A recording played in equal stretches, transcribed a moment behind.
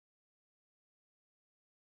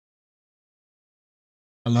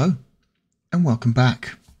Hello and welcome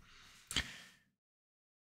back.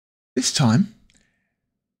 This time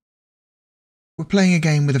we're playing a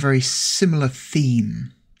game with a very similar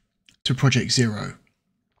theme to Project Zero,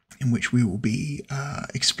 in which we will be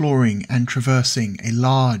exploring and traversing a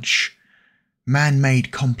large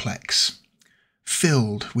man-made complex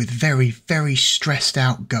filled with very, very stressed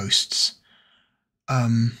out ghosts.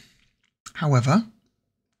 However,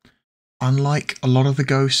 unlike a lot of the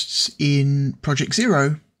ghosts in Project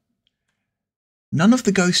Zero, none of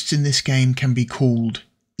the ghosts in this game can be called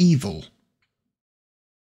evil.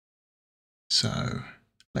 So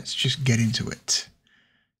let's just get into it.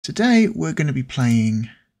 Today we're going to be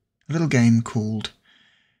playing a little game called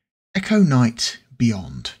Echo Night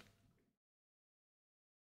Beyond.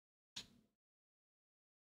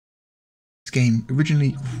 This game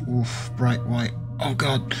originally... bright white. Oh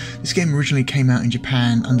god. This game originally came out in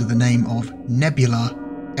Japan under the name of Nebula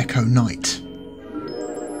Echo Night.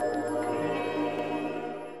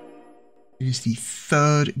 It is the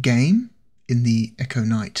third game in the Echo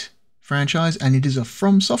Night franchise, and it is a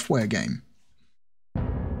From Software game.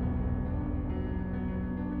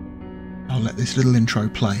 I'll let this little intro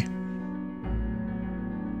play.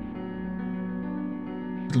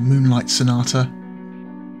 Little Moonlight Sonata.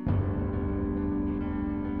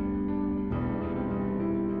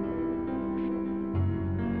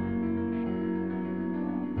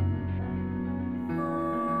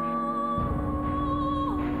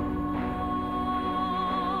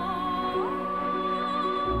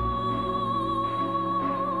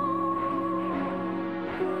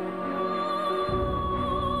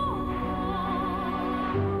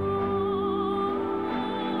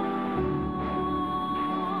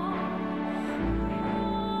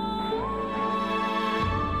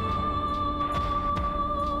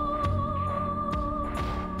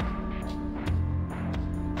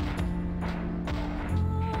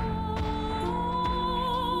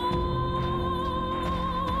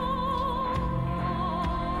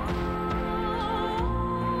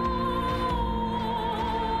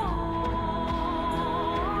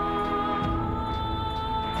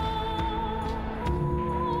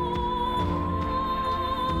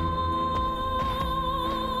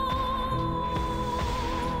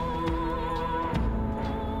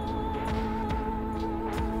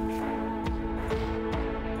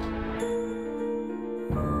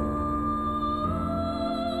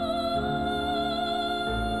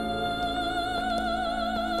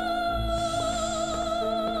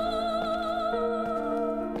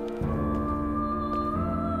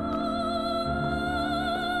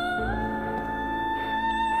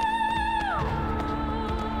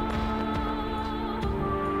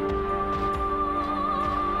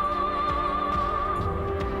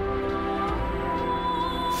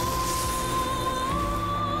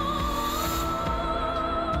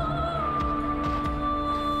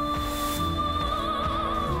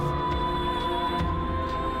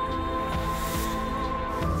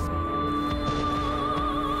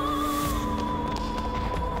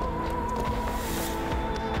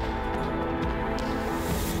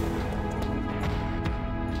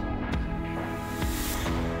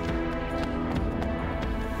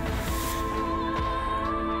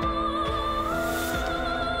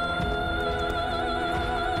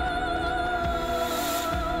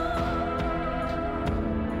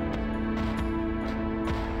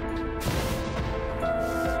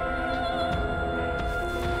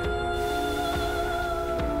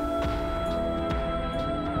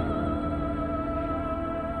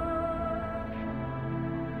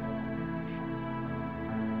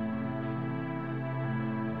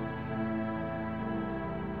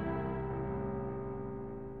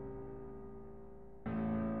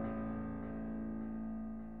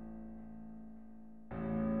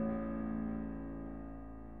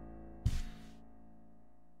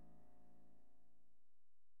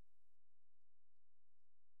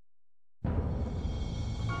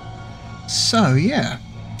 So yeah,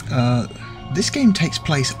 this game takes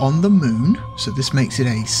place on the moon, so this makes it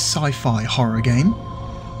a sci-fi horror game.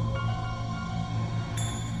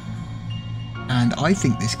 And I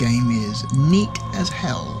think this game is neat as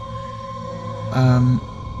hell.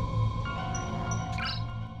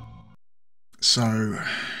 So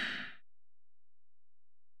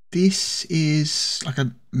this is, like I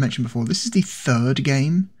mentioned before, this is the third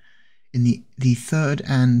game in the third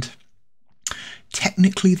and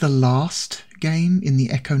technically the last game in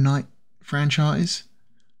the Echo Night franchise.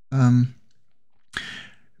 There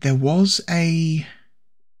was a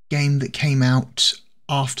game that came out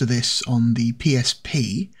after this on the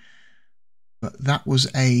PSP, but that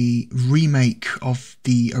was a remake of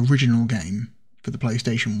the original game for the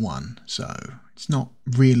PlayStation 1, so it's not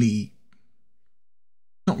really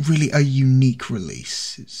a unique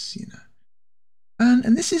release. It's, you know,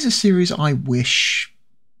 and this is a series I wish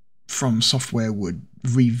From Software would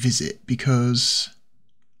revisit, because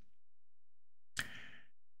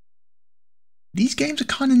these games are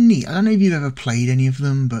kind of neat. I don't know if you've ever played any of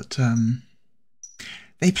them, but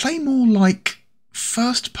they play more like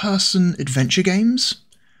first-person adventure games,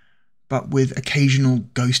 but with occasional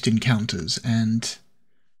ghost encounters, and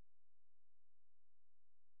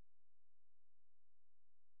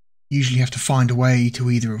usually have to find a way to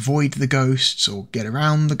either avoid the ghosts or get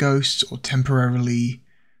around the ghosts or temporarily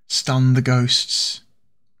stun the ghosts.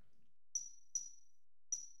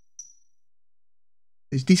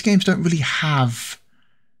 These games don't really have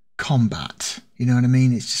combat, you know what I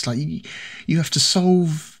mean? It's just like you have to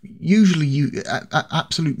solve, usually at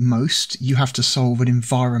absolute most, you have to solve an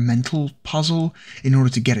environmental puzzle in order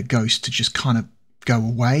to get a ghost to just kind of go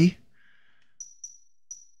away.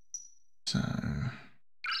 So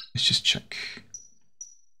let's just check.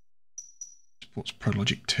 Supports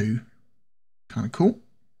ProLogic 2. Kind of cool.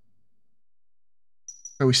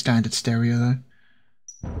 Go with standard stereo though.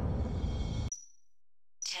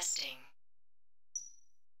 Testing.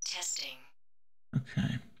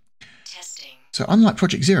 Okay. Testing. So unlike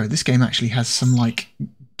Project Zero, this game actually has some like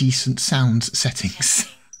decent sound settings.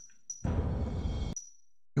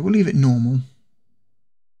 We'll leave it normal.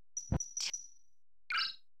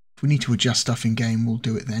 If we need to adjust stuff in game, we'll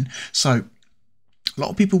do it then. So a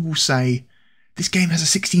lot of people will say this game has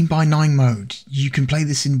a 16:9 mode. You can play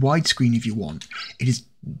this in widescreen if you want. It is,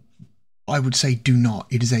 I would say, do not.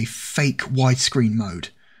 It is a fake widescreen mode.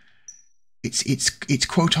 It's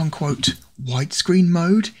quote unquote widescreen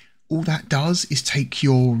mode. All that does is take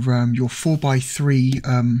your 4:3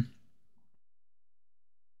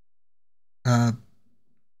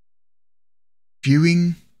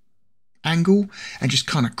 viewing angle and just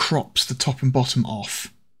kind of crops the top and bottom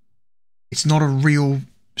off. It's not a real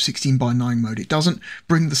 16:9 mode. It doesn't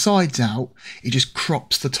bring the sides out, it just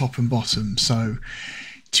crops the top and bottom. So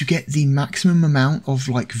to get the maximum amount of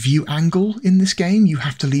like view angle in this game, you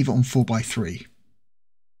have to leave it on 4:3.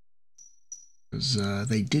 Because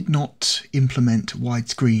they did not implement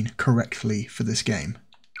widescreen correctly for this game.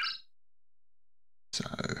 So,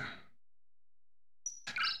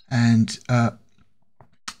 and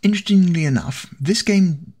interestingly enough, this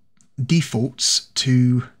game defaults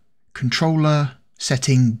to controller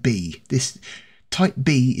setting B. This type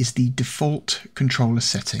B is the default controller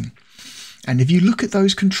setting. And if you look at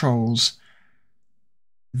those controls,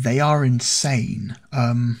 they are insane.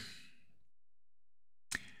 L1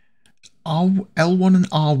 and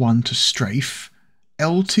R1 to strafe,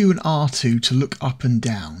 L2 and R2 to look up and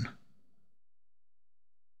down.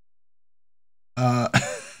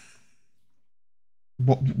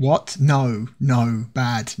 What? No,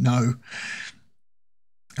 bad, no.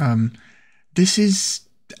 This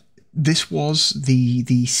was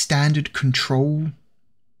the standard control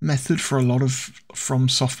method for a lot of From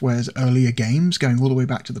Software's earlier games, going all the way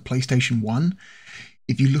back to the PlayStation 1.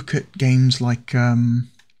 If you look at games like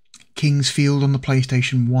King's Field on the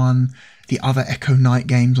PlayStation 1, the other Echo Knight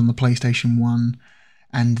games on the PlayStation 1,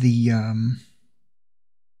 and the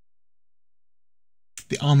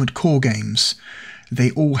Armored Core games, they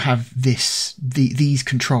all have these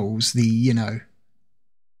controls, the, you know,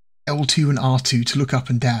 L2 and R2 to look up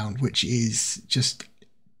and down, which is just,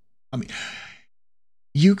 I mean,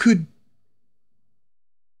 you could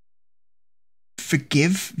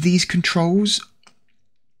forgive these controls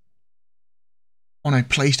on a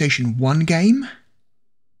PlayStation 1 game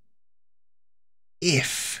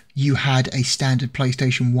if you had a standard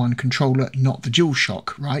PlayStation 1 controller, not the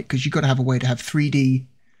DualShock, right? Because you've got to have a way to have 3D,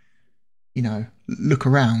 you know, look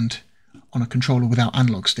around on a controller without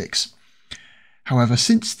analog sticks. However,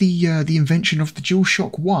 since the invention of the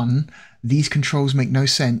DualShock 1, these controls make no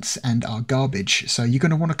sense and are garbage. So you're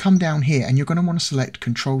going to want to come down here and you're going to want to select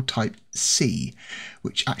control type C,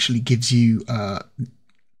 which actually gives you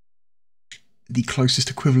the closest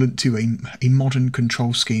equivalent to a modern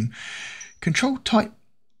control scheme. Control type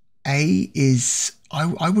A is,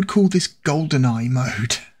 I would call this GoldenEye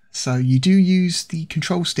mode. So you do use the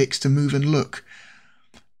control sticks to move and look,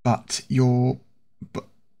 but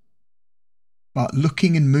but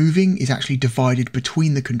looking and moving is actually divided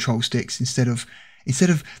between the control sticks instead of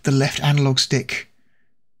the left analog stick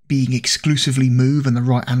being exclusively move and the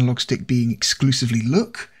right analog stick being exclusively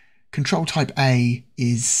look. Control type A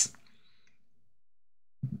is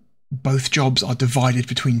both jobs are divided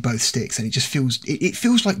between both sticks, and it just feels it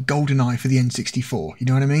feels like GoldenEye for the N64. You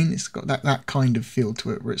know what I mean? It's got that kind of feel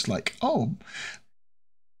to it where it's like, oh,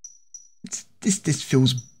 this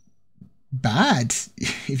feels bad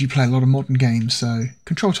if you play a lot of modern games. So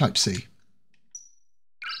Control Type C.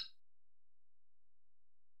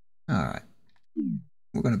 All right,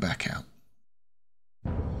 we're going to back out.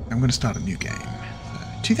 I'm going to start a new game. So,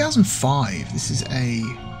 2005. This is a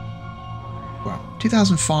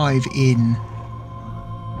 2005 in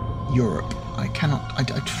Europe. I cannot.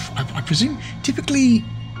 I presume typically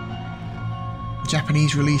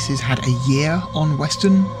Japanese releases had a year on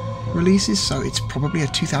Western releases, so it's probably a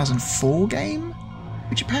 2004 game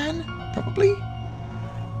for Japan. Probably.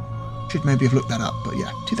 Should maybe have looked that up, but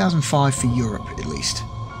yeah, 2005 for Europe at least.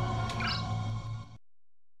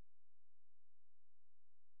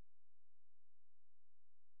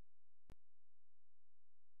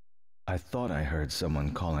 I thought I heard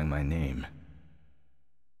someone calling my name.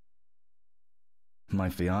 My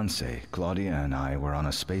fiancée, Claudia, and I were on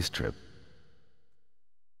a space trip.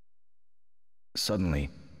 Suddenly,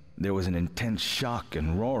 there was an intense shock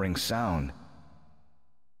and roaring sound.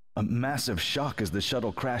 A massive shock as the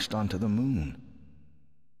shuttle crashed onto the moon.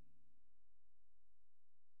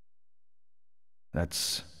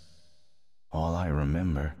 That's all I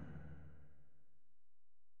remember.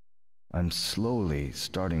 I'm slowly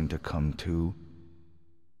starting to come to,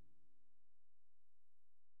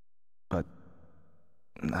 but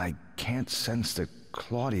I can't sense that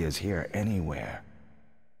Claudia's here anywhere.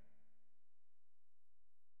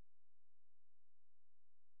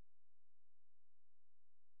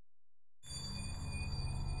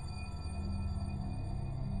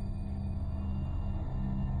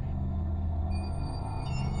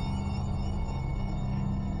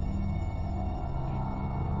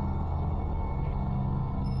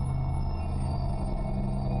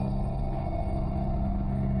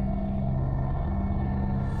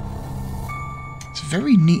 It's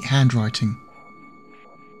very neat handwriting.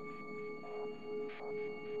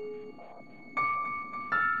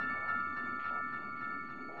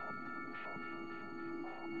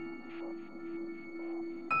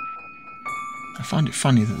 I find it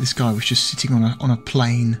funny that this guy was just sitting on a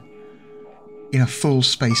plane in a full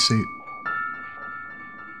spacesuit.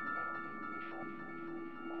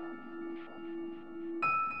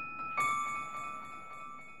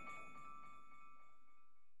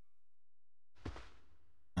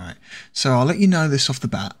 Alright, so I'll let you know this off the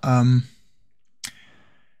bat.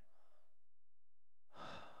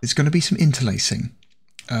 There's going to be some interlacing.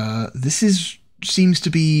 This seems to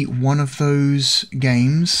be one of those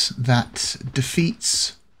games that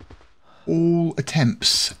defeats all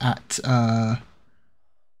attempts at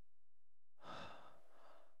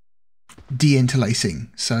de-interlacing.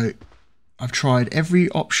 So I've tried every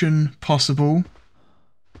option possible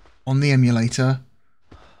on the emulator,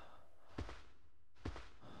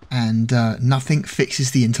 and nothing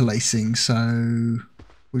fixes the interlacing, so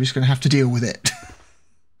we're just going to have to deal with it.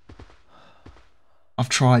 I've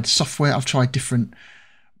tried software, I've tried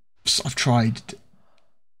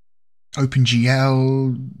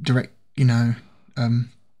OpenGL, direct,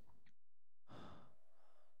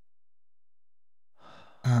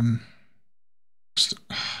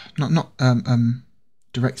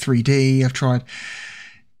 Direct 3D. I've tried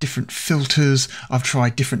different filters. I've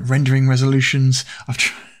tried different rendering resolutions.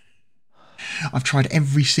 I've tried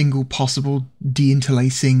every single possible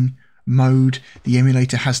de-interlacing mode the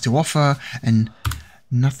emulator has to offer, and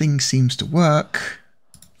nothing seems to work.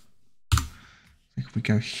 If we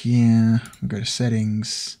go here, we go to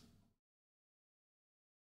settings.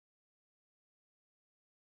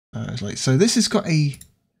 So this has got a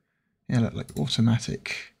like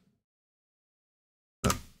automatic,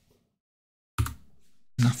 but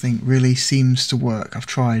nothing really seems to work.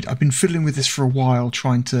 I've been fiddling with this for a while,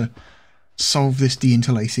 trying to solve this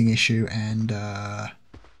de-interlacing issue, and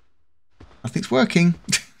nothing's working.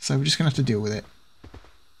 So we're just gonna have to deal with it.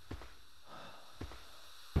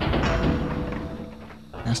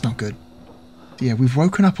 That's not good. So yeah, we've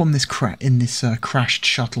woken up on this crashed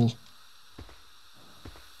shuttle.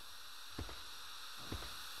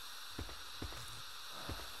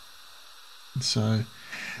 So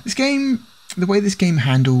this game, the way this game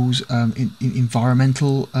handles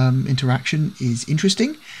environmental interaction is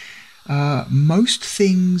interesting. Most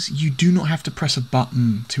things you do not have to press a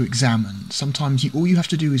button to examine. Sometimes all you have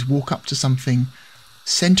to do is walk up to something,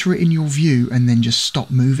 center it in your view, and then just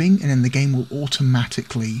stop moving, and then the game will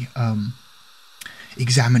automatically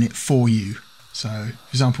examine it for you. So,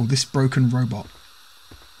 for example, this broken robot.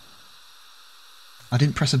 I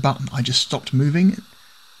didn't press a button, I just stopped moving.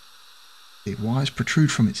 The wires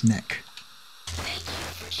protrude from its neck. Thank you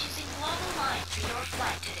for choosing Global Line for your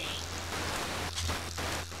flight today.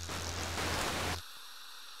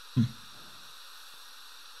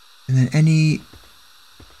 And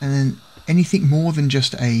then anything more than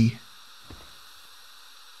just an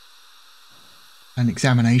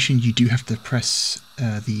examination, you do have to press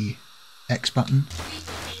the X button. We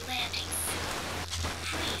will be landing soon.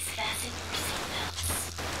 Please fasten your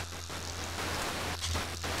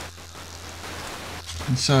seatbelts.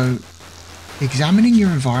 And so examining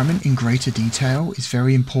your environment in greater detail is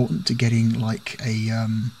very important to getting like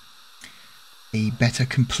a better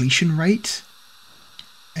completion rate,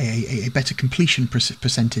 a better completion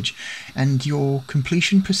percentage, and your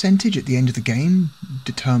completion percentage at the end of the game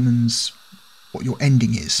determines what your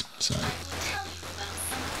ending is. So I will tell you about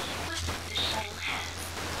some of the equipment the shuttle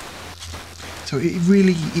has. so it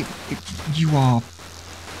really you are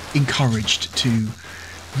encouraged to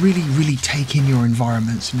really take in your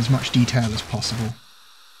environments in as much detail as possible.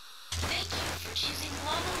 Thank you for choosing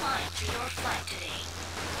Lava Line for your flight today.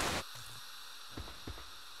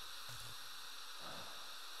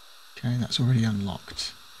 Okay, that's already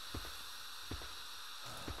unlocked.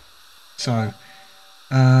 So,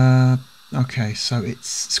 okay, so it's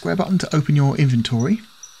square button to open your inventory.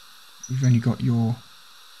 You've only got your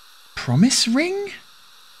promise ring.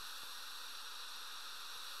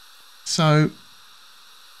 So,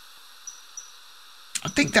 I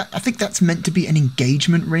think that's meant to be an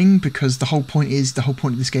engagement ring, because the whole point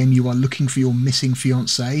of this game, you are looking for your missing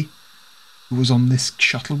fiancé who was on this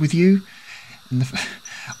shuttle with you. And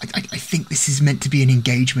I think this is meant to be an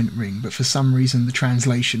engagement ring, but for some reason the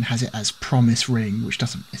translation has it as promise ring, which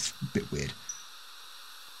doesn't. It's a bit weird.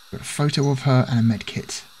 Got a photo of her and a med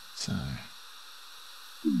kit. So,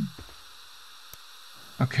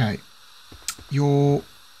 okay, your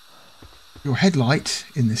headlight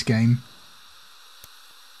in this game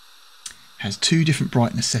has two different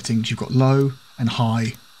brightness settings. You've got low and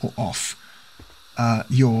high or off.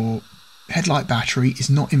 Your headlight battery is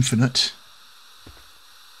not infinite,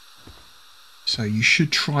 so you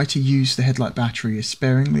should try to use the headlight battery as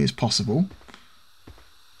sparingly as possible.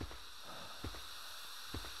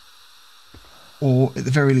 Or at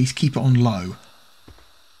the very least keep it on low.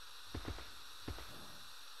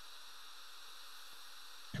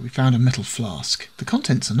 We found a metal flask. The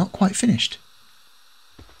contents are not quite finished.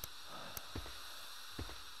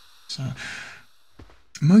 So,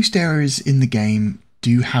 most areas in the game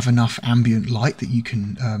do have enough ambient light that you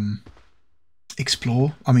can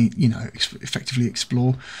explore. I mean, you know, effectively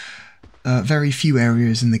explore. Very few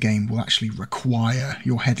areas in the game will actually require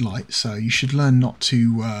your headlight, so you should learn not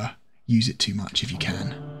to use it too much if you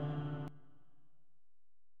can.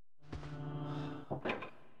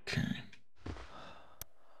 Okay.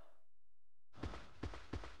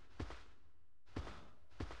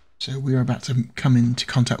 So we are about to come into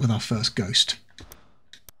contact with our first ghost.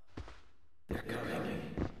 They're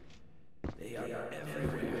coming. They are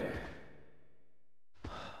everywhere.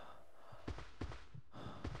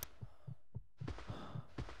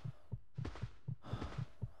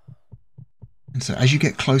 And so as you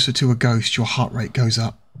get closer to a ghost, your heart rate goes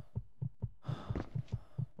up.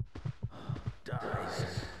 Dies.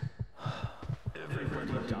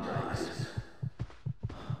 Everybody dies.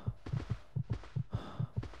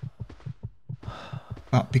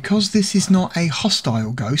 But because this is not a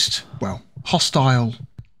hostile ghost, well, hostile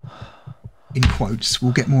in quotes,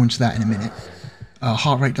 we'll get more into that in a minute,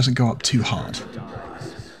 heart rate doesn't go up too hard.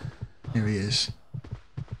 Here he is.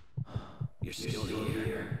 You're still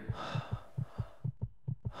here.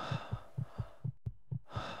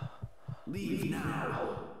 Leave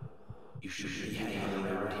now. You shouldn't be hanging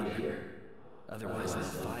around here. Otherwise they'll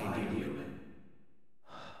find you.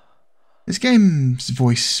 This game's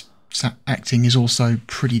voice acting is also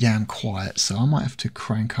pretty damn quiet, so I might have to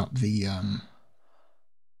crank up the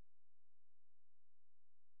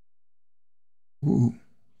ooh,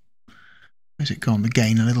 where's it gone? The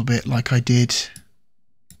gain a little bit, like I did.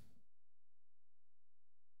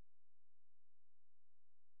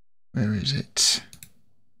 Where is it?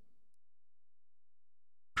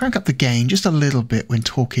 Crank up the gain just a little bit when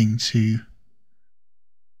talking to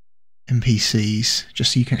NPCs,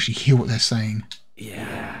 just so you can actually hear what they're saying.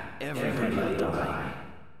 Yeah, everybody will die.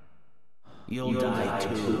 You'll die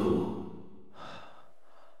too.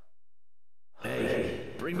 Hey,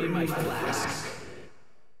 bring me my flask.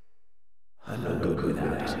 I'm no good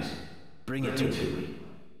without it. Bring it to me.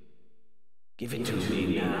 Give it to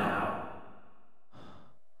me now.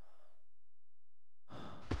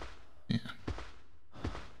 Yeah.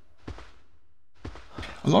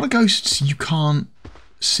 A lot of ghosts you can't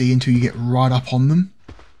see until you get right up on them.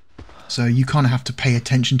 So you kind of have to pay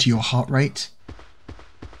attention to your heart rate.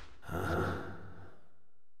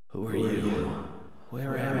 Who are you?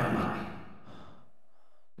 Where am I?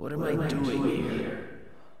 What am I doing here?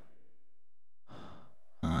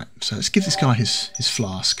 So let's give this guy his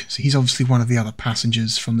flask. So he's obviously one of the other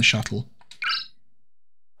passengers from the shuttle.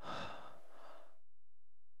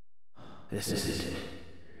 This is it.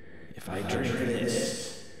 If I drink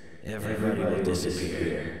this, everybody will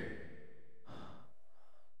disappear.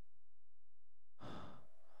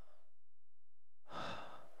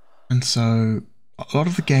 And so a lot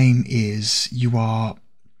of the game is you are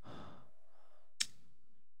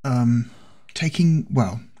taking,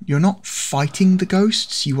 well, you're not fighting the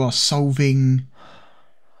ghosts, you are solving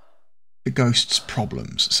the ghosts'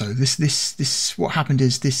 problems. So this what happened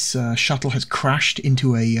is this shuttle has crashed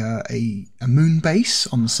into a moon base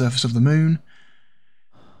on the surface of the moon,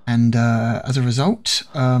 and as a result,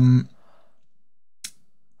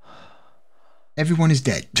 everyone is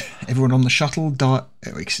dead. Everyone on the shuttle died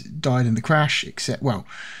in the crash, except, well,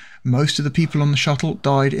 most of the people on the shuttle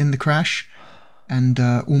died in the crash, and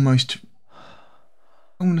almost,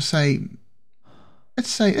 I want to say, let's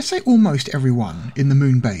say almost everyone in the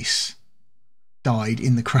moon base died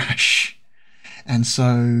in the crash. And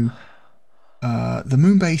so the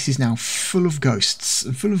moon base is now full of ghosts,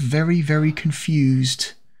 full of very, very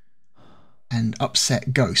confused and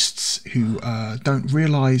upset ghosts who don't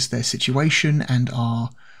realise their situation and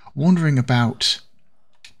are wandering about.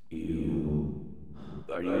 Are you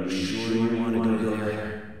sure you want to go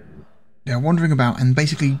there? They're wandering about, and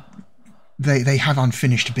basically they have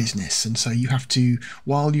unfinished business, and so you have to,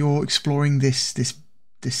 while you're exploring this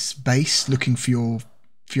base looking for your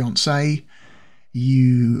fiancée,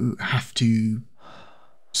 you have to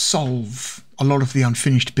solve a lot of the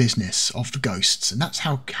unfinished business of the ghosts, and that's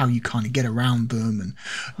how you kind of get around them. And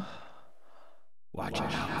watch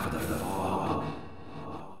out for the fog.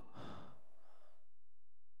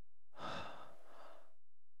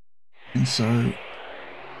 And so,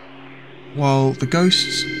 while the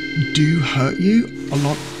ghosts do hurt you a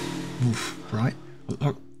lot, right?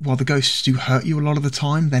 While the ghosts do hurt you a lot of the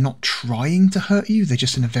time, they're not trying to hurt you. They're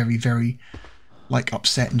just in a very, very, like,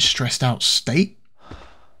 upset and stressed out state.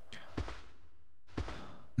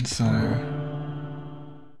 And so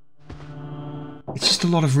it's just a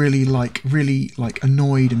lot of really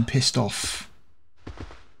annoyed and pissed off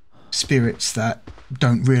spirits that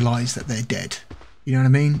don't realise that they're dead. You know what I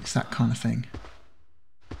mean? It's that kind of thing.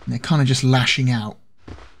 And they're kind of just lashing out.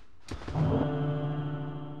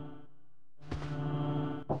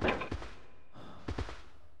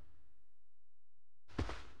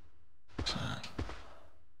 So.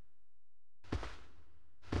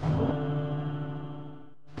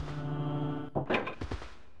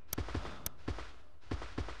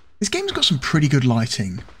 This game's got some pretty good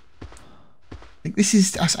lighting. I think this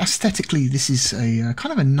is, aesthetically, this is a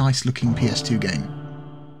kind of a nice looking PS2 game.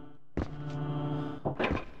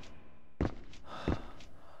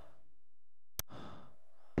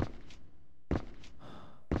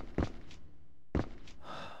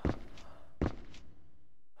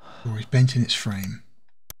 Oh, it's bent in its frame.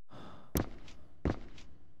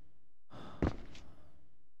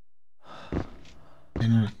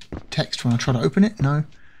 Any text when I try to open it? No?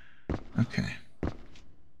 Okay.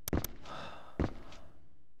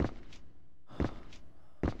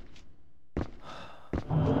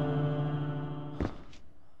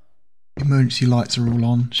 Emergency lights are all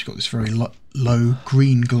on. She's got this very low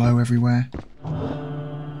green glow everywhere.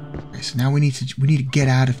 Okay, so now we need to get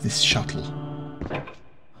out of this shuttle.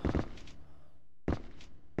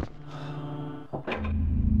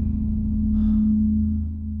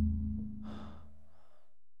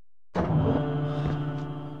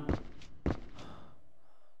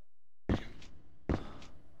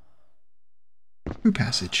 Through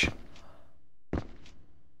passage.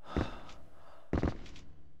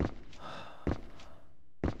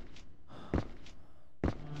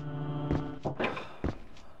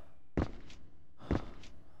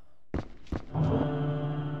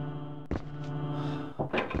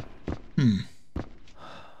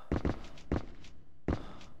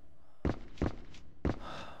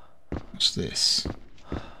 What's this?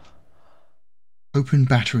 Open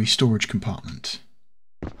battery storage compartment.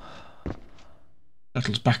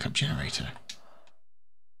 Shuttle's backup generator.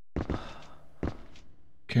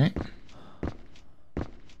 Okay.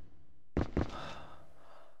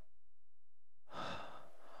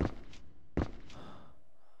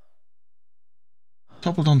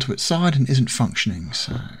 Toppled onto its side and isn't functioning,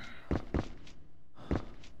 so...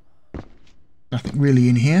 Nothing really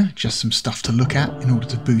in here, just some stuff to look at in order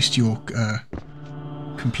to boost your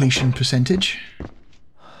completion percentage.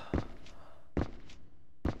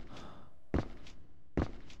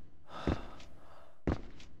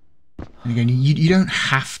 And again, you don't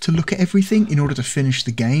have to look at everything in order to finish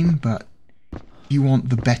the game, but you want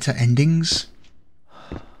the better endings.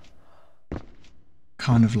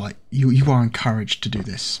 kind of like, you are encouraged to do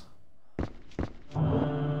this.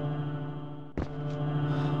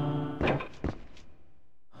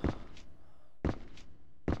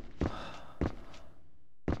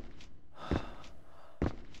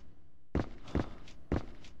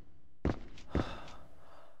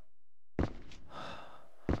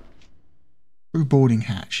 Through boarding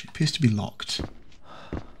hatch. It appears to be locked.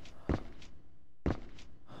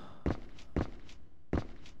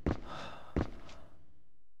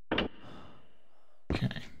 Okay.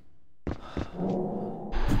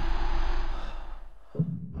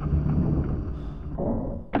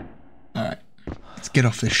 Alright. Let's get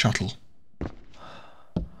off this shuttle.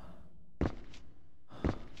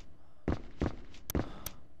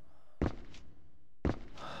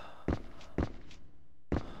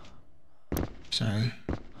 So,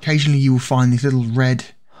 occasionally you will find these little red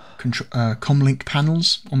comlink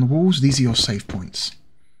panels on the walls. These are your save points.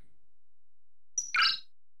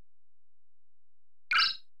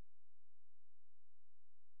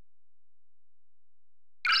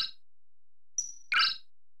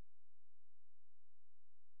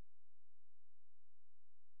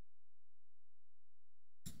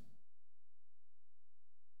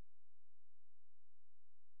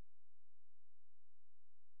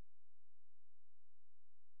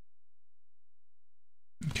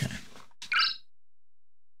 Okay.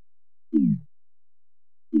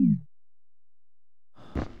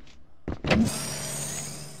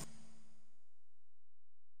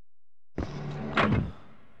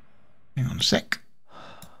 Hang on a sec.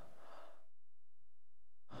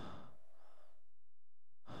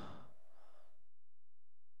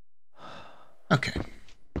 Okay.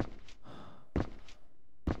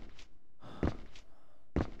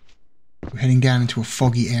 We're heading down into a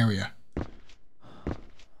foggy area.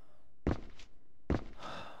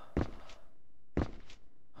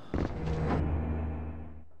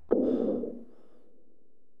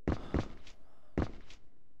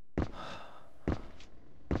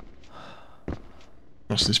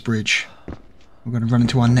 Across this bridge. We're going to run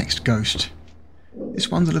into our next ghost.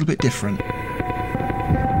 This one's a little bit different.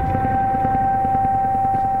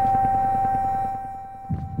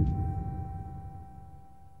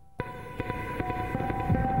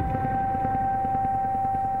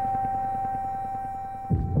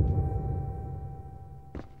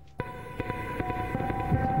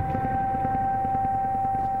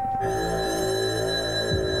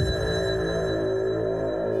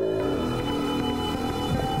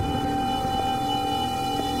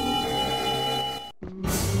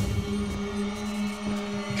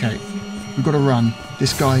 Okay, we've got to run.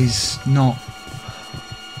 This guy's not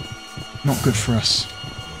good for us.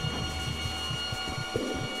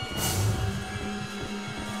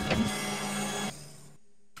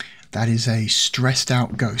 That is a stressed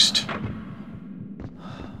out ghost.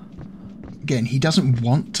 Again, he doesn't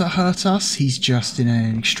want to hurt us. He's just in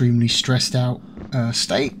an extremely stressed out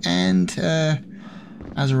state, and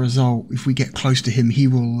as a result, if we get close to him, he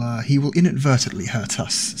will inadvertently hurt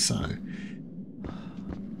us. So.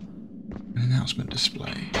 Announcement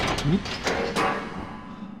display.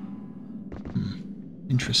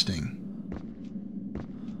 Interesting.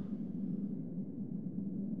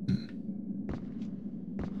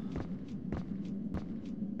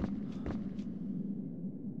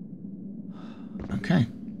 Okay.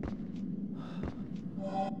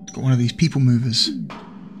 Got one of these people movers.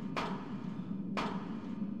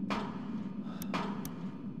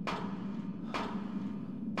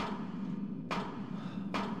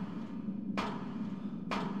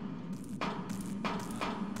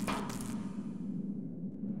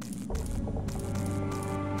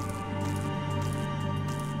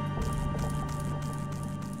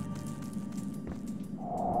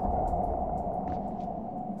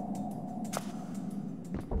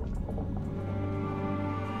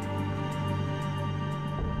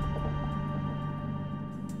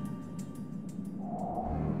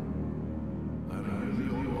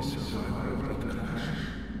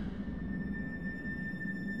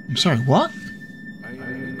 I'm sorry, what?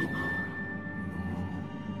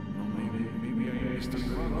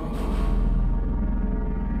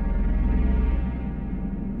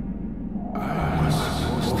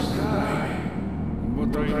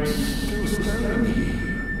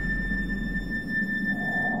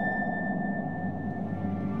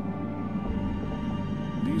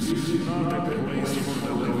 This is not a place for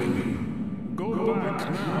the living. Go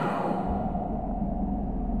back now.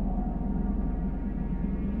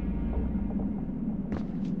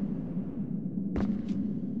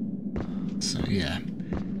 So yeah,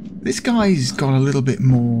 this guy's got a little bit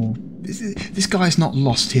more. this guy's not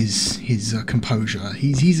lost his composure.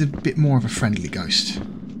 He's a bit more of a friendly ghost.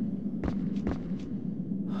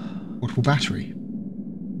 Portable battery.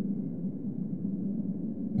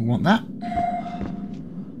 We want that.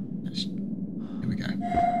 Here we go.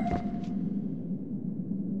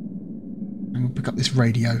 And we'll pick up this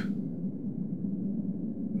radio.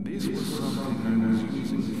 This was something I was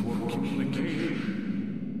using for communication.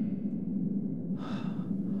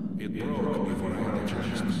 It broke before I had a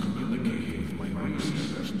chance to communicate with my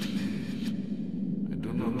research team. I do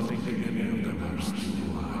not think any of them are still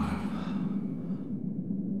alive.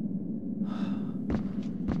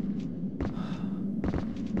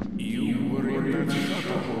 You were in that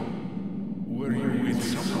shuttle. Were you with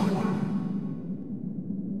someone?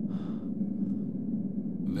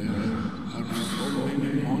 There are so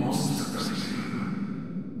many monsters here.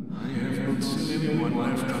 I have not seen anyone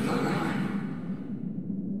left alive.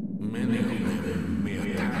 Many of them may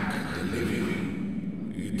attack the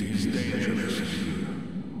living. It is dangerous here.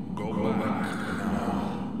 Go back now.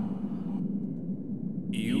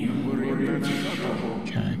 You were in that shuttle.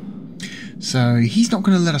 Okay. So he's not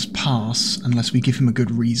going to let us pass unless we give him a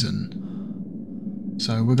good reason.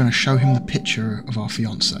 So we're going to show him the picture of our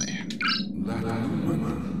fiancée. That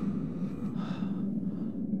woman.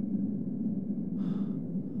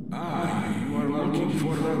 Ah, you are looking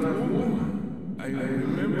for that woman. I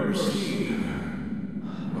remember seeing her,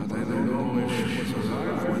 but I don't know if she was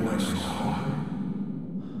alive when I saw her.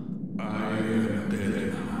 I am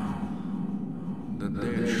dead now. The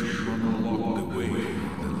dead should not block the way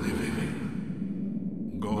for the living.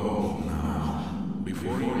 Go now,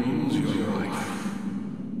 before you lose your life.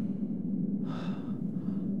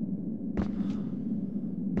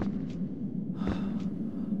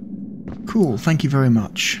 Cool, thank you very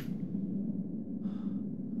much.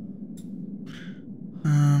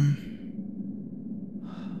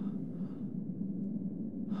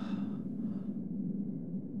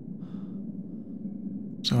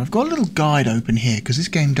 So I've got a little guide open here because this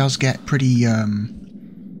game does get pretty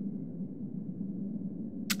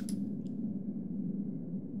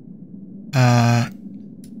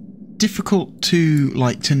difficult to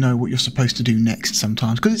know what you're supposed to do next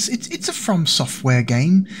sometimes, because it's a From Software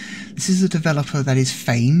game. This is a developer that is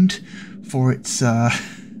famed for its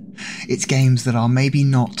games that are maybe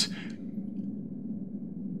not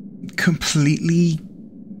completely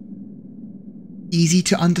easy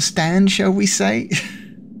to understand, shall we say.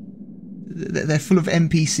 They're full of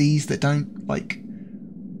NPCs that don't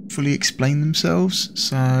fully explain themselves,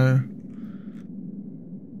 so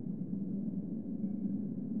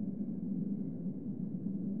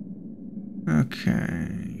okay.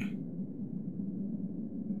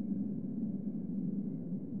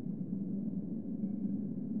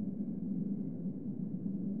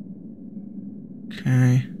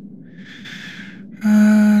 Okay.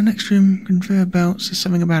 Next room, conveyor belts. There's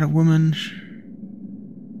something about a woman.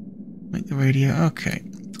 Make the radio. Okay.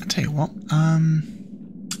 I'll tell you what.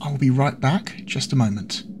 I'll be right back. Just a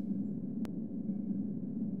moment.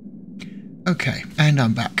 Okay, and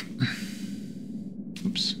I'm back.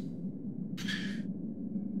 Oops.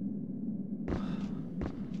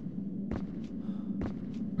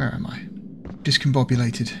 Where am I?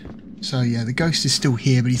 Discombobulated. So yeah, the ghost is still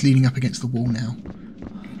here, but he's leaning up against the wall now.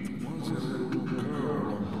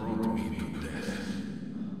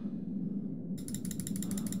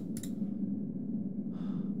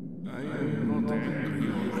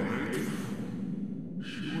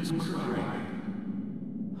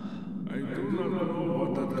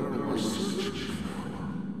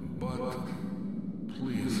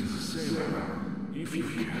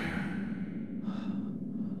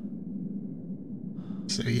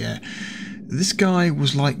 So yeah, this guy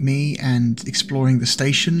was like me and exploring the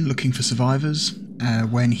station looking for survivors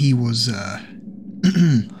when he was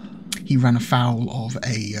he ran afoul of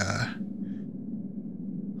a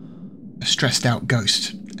stressed out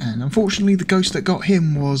ghost, and unfortunately the ghost that got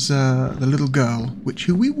him was the little girl,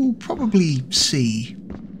 who we will probably see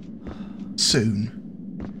soon.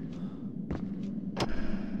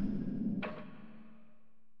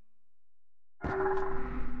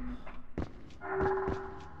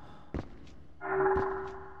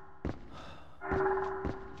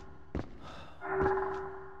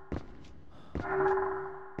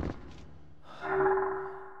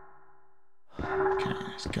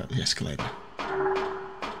 Go to the escalator.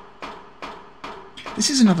 This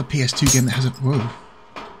is another PS2 game that has a... Whoa.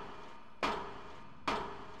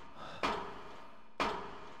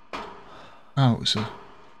 Oh, it's a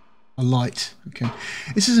light. Okay.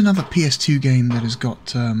 This is another PS2 game that has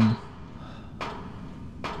got...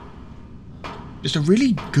 just a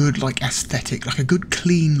really good like aesthetic, like a good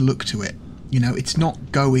clean look to it. You know, it's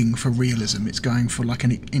not going for realism, it's going for like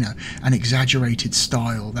an, you know, an exaggerated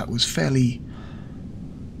style that was fairly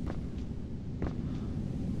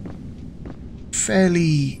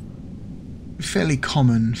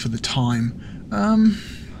common for the time.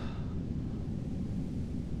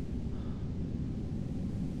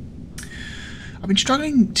 I've been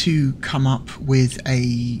struggling to come up with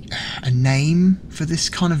a name for this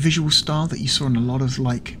kind of visual style that you saw in a lot of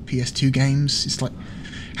like PS2 games. It's like,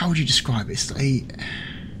 how would you describe it? It's a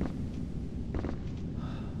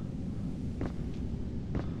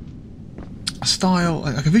style,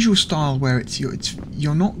 like a visual style where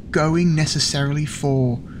you're not going necessarily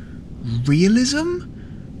for realism,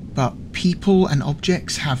 but people and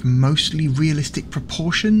objects have mostly realistic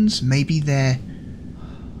proportions. Maybe their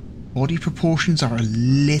body proportions are a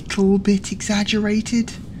little bit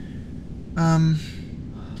exaggerated. Kind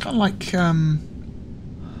of like a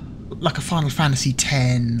Final Fantasy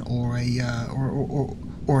X or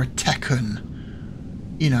a Tekken.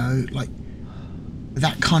 You know, like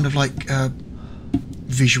that kind of like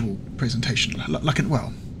visual presentation.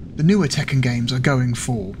 Well, the newer Tekken games are going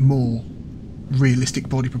for more realistic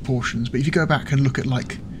body proportions, but if you go back and look at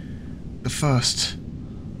like the first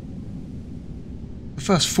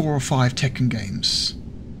 4 or 5 Tekken games,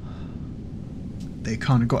 they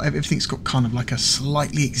kind of got, everything's got kind of like a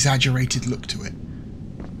slightly exaggerated look to it.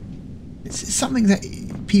 It's something that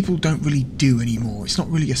people don't really do anymore. It's not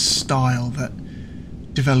really a style that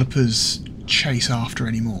developers chase after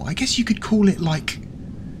anymore. I guess you could call it like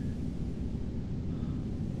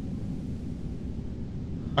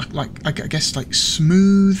I guess like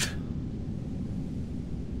smooth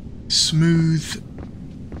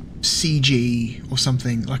CG or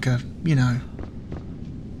something, like a, you know,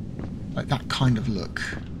 like that kind of look.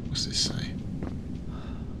 What's this say?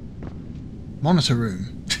 Monitor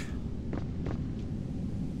room.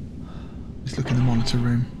 Let's look in the monitor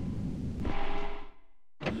room.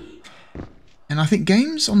 And I think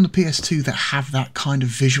games on the PS2 that have that kind of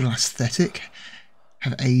visual aesthetic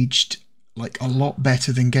have aged like a lot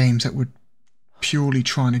better than games that were purely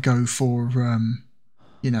trying to go for,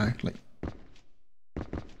 you know, like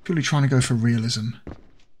purely trying to go for realism.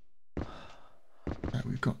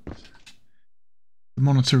 We've got the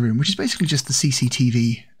monitor room, which is basically just the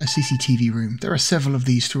CCTV, a CCTV room. There are several of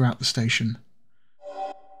these throughout the station.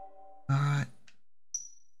 Alright.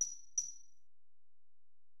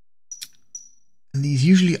 And these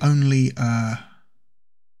usually only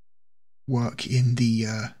work in the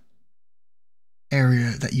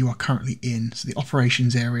area that you are currently in, so the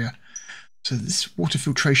operations area. So this water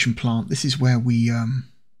filtration plant, this is where we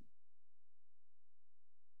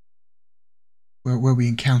where we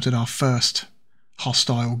encountered our first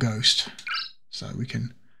hostile ghost. So we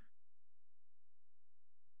can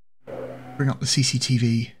bring up the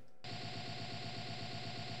CCTV.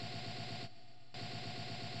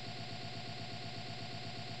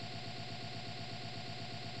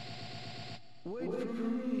 Wait for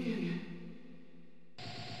me.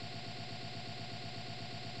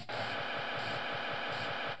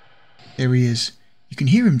 There he is. You can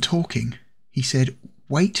hear him talking. He said,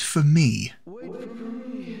 "Wait for me." Wait for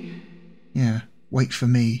me. Yeah, wait for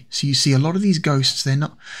me. So you see a lot of these ghosts, they're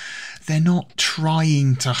not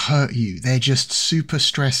trying to hurt you. They're just super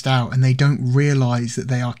stressed out and they don't realize that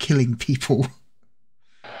they are killing people.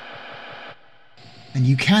 And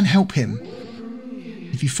you can help him.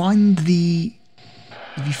 If you find the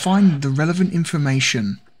relevant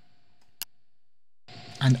information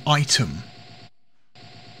and item.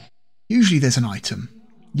 Usually there's an item.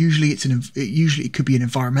 Usually it could be an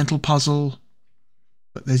environmental puzzle,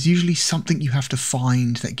 but there's usually something you have to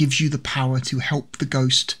find that gives you the power to help the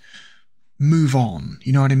ghost move on.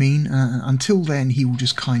 You know what I mean? Until then, he will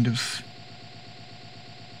just kind of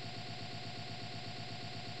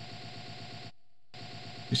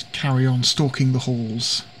just carry on stalking the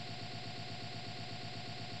halls.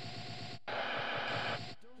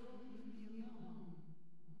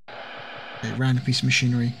 Okay, random piece of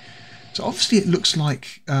machinery. So obviously it looks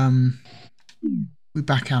like we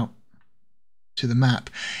back out to the map.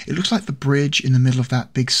 It looks like the bridge in the middle of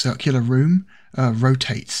that big circular room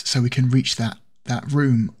rotates, so we can reach that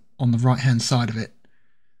room on the right hand side of it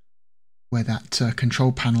where that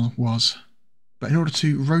control panel was. But in order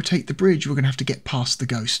to rotate the bridge, we're going to have to get past the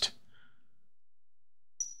ghost.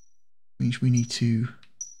 Means we need to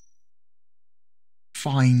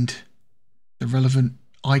find the relevant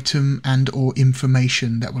item and or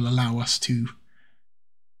information that will allow us to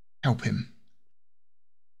help him.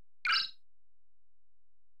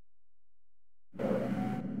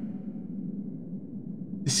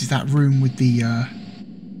 This is that room with the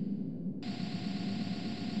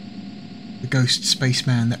ghost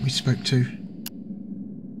spaceman that we spoke to.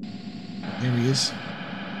 There he is.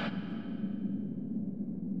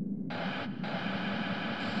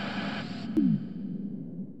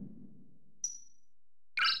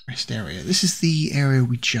 Rest area. This is the area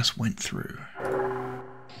we just went through.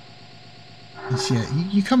 And so, yeah,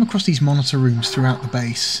 you come across these monitor rooms throughout the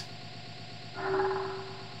base.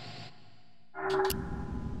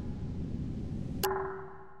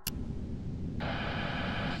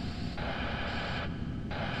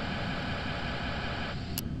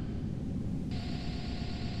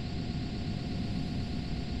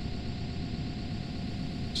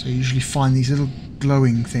 So you usually find these little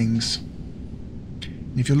glowing things.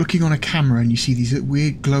 And if you're looking on a camera and you see these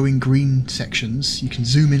weird glowing green sections, you can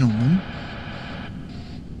zoom in on them.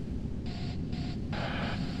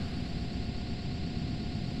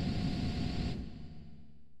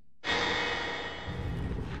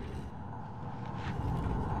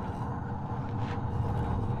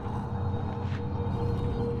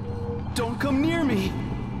 Don't come near me!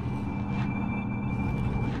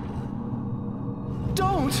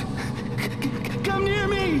 Don't! Come near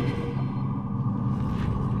me!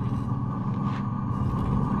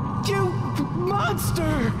 You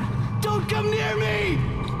monster! Don't come near me!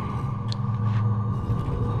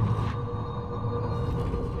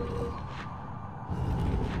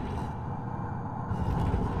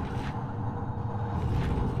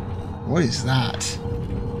 What is that?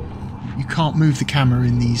 You can't move the camera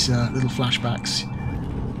in these little flashbacks.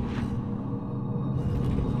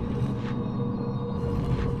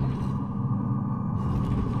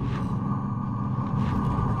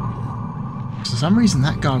 For some reason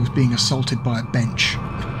that guy was being assaulted by a bench.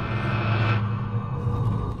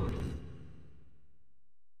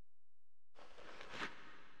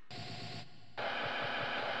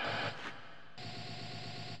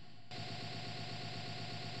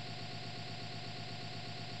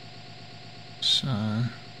 So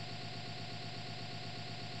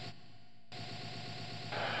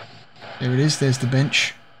there it is, there's the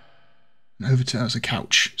bench. And over to, that was a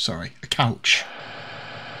couch, sorry, a couch.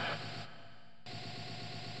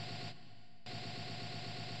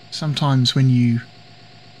 Sometimes when you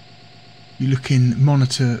look in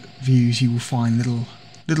monitor views, you will find little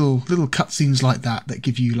cutscenes like that that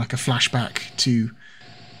give you like a flashback to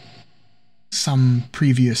some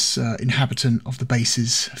previous inhabitant of the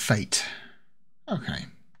base's fate. Okay,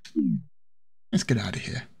 let's get out of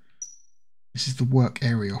here. This is the work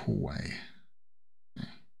area hallway. Okay.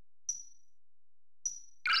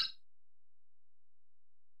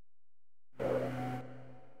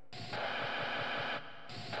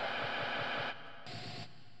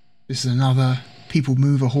 This is another people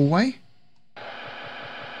mover hallway.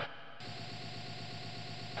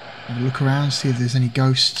 Have a look around, see if there's any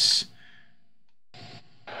ghosts.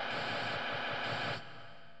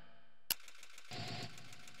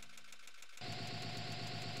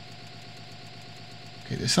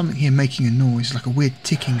 Okay, there's something here making a noise, like a weird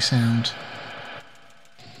ticking sound.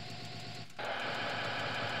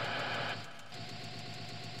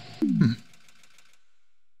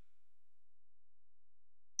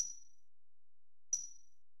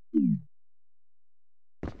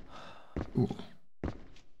 Ooh.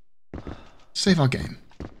 Save our game.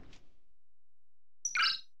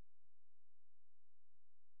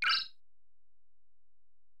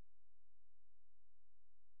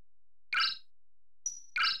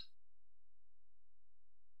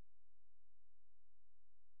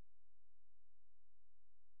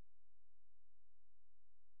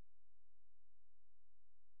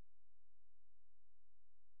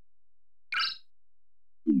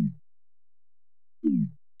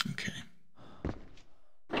 Okay.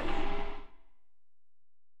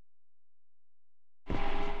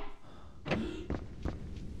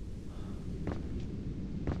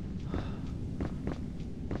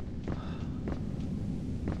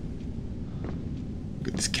 Look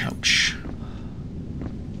at this couch.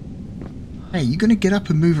 Hey, you gonna get up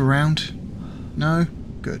and move around? No?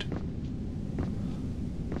 Good.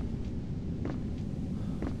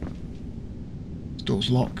 This door's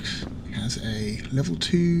locked. It has a level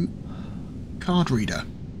 2 card reader.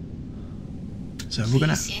 So we're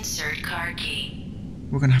gonna insert card key.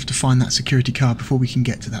 We're gonna have to find that security card before we can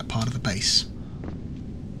get to that part of the base.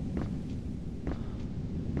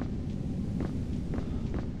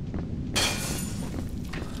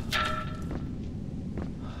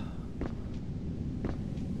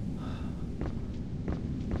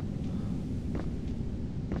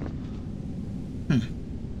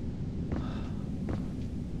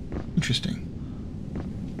 Interesting.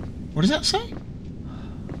 What does that say?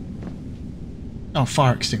 Oh,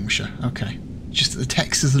 fire extinguisher. Okay. Just that the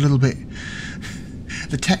text is a little bit...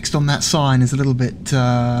 The text on that sign is a little bit...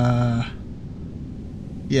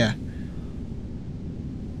 yeah.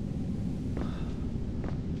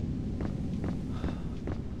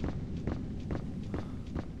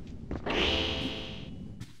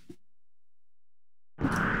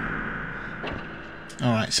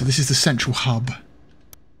 Alright, so this is the central hub.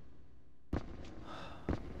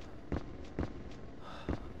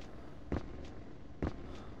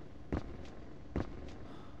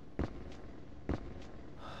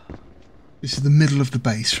 This is the middle of the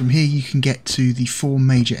base. From here you can get to the 4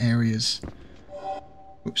 major areas.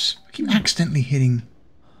 Oops, I keep accidentally hitting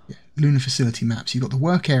lunar facility maps. You've got the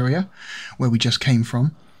work area, where we just came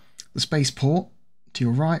from, the spaceport to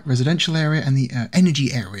your right, residential area, and the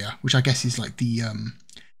energy area, which I guess is like the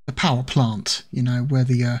power plant, you know, where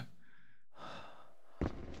the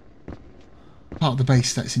part of the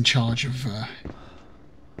base that's in charge of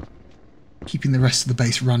keeping the rest of the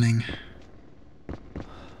base running.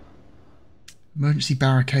 Emergency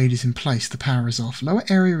barricade is in place. The power is off. Lower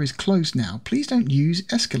area is closed now. Please don't use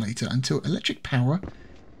escalator until electric power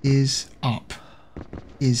is up.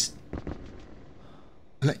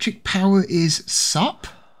 Electric power is sup?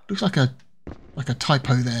 Looks like a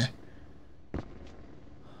typo there.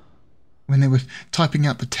 When they were typing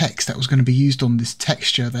out the text that was going to be used on this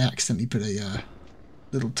texture, they accidentally put a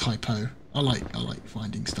little typo. I like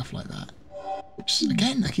finding stuff like that. Oops,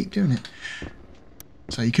 again, I keep doing it.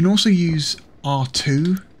 So you can also use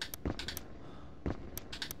R2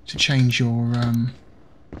 to change your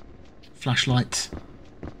flashlight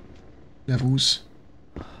levels,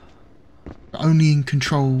 but only in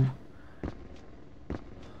control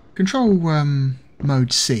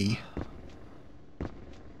mode C.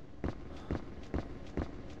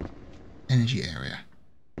 Energy area.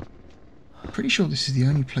 Pretty sure this is the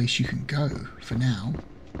only place you can go for now.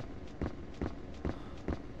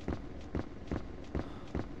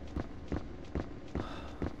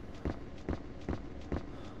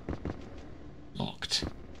 Locked.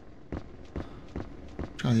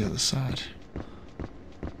 Try the other side.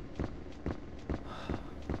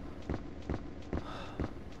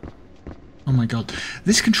 Oh my god.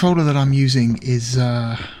 This controller that I'm using is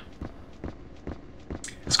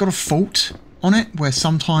it's got a fault on it where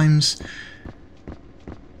sometimes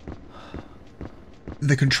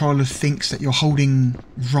the controller thinks that you're holding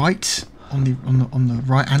right on the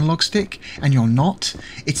right analog stick and you're not.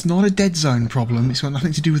 It's not a dead zone problem. It's got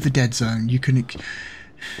nothing to do with the dead zone. You can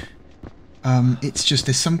it's just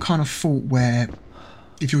there's some kind of fault where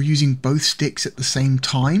if you're using both sticks at the same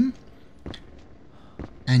time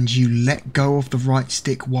and you let go of the right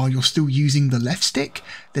stick while you're still using the left stick,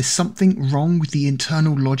 there's something wrong with the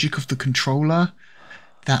internal logic of the controller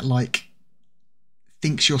that like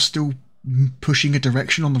thinks you're still pushing a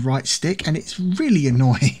direction on the right stick, and it's really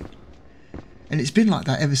annoying. And it's been like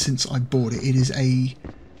that ever since I bought it. It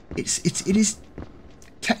is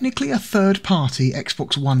technically a third-party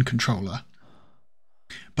Xbox One controller,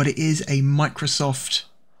 but it is a Microsoft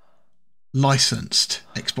licensed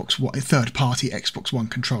Xbox One, a third-party Xbox One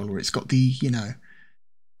controller. It's got the, you know,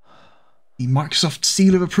 the Microsoft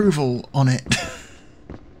seal of approval on it,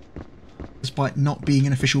 despite not being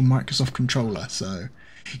an official Microsoft controller. So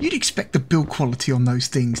you'd expect the build quality on those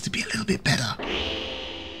things to be a little bit better.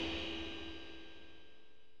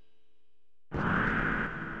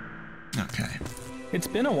 Okay. It's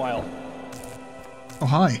been a while. Oh,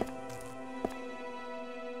 hi.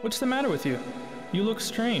 What's the matter with you? You look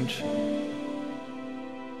strange.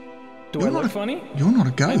 Do You're I not look funny? You're not a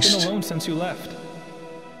I've been ghost. alone since you left.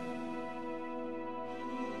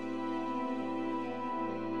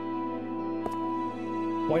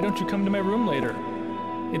 Why don't you come to my room later?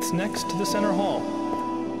 It's next to the center hall.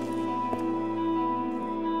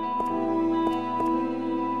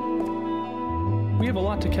 We have a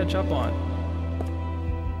lot to catch up on.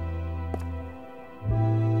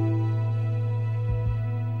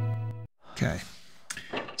 Okay.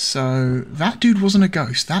 So that dude wasn't a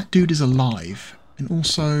ghost. That dude is alive. And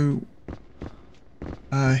also,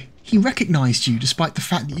 he recognized you despite the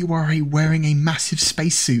fact that you are wearing a massive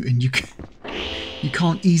spacesuit and you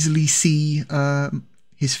can't easily see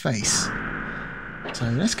his face. So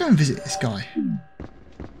let's go and visit this guy.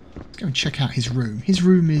 Let's go and check out his room. His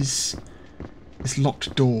room is this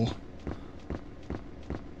locked door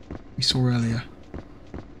we saw earlier.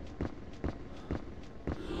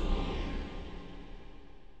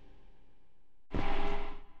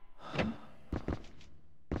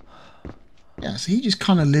 Yeah, so he just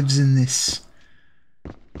kind of lives in this,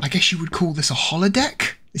 I guess you would call this a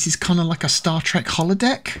holodeck. This is kind of like a Star Trek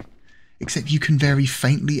holodeck, except you can very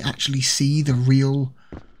faintly actually see the real,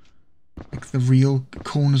 like the real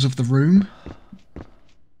corners of the room.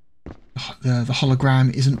 The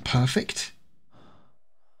hologram isn't perfect.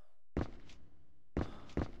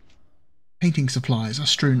 Painting supplies are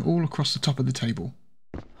strewn all across the top of the table.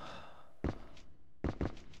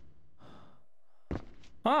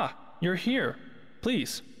 Ah, you're here.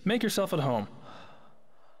 Please, make yourself at home.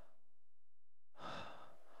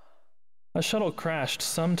 A shuttle crashed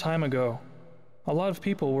some time ago. A lot of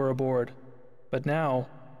people were aboard, but now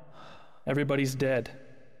everybody's dead.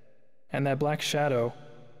 And that black shadow,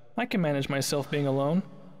 I can manage myself being alone.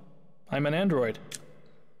 I'm an android.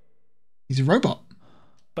 He's a robot.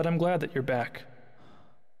 But I'm glad that you're back.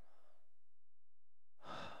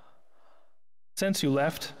 Since you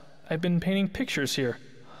left, I've been painting pictures here.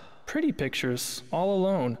 Pretty pictures, all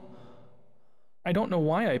alone. I don't know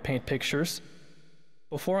why I paint pictures.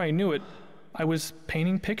 Before I knew it, I was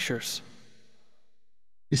painting pictures.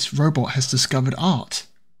 This robot has discovered art.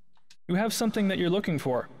 You have something that you're looking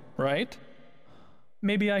for, right?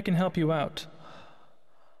 Maybe I can help you out.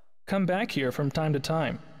 Come back here from time to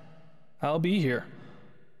time. I'll be here,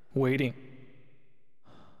 waiting.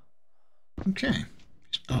 Okay.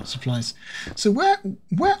 Art supplies. So where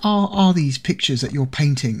are these pictures that you're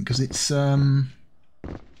painting? Because it's oh.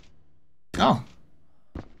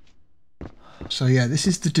 So yeah, this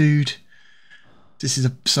is the dude. This is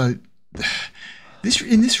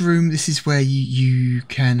in this room, this is where you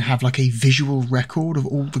can have like a visual record of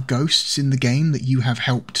all the ghosts in the game that you have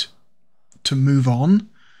helped to move on.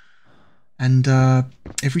 And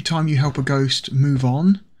every time you help a ghost move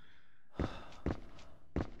on,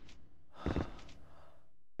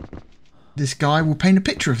 this guy will paint a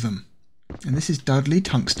picture of them. And this is Dudley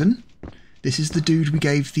Tungsten. This is the dude we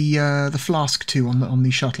gave the flask to on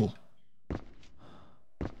the shuttle.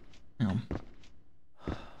 Hang on.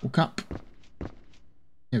 Walk up.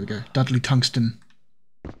 There we go. Dudley Tungsten.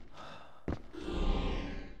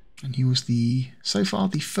 And he was so far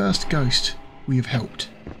the first ghost we have helped.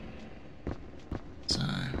 So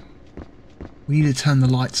we need to turn the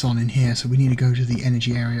lights on in here, so we need to go to the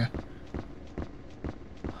energy area.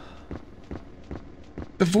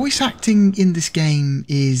 The voice acting in this game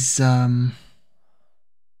is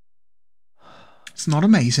it's not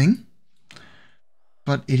amazing,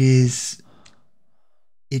 but it is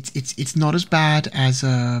it's not as bad as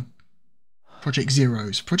Project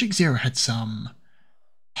Zero's. Project Zero had some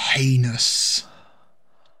heinous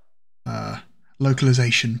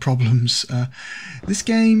localization problems. This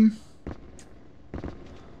game,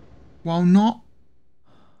 while not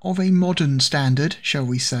of a modern standard, shall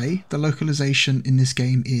we say, the localization in this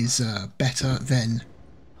game is better than,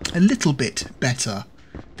 a little bit better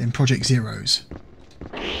than Project Zero's.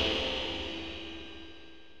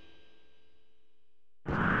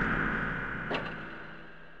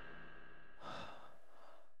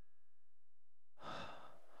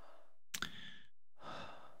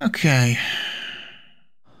 Okay.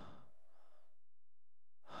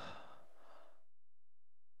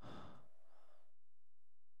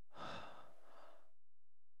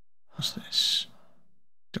 What's this?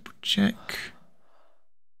 Double check.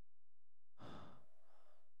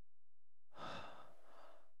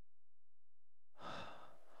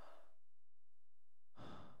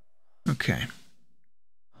 Okay.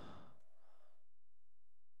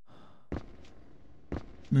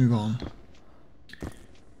 Move on.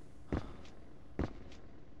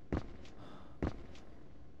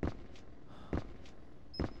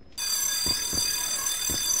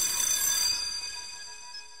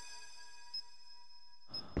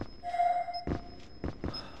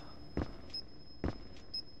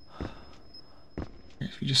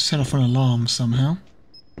 If we just set off an alarm somehow.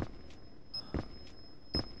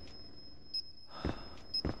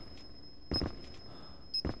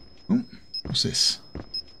 Oh, what's this?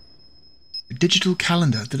 A digital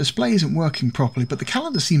calendar. The display isn't working properly, but the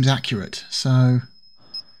calendar seems accurate, so...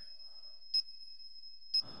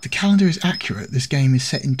 The calendar is accurate. This game is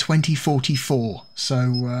set in 2044,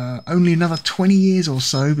 so only another 20 years or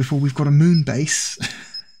so before we've got a moon base.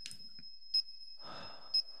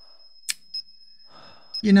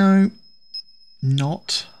 You know,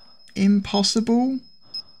 not impossible,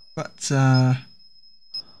 but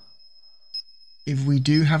if we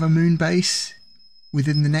do have a moon base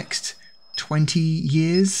within the next 20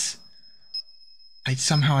 years, I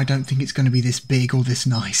don't think it's going to be this big or this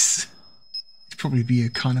nice. It'd probably be a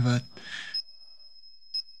kind of a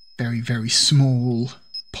very, very small,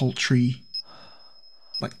 paltry,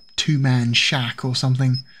 like two-man shack or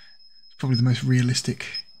something. It's probably the most realistic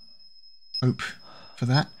hope for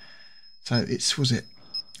that. So was it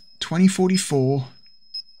 2044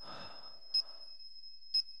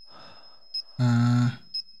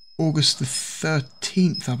 August the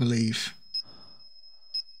 13th, I believe.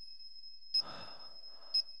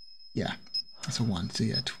 Yeah, that's a 1. So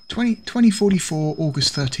yeah, 2044,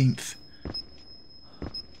 August 13th.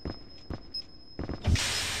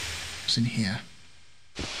 What's in here?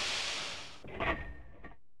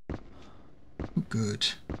 Oh, good.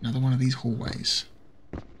 Another one of these hallways.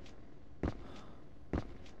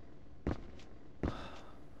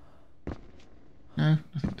 No,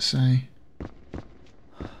 nothing to say.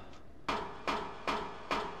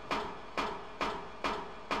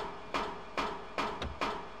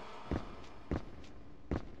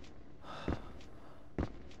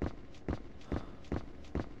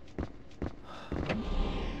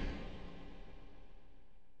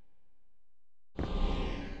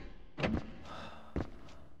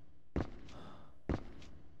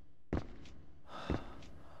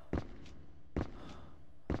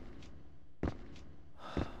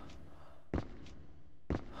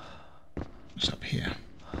 What's up here?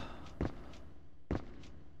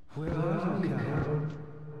 Where are you, Carol?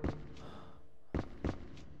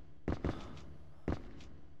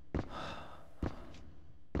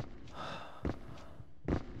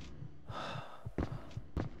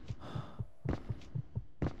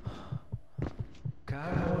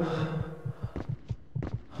 Carol.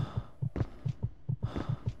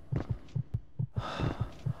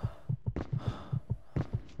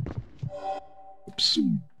 Oops.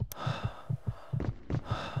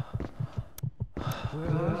 Where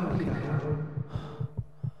are you, Carol?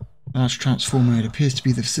 Large transformer. It appears to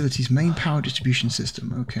be the facility's main power distribution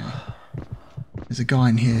system. Okay. There's a guy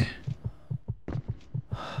in here.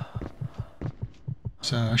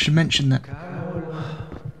 So I should mention that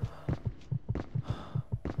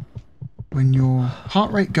when your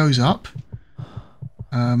heart rate goes up,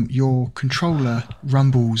 your controller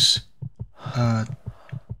rumbles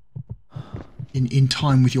in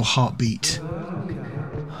time with your heartbeat.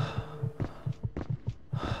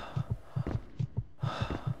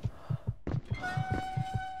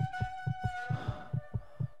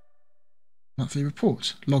 Monthly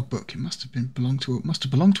report, logbook. It must have belonged to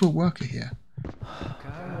a worker here.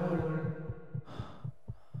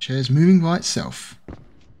 Chair's moving by itself.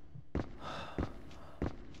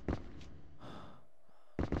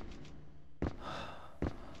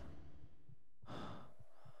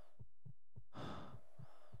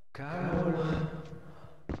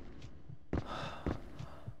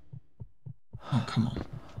 Oh, come on.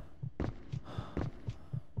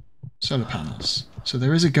 Solar panels. So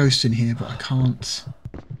there is a ghost in here, but I can't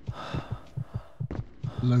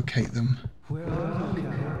locate them. Where are you,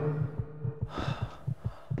 Carol?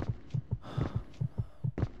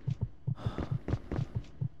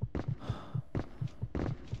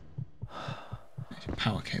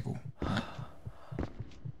 Power cable. Right.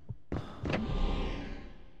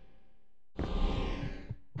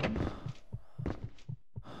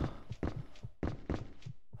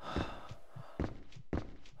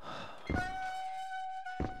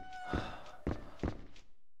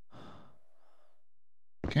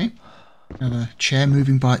 Okay. Another chair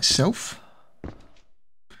moving by itself.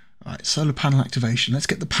 Alright, solar panel activation. Let's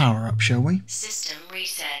get the power up, shall we? System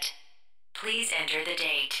reset. Please enter the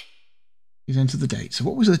date. Please enter the date. So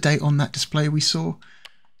what was the date on that display we saw?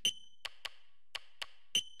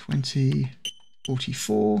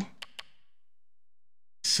 2044.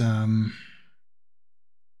 It's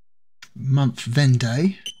month then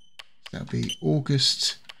day. So that'll be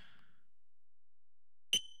August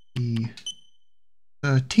the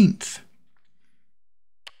 13th.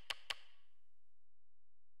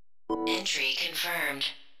 Entry confirmed.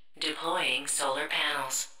 Deploying solar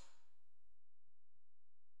panels.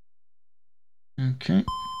 Okay.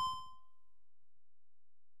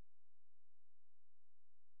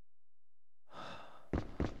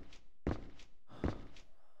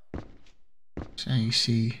 So you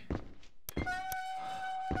see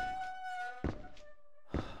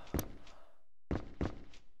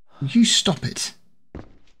you stop it.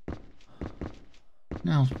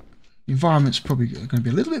 Now the environment's probably going to be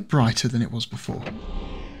a little bit brighter than it was before.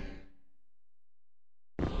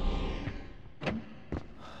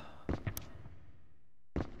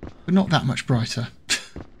 But not that much brighter.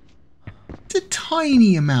 It's a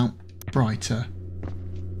tiny amount brighter.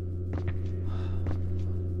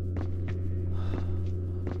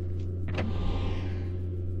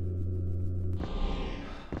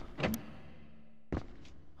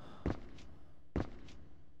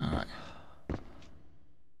 Alright.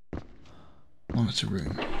 Monitor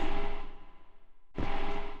room.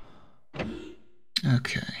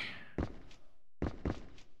 Okay.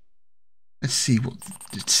 Let's see what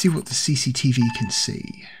the CCTV can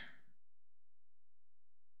see.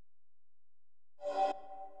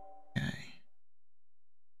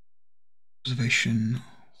 Observation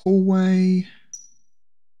hallway.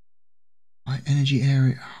 High energy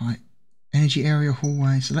area. High energy area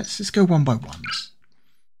hallway. So let's go one by one.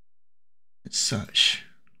 Let's search.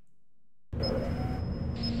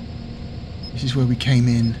 This is where we came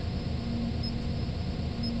in.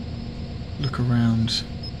 Look around.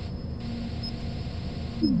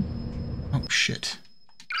 Oh shit!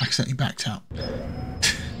 Accidentally backed out.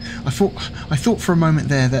 I thought for a moment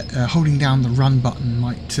there that holding down the run button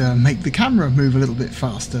might make the camera move a little bit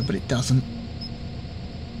faster, but it doesn't.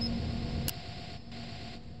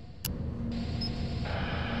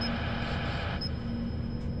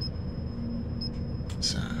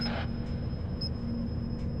 So.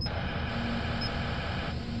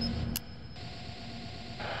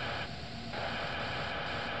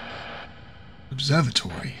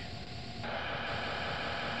 Observatory.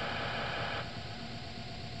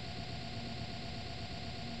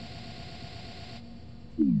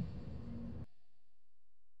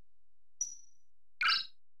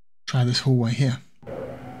 Try this hallway here.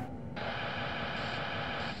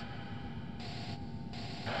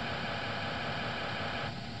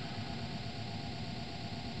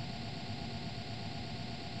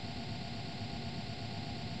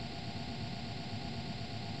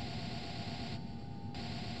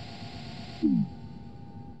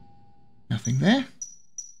 Nothing there.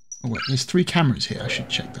 Oh wait, there's 3 cameras here. I should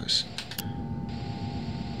check those.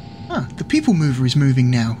 Ah, the people mover is moving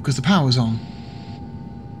now because the power's on.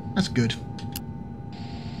 That's good.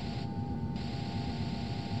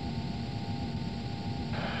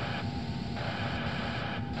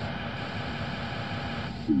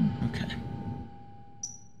 Okay.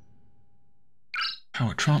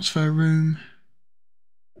 Power transfer room.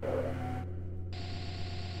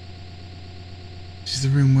 This is the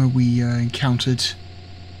room where we encountered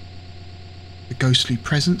the ghostly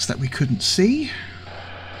presence that we couldn't see.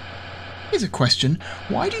 Here's a question.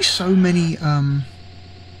 Why do so many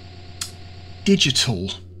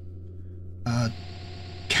digital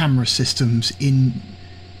camera systems in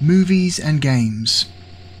movies and games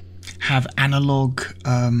have analog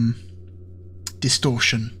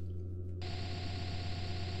distortion?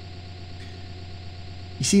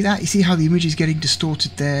 You see that? You see how the image is getting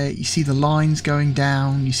distorted there? You see the lines going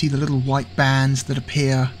down? You see the little white bands that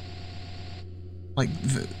appear? Like,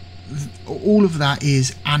 all of that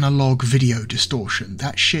is analog video distortion.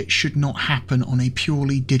 That shit should not happen on a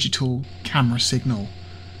purely digital camera signal.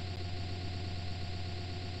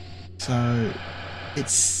 So,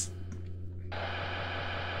 it's...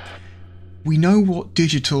 We know what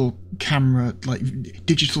digital camera, like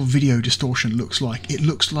digital video distortion looks like. It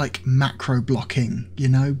looks like macro blocking, you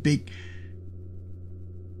know, big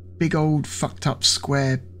old fucked up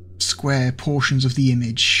square portions of the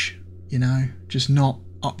image, you know, just not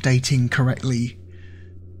updating correctly.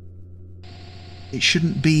 It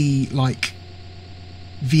shouldn't be like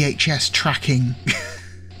VHS tracking.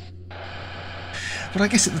 But I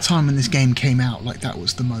guess at the time when this game came out, like, that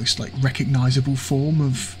was the most like recognizable form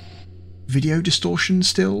of video distortion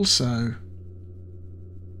still, so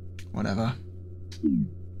whatever.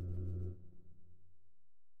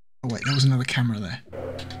 Oh wait, there was another camera there.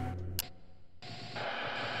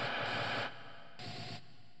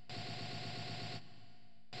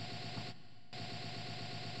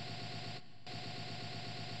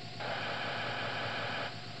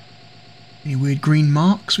 Any weird green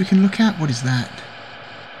marks we can look at? What is that?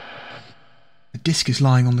 A disc is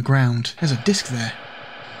lying on the ground. There's a disc there.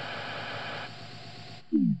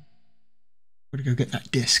 Gotta go get that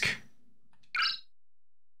disc.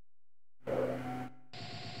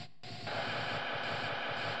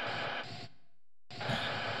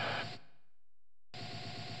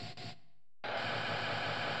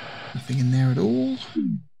 Nothing in there at all.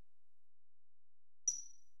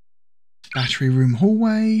 Battery room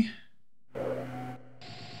hallway.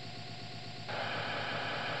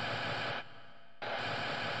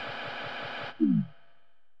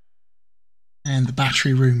 And the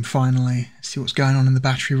battery room, finally. Let's see what's going on in the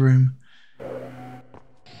battery room.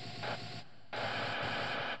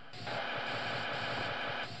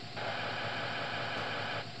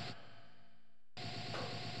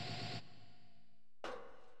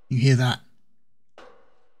 You hear that?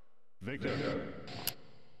 Victor.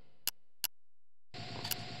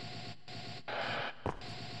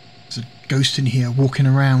 There's a ghost in here walking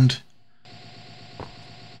around.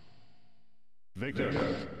 Victor.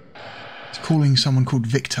 He's calling someone called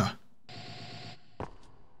Victor. I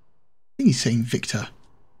think he's saying Victor.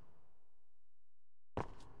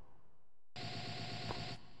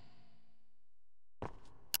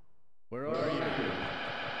 Where are you?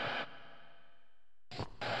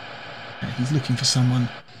 Yeah, he's looking for someone.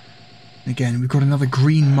 Again, we've got another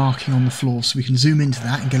green marking on the floor, so we can zoom into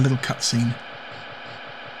that and get a little cutscene.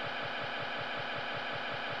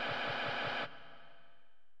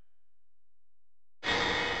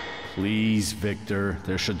 Please, Victor,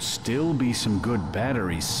 there should still be some good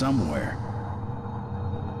batteries somewhere.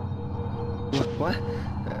 What?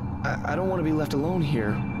 I don't want to be left alone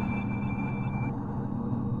here.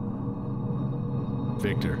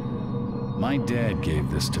 Victor, my dad gave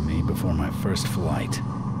this to me before my first flight.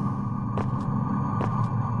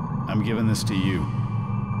 I'm giving this to you.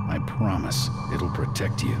 I promise it'll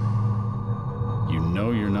protect you. You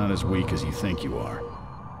know you're not as weak as you think you are.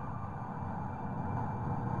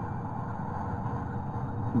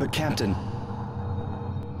 But Captain...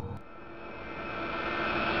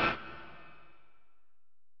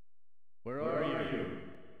 Where are you?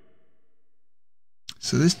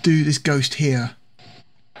 So this ghost here,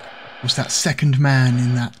 was that second man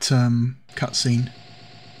in that cutscene.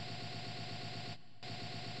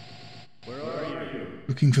 Where are you?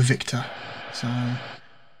 Looking for Victor. So...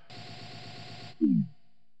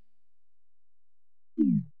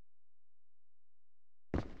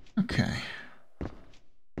 Okay.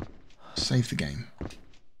 Save the game.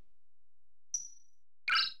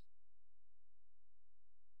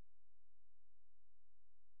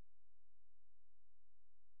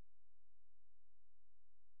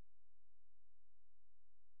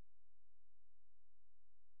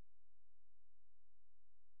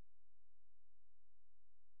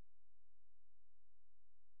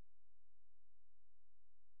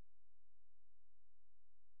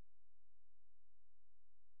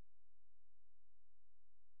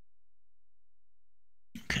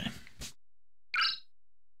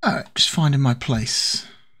 Alright, just finding my place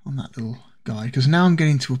on that little guide, because now I'm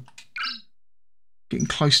getting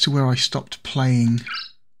close to where I stopped playing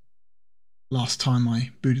last time I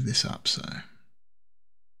booted this up, so...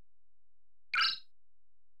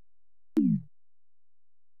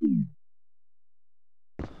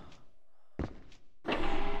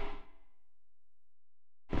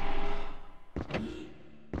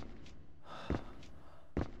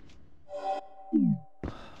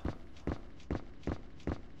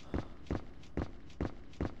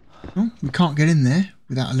 Well, we can't get in there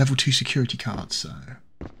without a level 2 security card, so...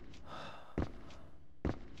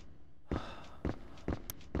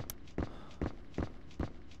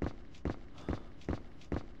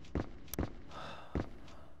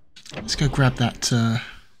 Let's go grab that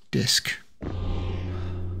disc.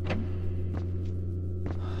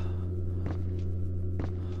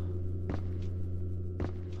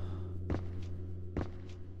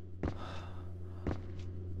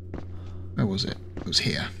 Where was it? It was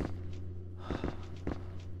here.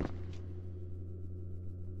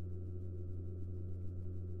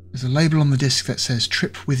 There's a label on the disc that says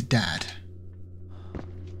 "Trip with Dad."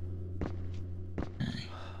 Okay.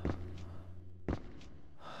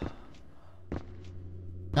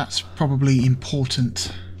 That's probably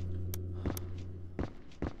important.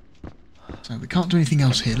 So we can't do anything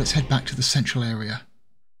else here. Let's head back to the central area.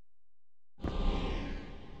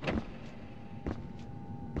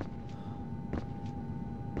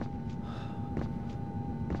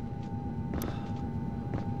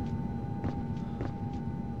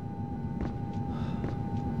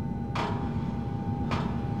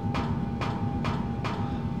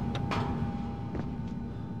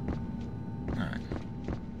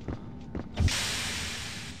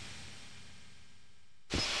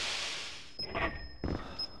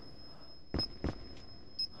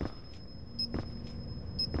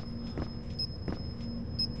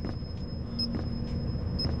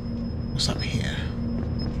 What's up here?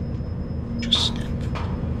 Just step.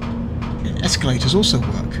 Yeah, escalators also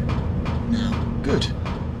work. Now, good.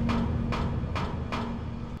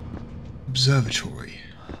 Observatory.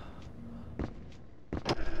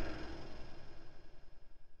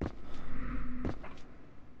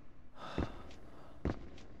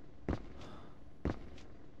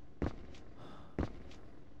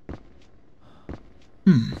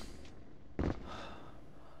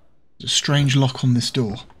 There's a strange lock on this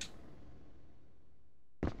door.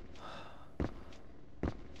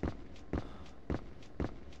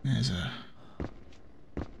 There's a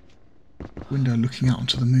window looking out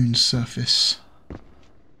onto the moon's surface.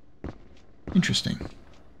 Interesting.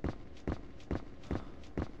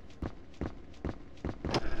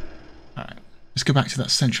 Alright, let's go back to that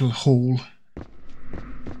central hall.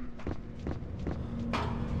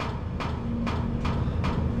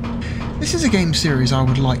 This is a game series I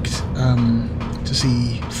would like to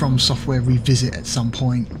see From Software revisit at some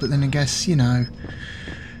point, but then I guess, you know,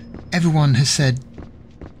 everyone has said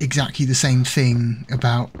exactly the same thing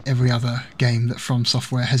about every other game that From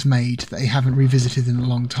Software has made that they haven't revisited in a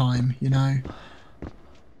long time, you know?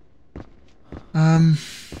 I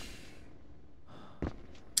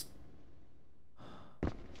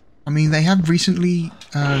mean, they have recently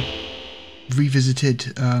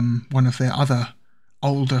revisited one of their other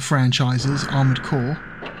older franchises, Armored Core.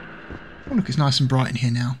 Oh, look, it's nice and bright in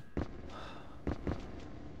here now.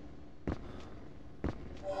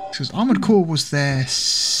 Because Armored Core was their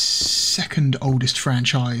second oldest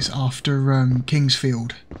franchise after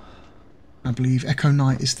Kingsfield. I believe Echo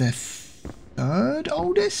Knight is their third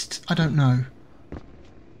oldest? I don't know.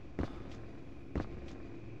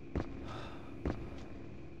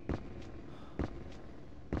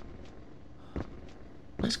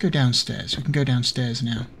 Let's go downstairs. We can go downstairs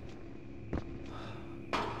now.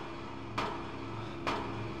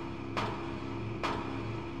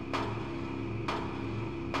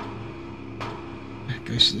 That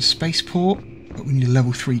goes to the spaceport, but we need a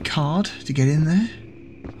level 3 card to get in there.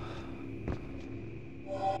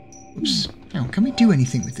 Oops. Hang on, can we do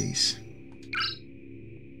anything with these?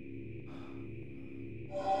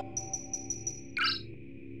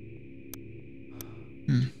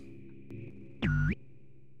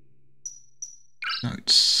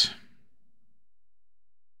 Notes.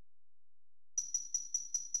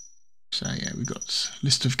 So yeah, we've got a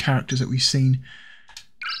list of characters that we've seen.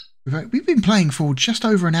 We've been playing for just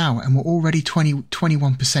over an hour and we're already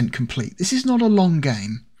 21% complete. This is not a long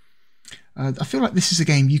game. I feel like this is a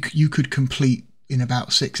game you could complete in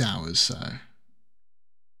about 6 hours. So,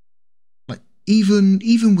 like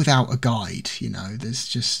even without a guide, you know, there's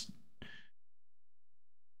just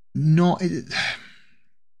not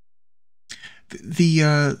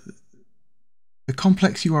the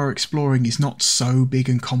complex you are exploring is not so big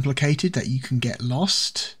and complicated that you can get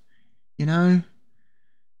lost, you know.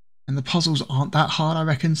 And the puzzles aren't that hard. I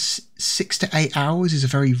reckon 6 to 8 hours is a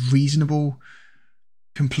very reasonable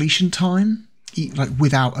completion time, like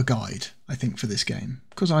without a guide, I think, for this game,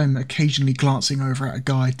 because I'm occasionally glancing over at a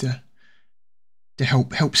guide to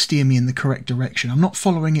help steer me in the correct direction. I'm not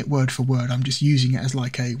following it word for word. I'm just using it as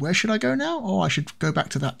like a, where should I go now? Oh, I should go back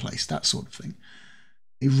to that place, that sort of thing.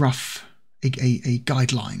 A rough a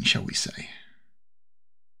guideline, shall we say.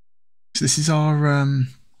 So this is our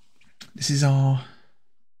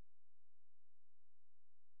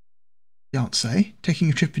fiancé taking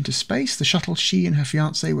a trip into space. The shuttle she and her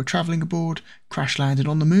fiancé were travelling aboard crash landed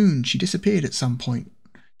on the moon. She disappeared at some point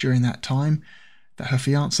during that time that her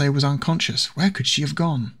fiancé was unconscious. Where could she have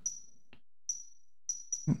gone?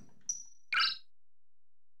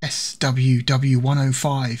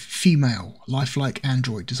 SWW-105, female, lifelike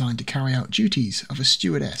android designed to carry out duties of a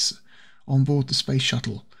stewardess on board the space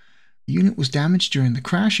shuttle. The unit was damaged during the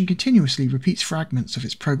crash and continuously repeats fragments of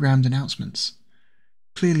its programmed announcements.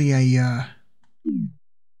 Clearly an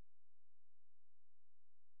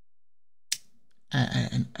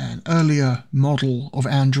earlier model of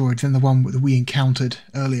android than the one that we encountered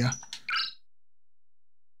earlier.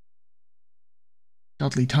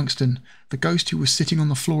 Dudley Tungsten, the ghost who was sitting on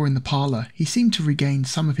the floor in the parlour. He seemed to regain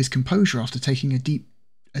some of his composure after taking a deep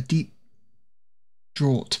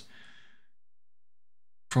draught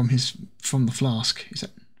from the flask. Is that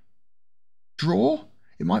draw?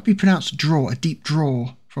 It might be pronounced draw, a deep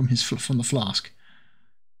draw from the flask.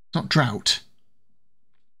 Not drought.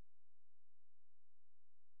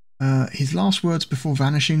 His last words before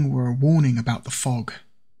vanishing were a warning about the fog.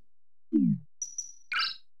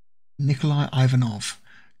 Nikolai Ivanov,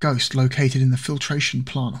 ghost located in the filtration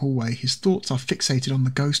plant hallway. His thoughts are fixated on the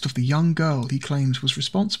ghost of the young girl he claims was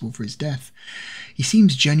responsible for his death. He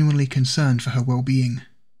seems genuinely concerned for her well-being.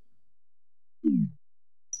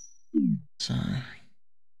 So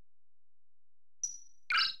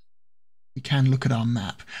we can look at our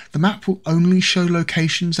map. The map will only show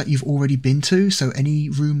locations that you've already been to, so any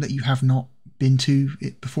room that you have not been to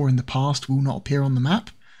before in the past will not appear on the map.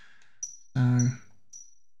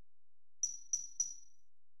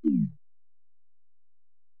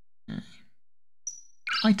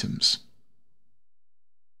 Items.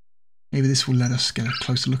 Maybe this will let us get a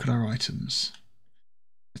closer look at our items.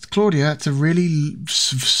 It's Claudia. It's a really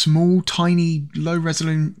small, tiny, low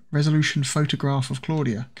resolution photograph of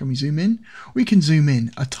Claudia. Can we zoom in? We can zoom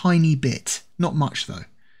in a tiny bit. Not much, though.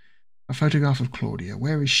 A photograph of Claudia.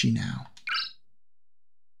 Where is she now?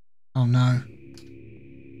 Oh, no.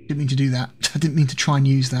 Didn't mean to do that. I didn't mean to try and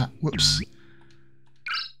use that. Whoops.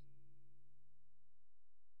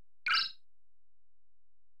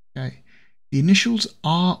 Okay. The initials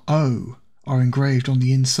RO are engraved on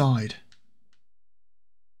the inside.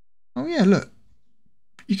 Oh yeah, look.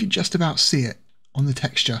 You can just about see it on the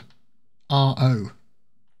texture. RO.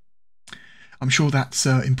 I'm sure that's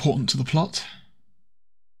important to the plot.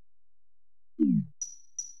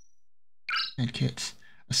 Med kit.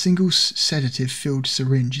 A single sedative-filled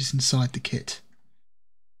syringe is inside the kit.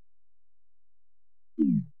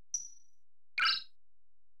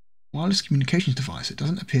 Wireless communications device. It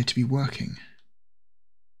doesn't appear to be working.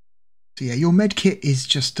 So yeah, your med kit is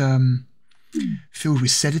just filled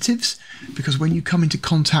with sedatives, because when you come into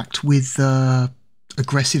contact with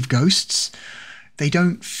aggressive ghosts, they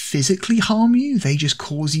don't physically harm you. They just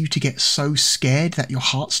cause you to get so scared that your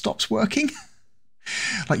heart stops working.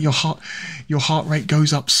 Like your heart rate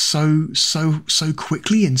goes up so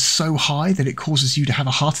quickly and so high that it causes you to have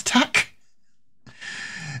a heart attack.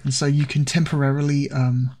 And so you can temporarily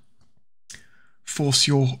force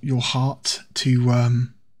your heart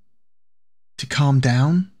to calm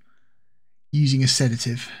down using a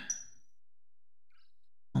sedative.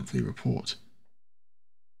 Monthly report.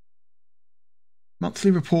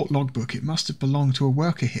 Monthly report logbook. It must have belonged to a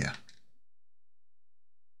worker here.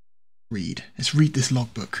 Read. Let's read this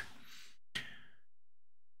logbook.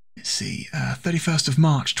 Let's see. 31st of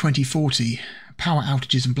March 2040. Power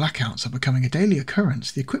outages and blackouts are becoming a daily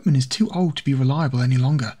occurrence. The equipment is too old to be reliable any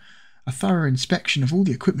longer. A thorough inspection of all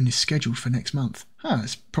the equipment is scheduled for next month. Ah,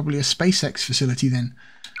 it's probably a SpaceX facility then.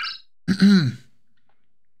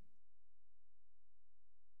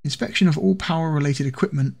 Inspection of all power-related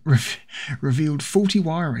equipment revealed faulty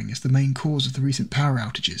wiring as the main cause of the recent power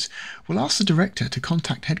outages. We'll ask the director to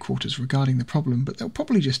contact headquarters regarding the problem, but they'll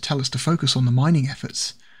probably just tell us to focus on the mining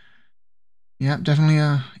efforts. Yeah, definitely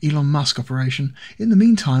a Elon Musk operation. In the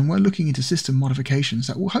meantime, we're looking into system modifications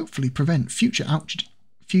that will hopefully prevent future outages.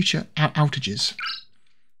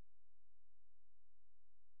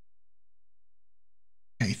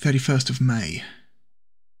 Okay, 31st of May.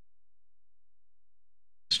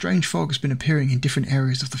 Strange fog has been appearing in different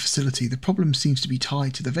areas of the facility. The problem seems to be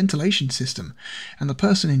tied to the ventilation system, and the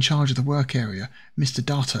person in charge of the work area, Mr.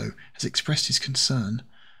 Dato, has expressed his concern.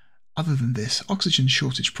 Other than this, oxygen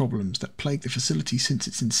shortage problems that plague the facility since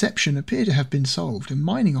its inception appear to have been solved, and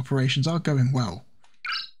mining operations are going well.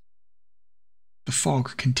 The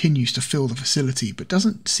fog continues to fill the facility, but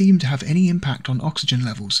doesn't seem to have any impact on oxygen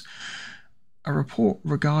levels. A report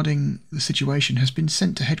regarding the situation has been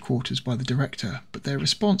sent to headquarters by the director, but their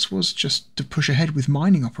response was just to push ahead with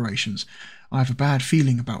mining operations. I have a bad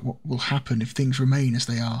feeling about what will happen if things remain as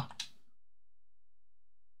they are.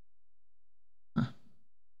 Huh.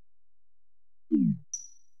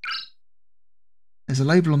 There's a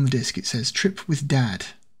label on the disc. It says, "Trip with Dad."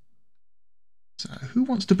 So who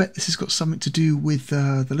wants to bet this has got something to do with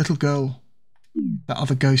the little girl that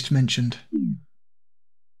other ghost mentioned?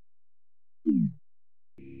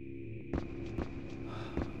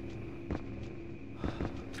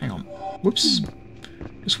 Hang on. Whoops.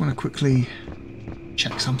 Just want to quickly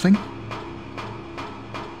check something.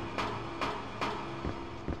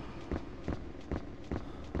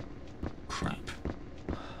 Crap.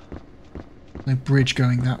 No bridge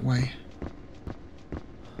going that way.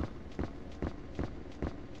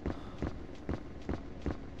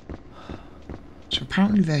 So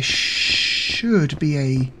apparently there should be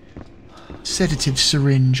a sedative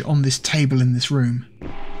syringe on this table in this room.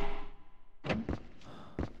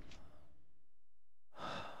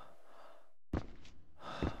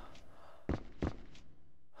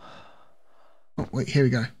 Oh, wait, here we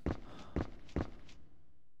go.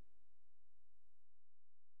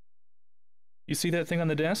 You see that thing on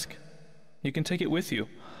the desk? You can take it with you.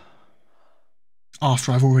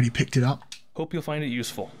 After I've already picked it up. Hope you'll find it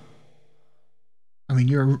useful. I mean,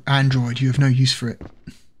 you're an android, you have no use for it.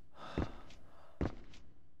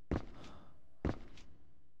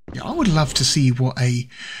 Yeah, I would love to see what a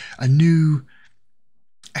new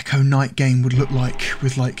Echo Knight game would look like,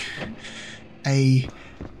 with like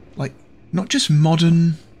not just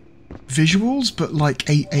modern visuals, but like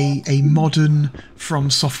a modern From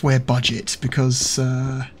Software budget, because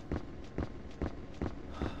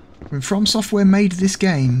when From Software made this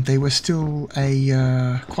game, they were still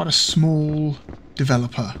quite a small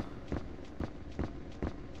developer.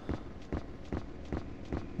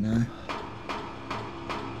 No.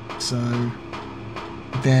 So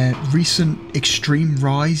their recent extreme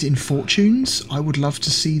rise in fortunes, I would love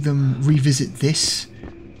to see them revisit this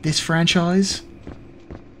franchise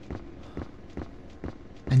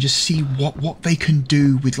and just see what they can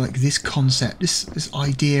do with like this concept, this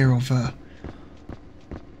idea of a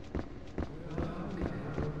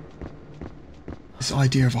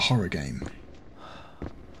horror game.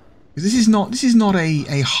 This is not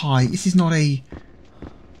a high. This is not a.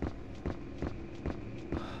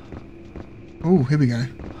 Oh, here we go.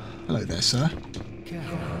 Hello there, sir.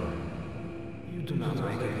 You do not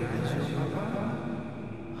recognize your papa?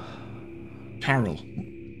 Carol.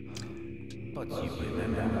 But you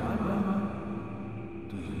remember Mama?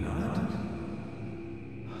 Do you not?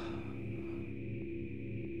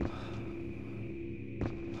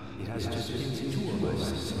 It has just been 2 of us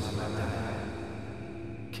since Mama died.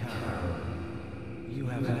 Carol, you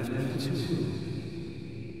have left me too.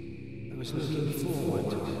 I was looking forward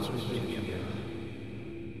to this reunion.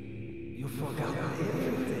 You forgot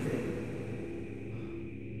everything.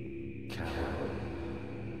 Carol,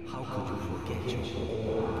 how could you forget your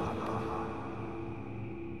own Papa?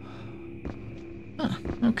 Ah,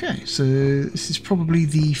 okay, so this is probably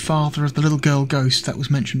the father of the little girl ghost that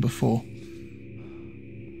was mentioned before.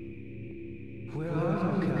 Where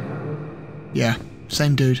are you, Carol? Yeah,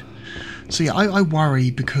 same dude. So yeah, I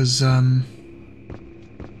worry because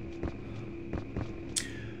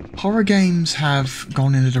horror games have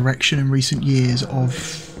gone in a direction in recent years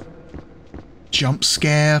of jump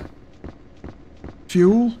scare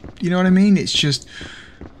fuel. You know what I mean? It's just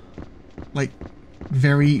like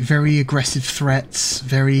very, very aggressive threats,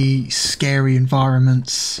 very scary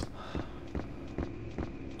environments.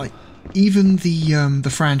 Like even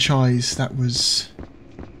the franchise that was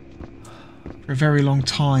for a very long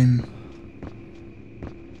time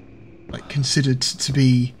like considered to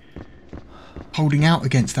be holding out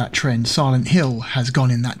against that trend, Silent Hill, has gone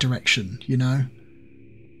in that direction, you know?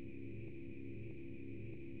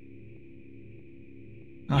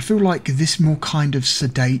 And I feel like this more kind of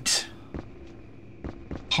sedate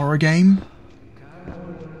horror game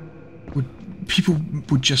people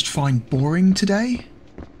would just find boring today.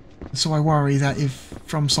 And so I worry that if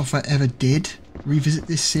From Software ever did revisit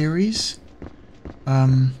this series,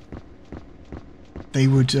 they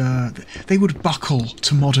would buckle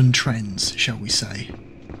to modern trends, shall we say.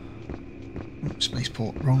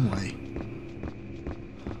 Spaceport, wrong way.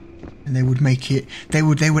 And they would make it. They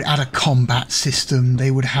would add a combat system. They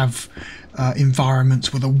would have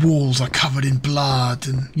environments where the walls are covered in blood,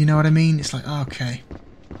 and you know what I mean. It's like, okay,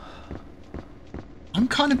 I'm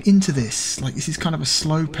kind of into this. Like, this is kind of a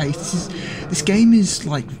slow pace. This game is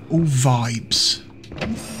like all vibes.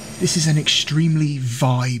 This is an extremely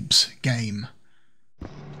vibes game.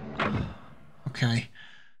 Okay,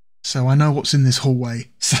 so I know what's in this hallway,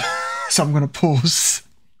 so I'm going to pause.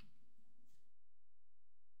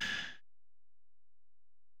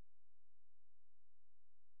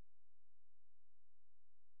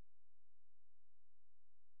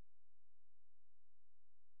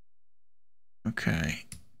 Okay.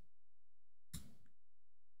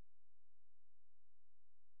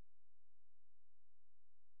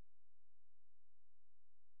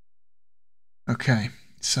 Okay,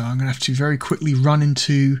 so I'm going to have to very quickly run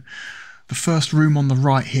into the first room on the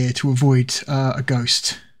right here to avoid a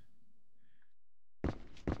ghost.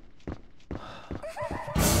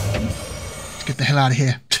 Let's get the hell out of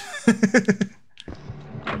here.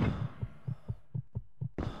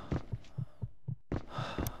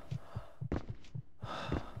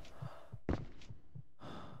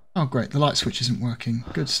 Oh great, the light switch isn't working.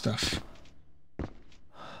 Good stuff.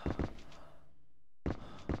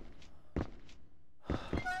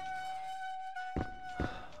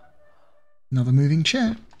 Another moving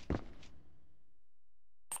chair.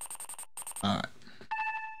 Alright.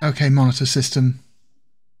 Okay, monitor system.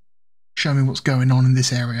 Show me what's going on in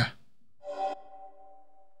this area.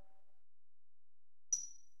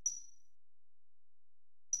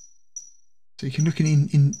 So you can look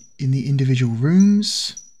in the individual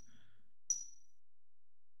rooms.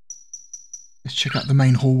 Let's check out the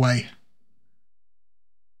main hallway.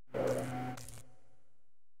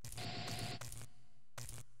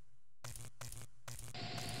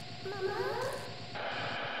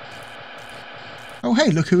 Oh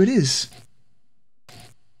hey, look who it is.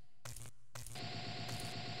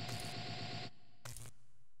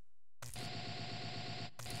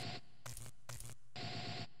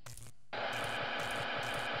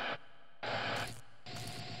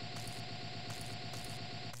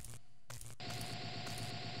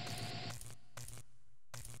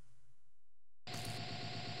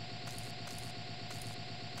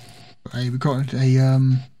 Hey, we've got a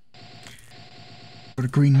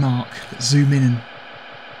green mark. Let's zoom in and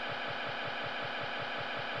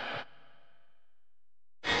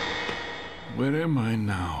Where am I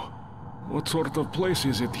now? What sort of place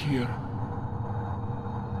is it here?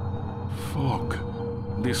 Fog.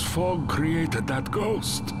 This fog created that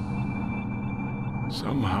ghost.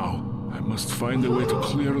 Somehow, I must find a way to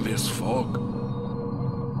clear this fog.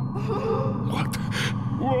 What?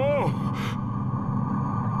 Whoa!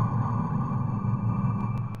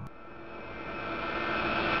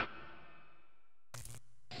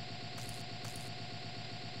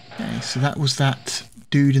 okay, so that was that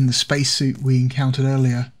dude in the spacesuit we encountered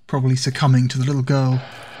earlier, probably succumbing to the little girl.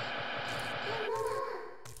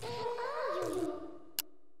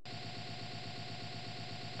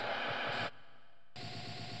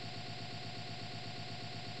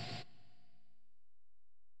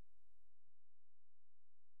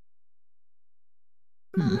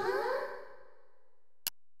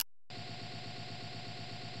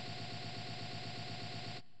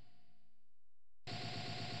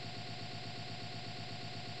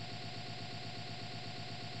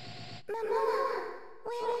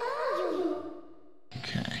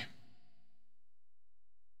 Okay.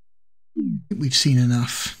 I think we've seen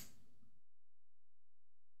enough.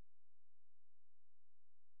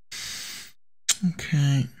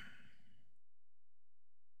 Okay.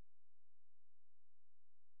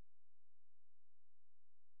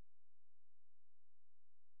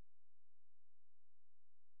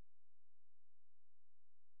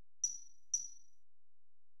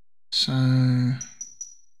 So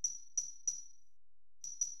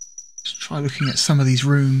let's try looking at some of these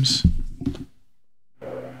rooms.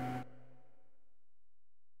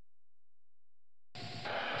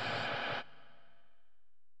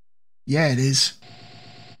 Yeah, it is.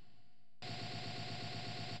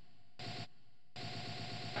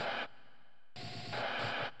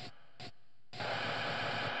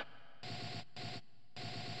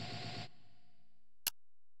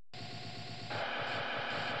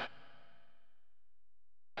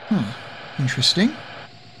 Huh. Interesting.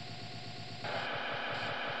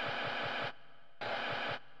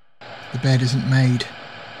 The bed isn't made.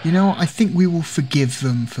 You know what? I think we will forgive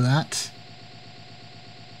them for that.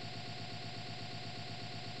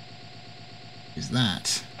 Is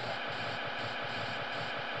that?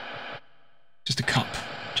 Just a cup.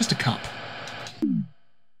 Just a cup.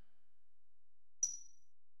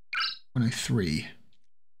 103.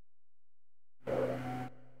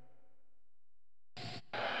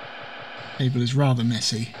 Table is rather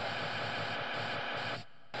messy.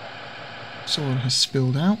 Soil has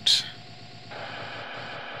spilled out.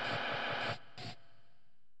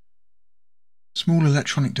 Small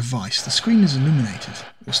electronic device. The screen is illuminated.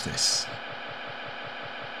 What's this?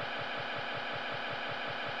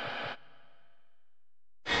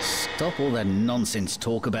 Stop all that nonsense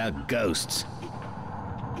talk about ghosts.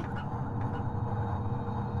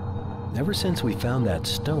 Ever since we found that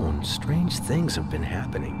stone, strange things have been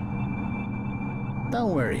happening.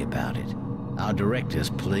 Don't worry about it. Our director's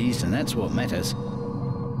pleased, and that's what matters.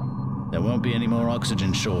 There won't be any more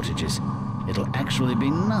oxygen shortages. It'll actually be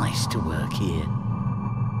nice to work here.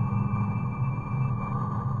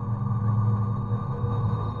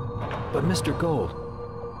 But Mr. Gold...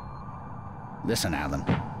 Listen, Alan.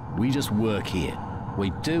 We just work here. We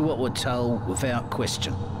do what we're told without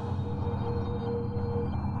question.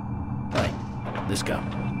 Right, let's go.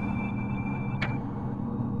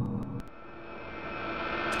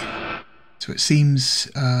 So it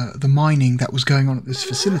seems the mining that was going on at this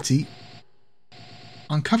facility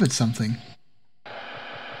uncovered something.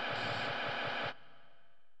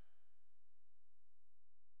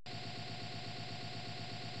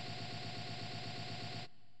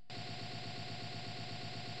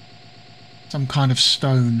 Some kind of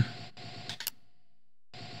stone.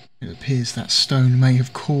 It appears that stone may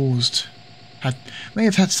have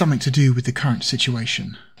had something to do with the current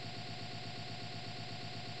situation.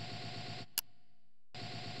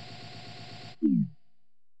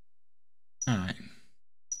 Alright.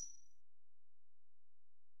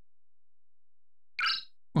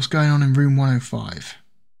 What's going on in room 105?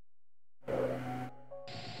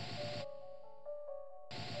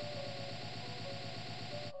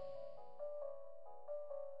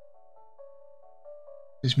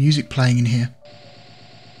 There's music playing in here.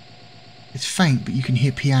 It's faint, but you can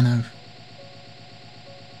hear piano.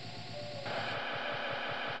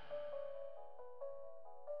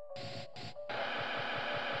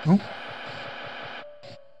 Oh.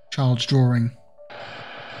 Child's drawing.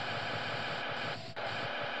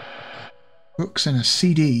 Books and a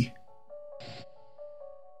CD.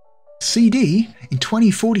 CD? In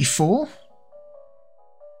 2044?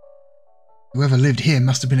 Whoever lived here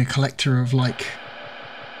must have been a collector of, like,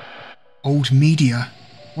 old media.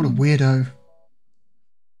 What a weirdo.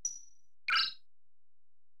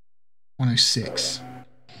 106.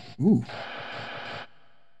 Ooh.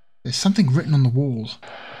 There's something written on the wall.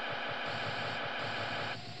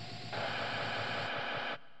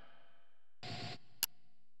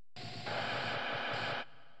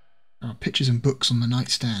 There are pictures and books on the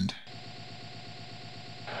nightstand.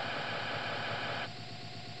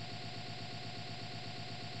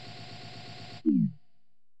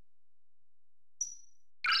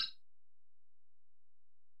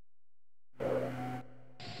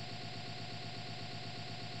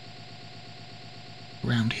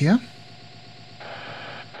 Around here.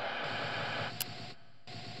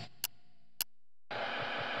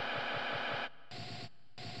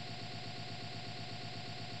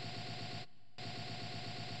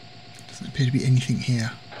 Doesn't appear to be anything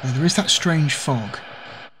here. Well, there is that strange fog.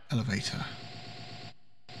 Elevator.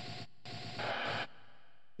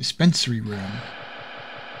 Dispensary room.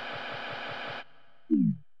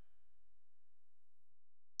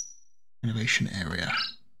 Innovation area.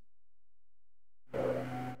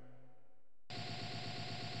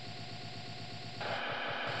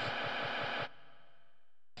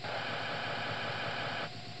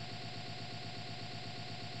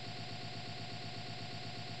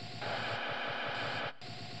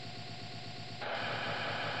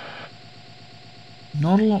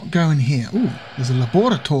 Not a lot going here. Ooh, there's a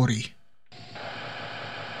laboratory.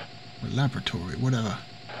 Or laboratory, whatever.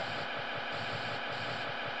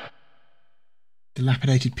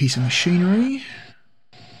 Dilapidated piece of machinery.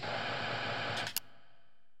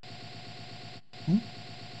 Ooh.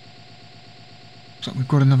 Looks like we've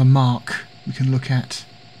got another mark we can look at.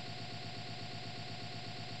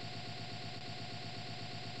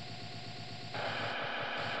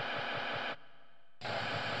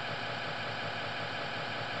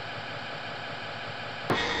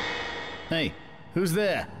 Hey, who's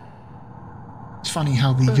there? It's funny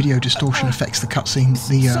how the video distortion affects the cutscene,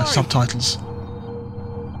 the subtitles.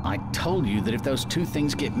 I told you that if those two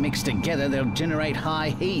things get mixed together, they'll generate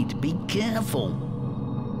high heat. Be careful.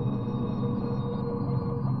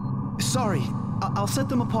 Sorry, I'll set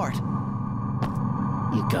them apart.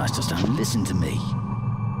 You guys just don't listen to me.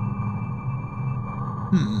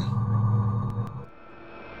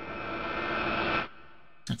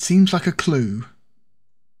 That seems like a clue.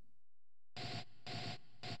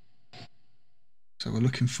 So we're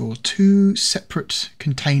looking for two separate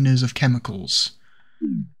containers of chemicals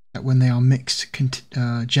that when they are mixed can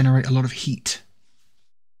generate a lot of heat.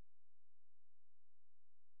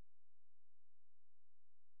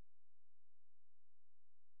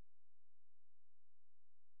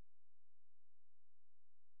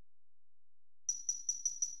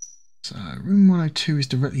 So room 102 is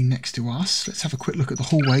directly next to us. Let's have a quick look at the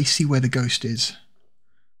hallway, see where the ghost is.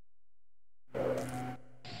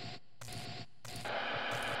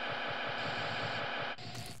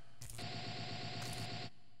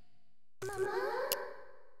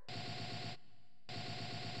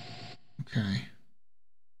 Okay.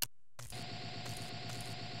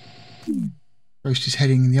 Ghost is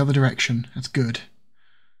heading in the other direction. That's good.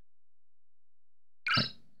 Right.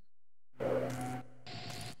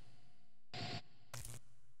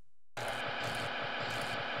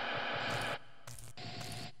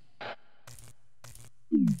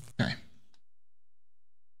 Okay.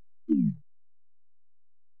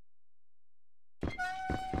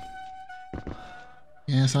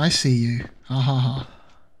 Yes, I see you. Ha ha ha.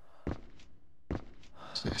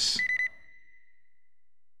 What's this?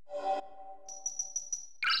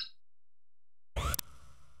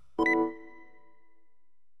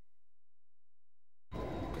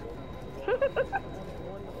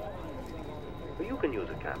 You can use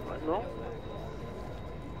a camera, no?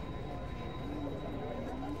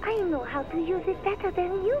 I know how to use it better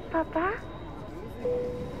than you, Papa.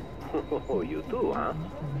 Oh, you do, huh?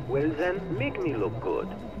 Well then, make me look good.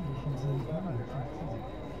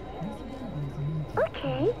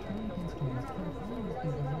 Okay.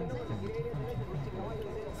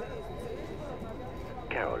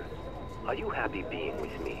 Carol, are you happy being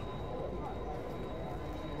with me?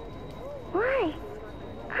 Why?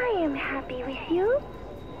 I am happy with you.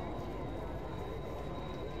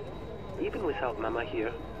 Even without Mama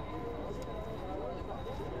here?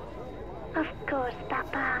 Of course,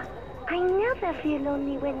 Papa. I never feel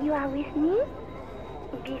lonely when you are with me.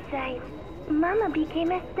 Besides, Mama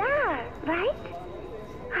became a star, right?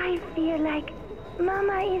 I feel like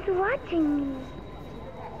Mama is watching me.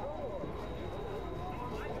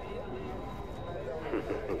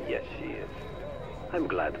 Yes, she is. I'm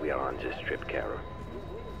glad we are on this trip, Carol.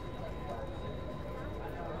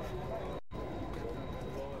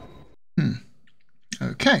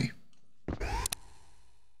 Okay.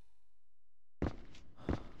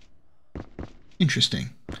 Interesting.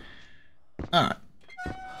 Alright.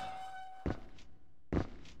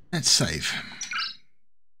 Let's save.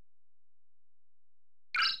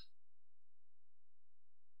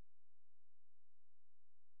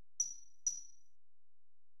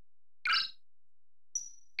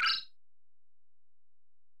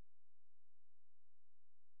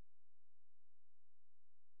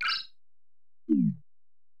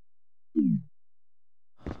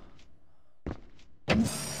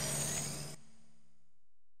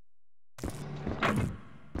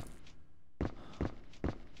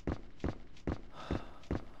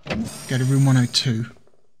 Go to room 102.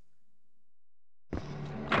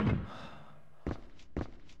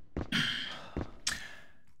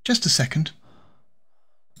 Just a second.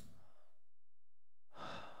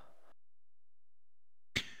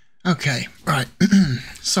 Okay, right.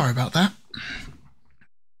 Sorry about that.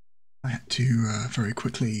 I had to very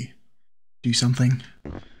quickly do something.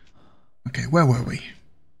 Okay, where were we?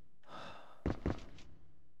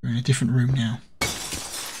 We're in a different room now.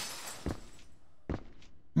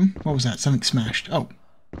 What was that? Something smashed. Oh.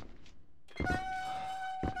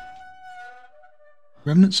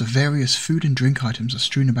 Remnants of various food and drink items are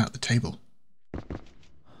strewn about the table.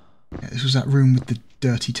 Yeah, this was that room with the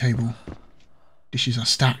dirty table. Dishes are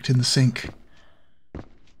stacked in the sink.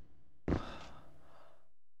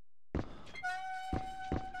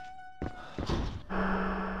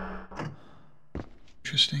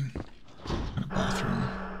 Interesting. And a bathroom.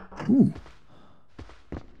 Ooh.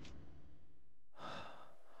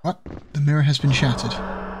 What? The mirror has been shattered.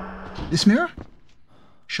 This mirror?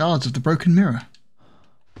 Shards of the broken mirror.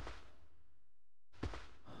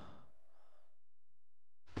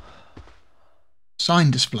 Sign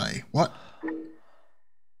display. What?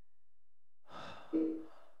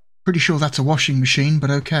 Pretty sure that's a washing machine,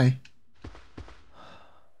 but okay.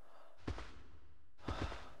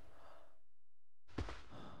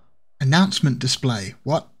 Announcement display.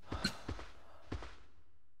 What?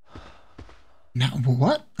 Now,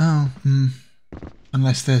 what? Oh,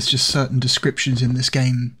 unless there's just certain descriptions in this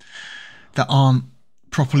game that aren't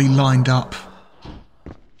properly lined up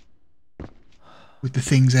with the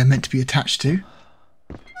things they're meant to be attached to.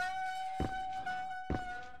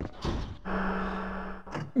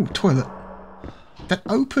 Oh, toilet. That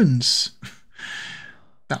opens.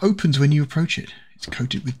 That opens when you approach it. It's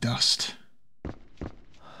coated with dust.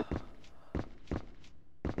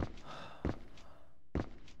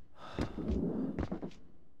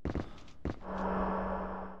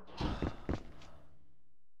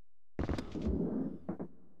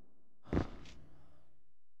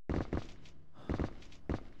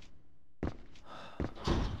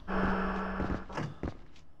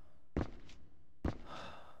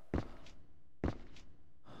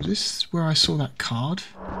 Is this where I saw that card?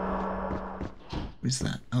 What is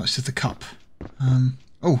that? Oh, it's just the cup.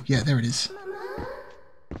 Oh, yeah, there it is.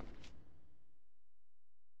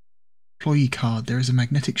 Employee card. There is a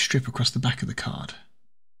magnetic strip across the back of the card.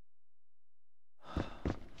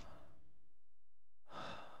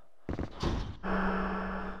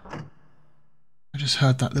 I just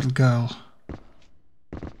heard that little girl.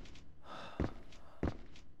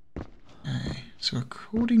 Okay, so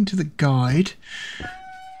according to the guide,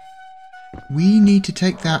 we need to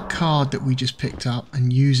take that card that we just picked up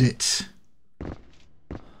and use it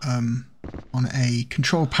on a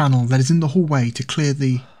control panel that is in the hallway to clear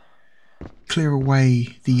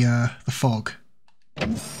away the fog.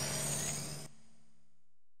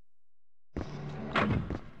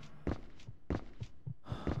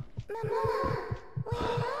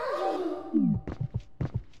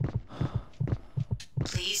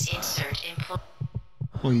 Please insert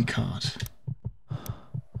Employee card.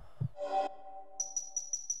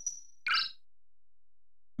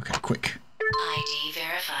 Okay, quick. ID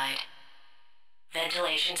verified.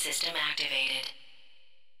 Ventilation system activated.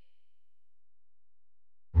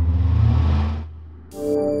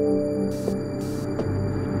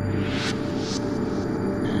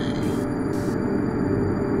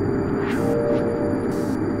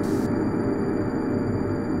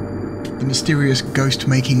 The mysterious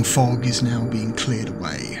ghost-making fog is now being cleared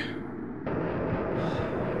away.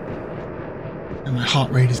 And my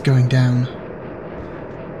heart rate is going down.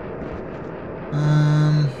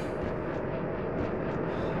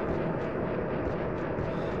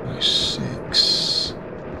 6,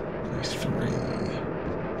 3.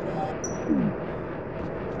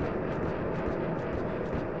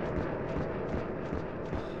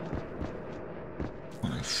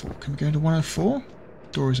 104. Can we go to 104?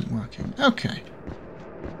 Door isn't working. Okay.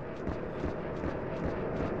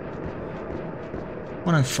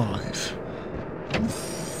 105.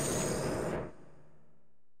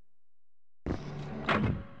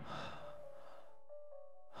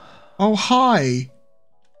 Oh, hi!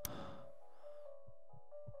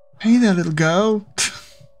 Hey there, little girl.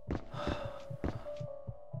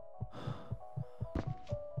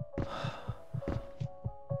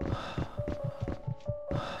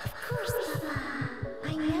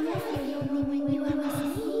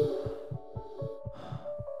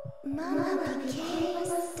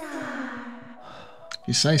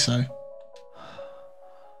 You say so.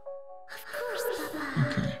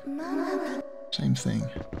 Okay. Same thing.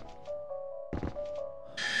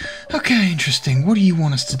 Okay. Okay, interesting. What do you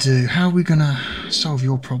want us to do? How are we gonna solve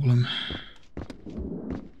your problem?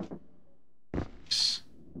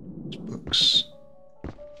 Books.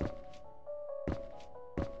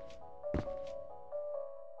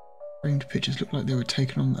 Framed pictures look like they were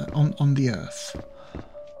taken on the Earth.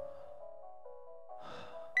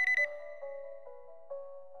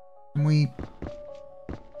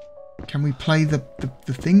 Can we play the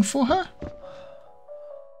thing for her?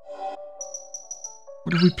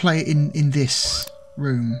 What if we play it in this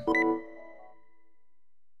room?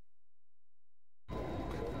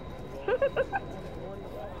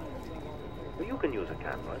 You can use a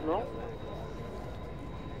camera, no?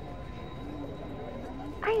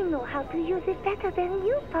 I know how to use it better than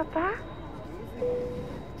you, Papa.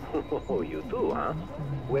 Oh, you do, huh?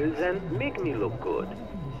 Well then, make me look good.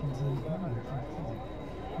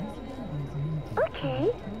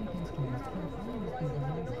 Okay.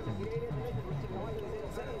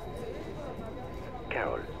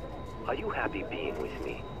 Carol, are you happy being with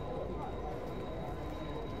me?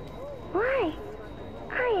 Why?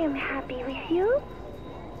 I am happy with you.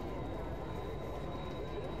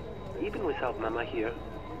 Even without Mama here?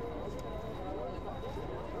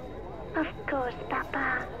 Of course,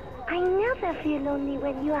 Papa. I never feel lonely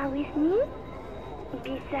when you are with me.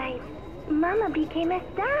 Besides, Mama became a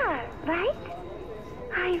star, right?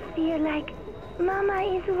 I feel like Mama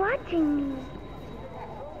is watching me.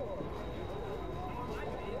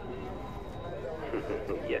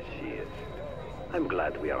 Yes, she is. I'm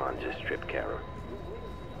glad we are on this trip, Carol.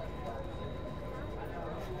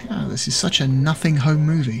 Oh, this is such a nothing home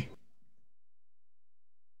movie.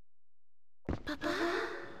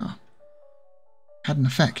 Oh. Had an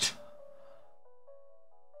effect.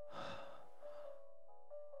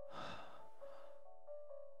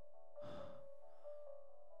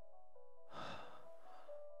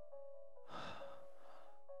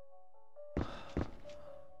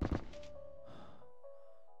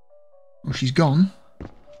 Well, she's gone.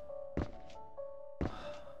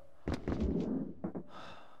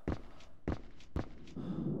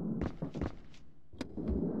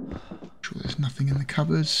 Sure there's nothing in the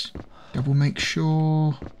cupboards. Double make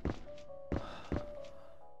sure.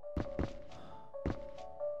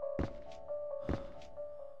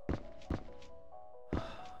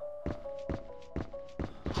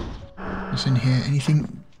 What's in here?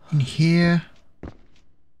 Anything in here?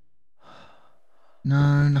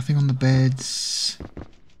 No, nothing on the beds.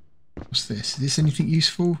 What's this? Is this anything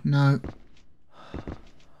useful? No.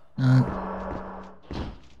 No.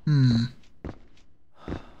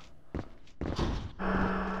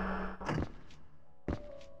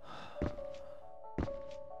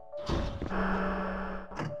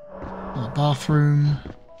 Oh, bathroom.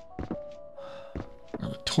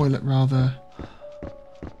 Well, a toilet, rather.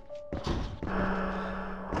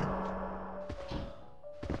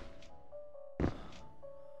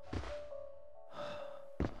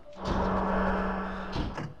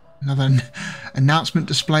 Another announcement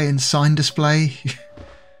display and sign display.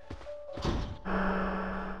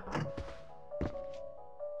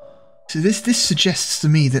 So this suggests to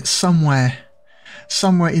me that somewhere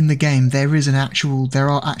in the game there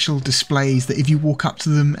are actual displays that if you walk up to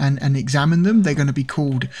them and examine them, they're going to be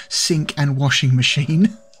called sink and washing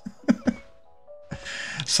machine.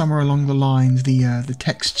 Somewhere along the lines, the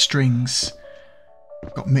text strings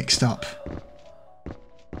got mixed up.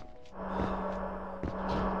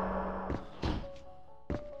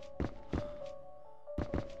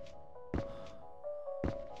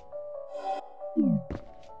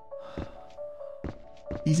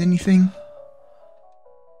 Is anything?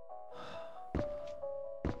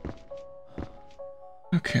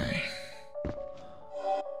 Okay.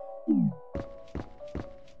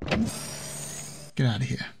 Get out of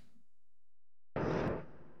here.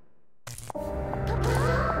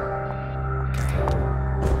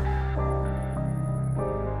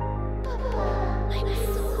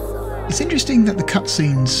 It's interesting that the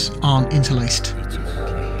cutscenes aren't interlaced.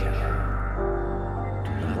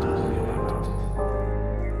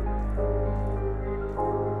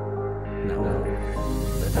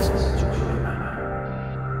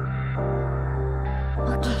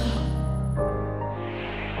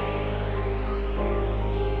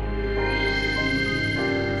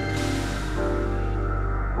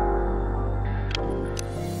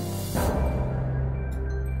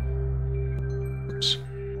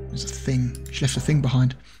 She left a thing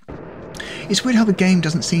behind. It's weird how the game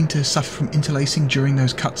doesn't seem to suffer from interlacing during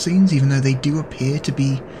those cutscenes, even though they do appear to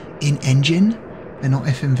be in-engine. They're not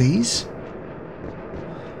FMVs.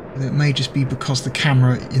 It may just be because the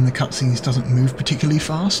camera in the cutscenes doesn't move particularly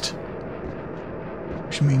fast.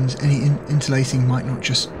 Which means any interlacing might not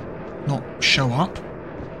just not show up.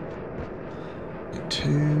 2,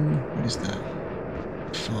 what is that?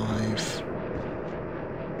 5.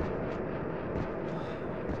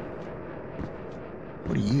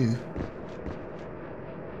 What are you?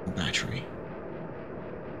 Battery.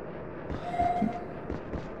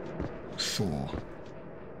 4.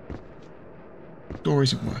 Door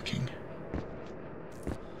isn't working.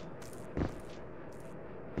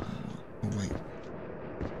 Oh wait.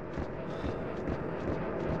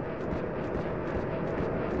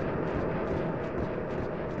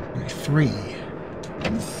 Only 3.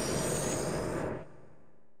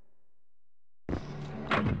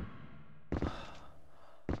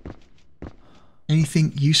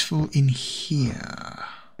 Anything useful in here?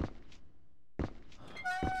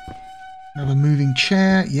 Another moving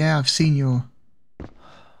chair. Yeah, I've seen your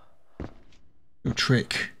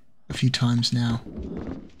trick a few times now.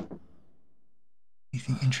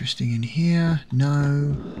 Anything interesting in here?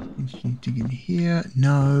 No. Anything in here?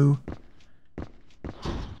 No.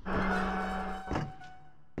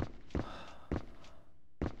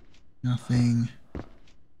 Nothing.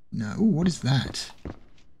 No. Ooh, what is that?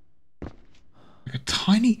 Like a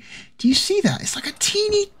tiny... Do you see that? It's like a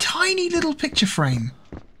teeny tiny little picture frame.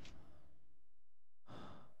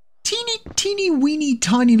 Teeny weeny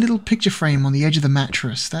tiny little picture frame on the edge of the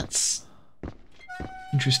mattress. That's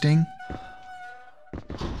interesting.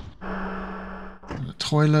 The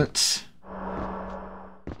toilet.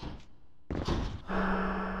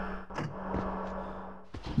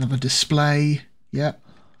 Another display. Yep.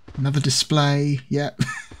 Another display. Yep.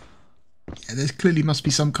 Yeah, there clearly must be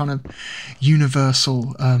some kind of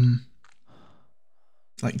universal,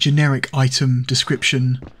 like generic item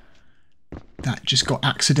description that just got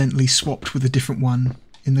accidentally swapped with a different one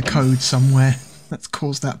in the code somewhere. That's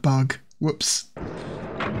caused that bug. Whoops.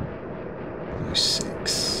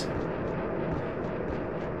 06.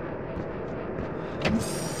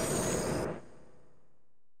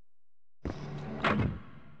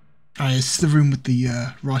 Ah, this is the room with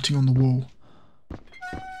the writing on the wall.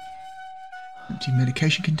 Empty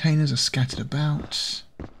medication containers are scattered about.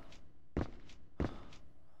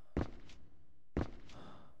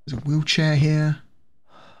 There's a wheelchair here.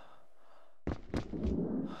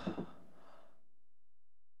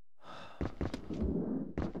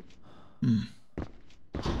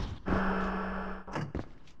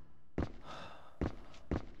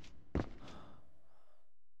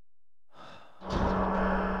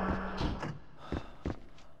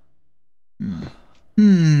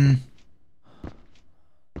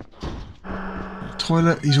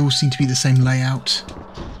 Toilet, these all seem to be the same layout.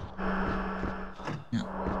 Yeah.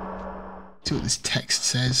 See what this text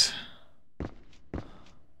says.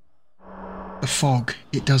 The fog,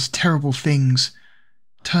 it does terrible things,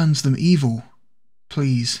 turns them evil.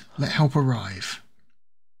 Please, let help arrive.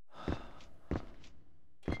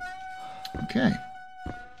 Okay.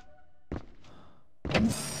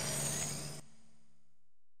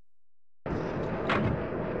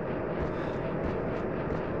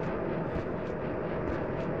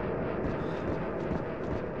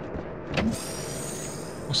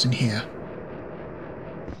 What's in here?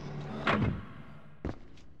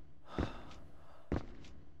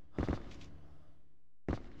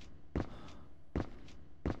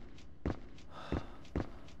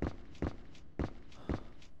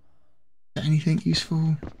 Anything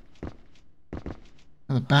useful?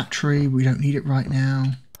 Another battery. We don't need it right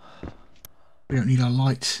now. We don't need our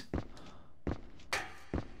light.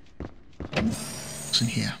 What's in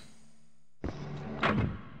here?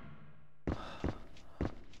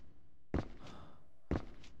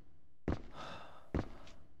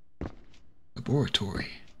 Laboratory.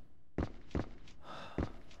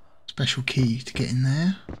 Special key to get in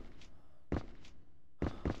there.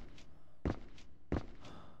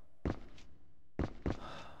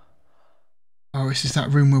 Oh, this is that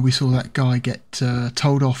room where we saw that guy get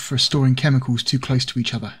told off for storing chemicals too close to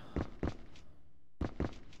each other.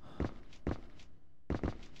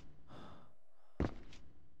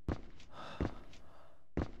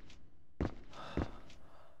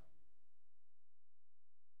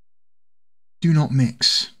 Do not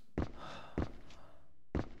mix.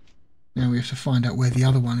 Now we have to find out where the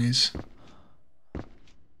other one is.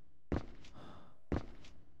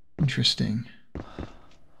 Interesting.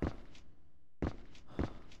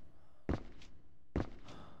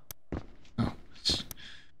 Oh.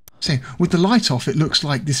 So, with the light off, it looks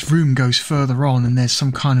like this room goes further on and there's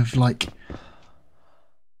some kind of, like,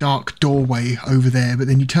 dark doorway over there, but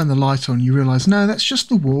then you turn the light on and you realise, no, that's just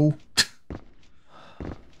the wall.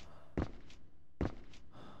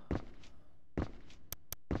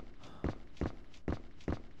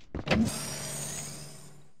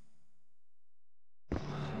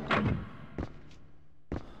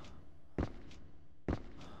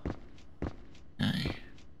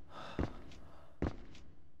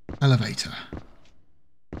 Elevator.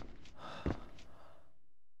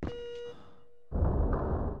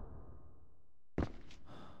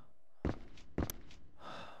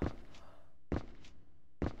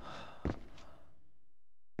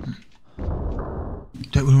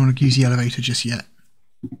 Don't really want to use the elevator just yet.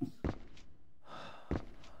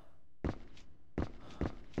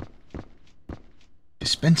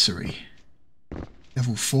 Dispensary.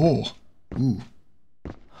 Level 4. Ooh.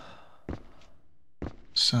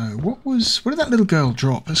 So, what did that little girl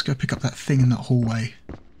drop? Let's go pick up that thing in that hallway.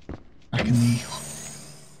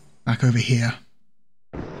 Back over here.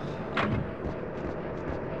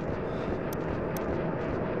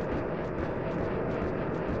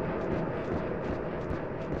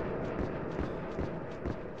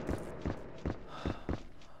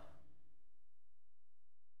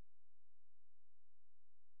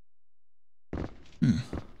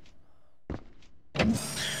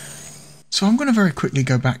 So I'm going to very quickly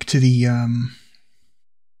go back to the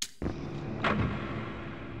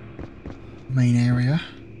main area.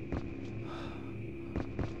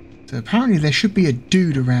 So apparently there should be a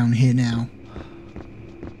dude around here now.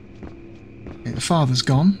 Okay, the father's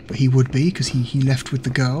gone, but he would be because he left with the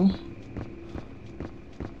girl.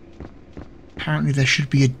 Apparently there should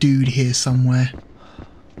be a dude here somewhere.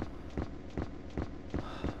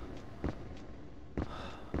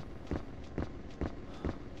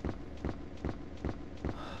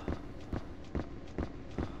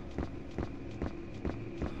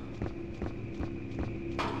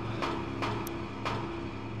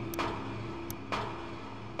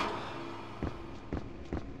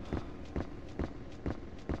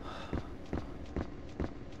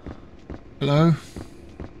 Hello?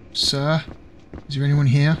 Sir? Is there anyone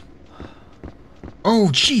here? Oh,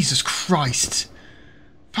 Jesus Christ!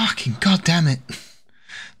 Fucking goddamn it.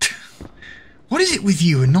 What is it with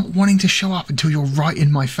you and not wanting to show up until you're right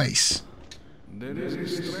in my face? There is a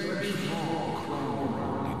strange fog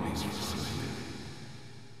cloud in this facility.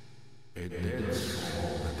 A dead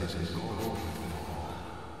soul that is engulfed in fog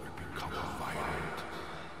will become violent.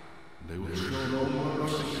 They will show no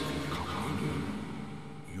mercy if you come in.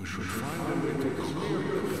 You should find a way to clear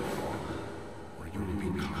the fog, or you will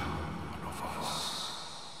become one of us.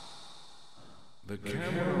 The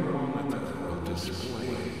camera monitor will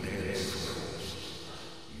display dead souls.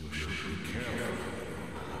 You should be careful.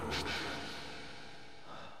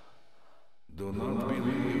 Do not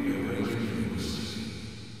believe everything you see.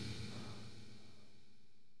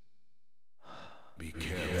 Be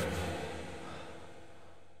careful.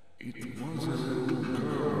 It was a little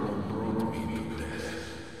girl who brought me to death.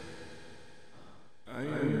 I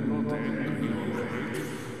am not angry or hate.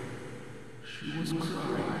 She was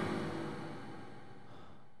crying.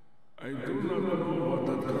 I do not know what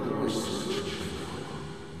that girl was searching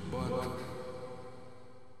for, but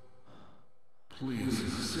please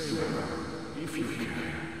save her if you can.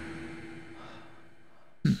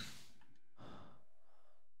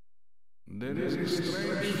 There is a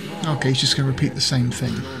strange fog. Okay, he's just going to repeat the same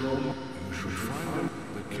thing. You should find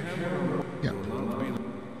the camera. Yep.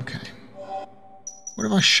 Okay. What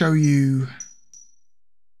if I show you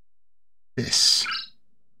this?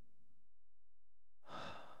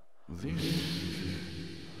 This.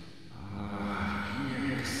 Ah,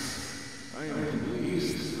 yes. I am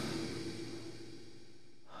pleased.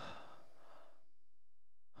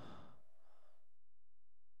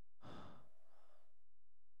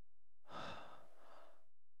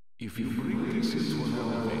 If you bring this into an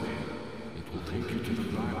elevator, it will take you to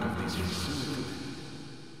the back of this facility.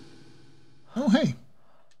 Oh, hey.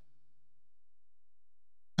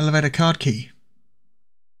 Elevator card key.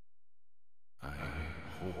 I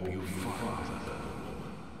hope you find that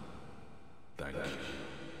woman. Thank you.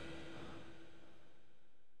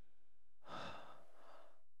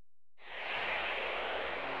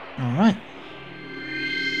 All right.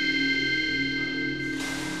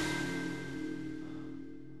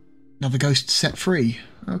 Another ghost set free.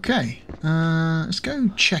 Okay. Let's go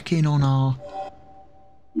check in on our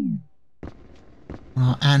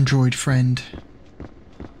android friend.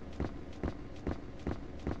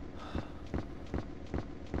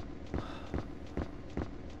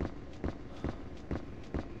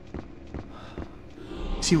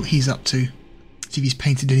 See what he's up to. See if he's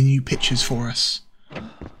painted any new pictures for us.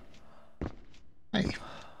 Hey.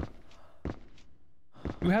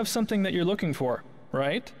 You have something that you're looking for,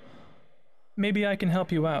 right? Maybe I can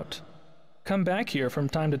help you out. Come back here from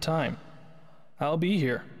time to time. I'll be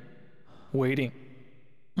here, waiting.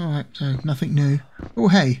 Alright, so nothing new. Oh,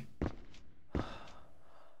 hey.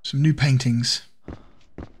 Some new paintings.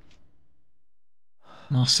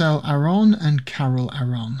 Marcel Aron and Carol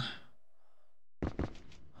Aron.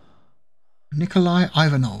 Nikolai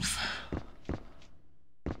Ivanov.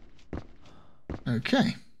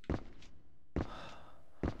 Okay.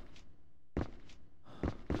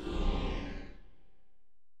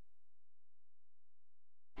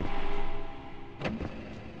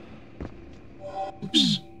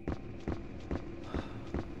 Oops.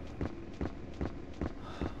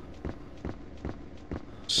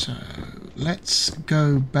 So let's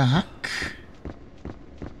go back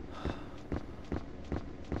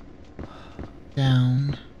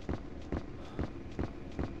down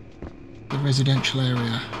the residential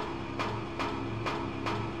area.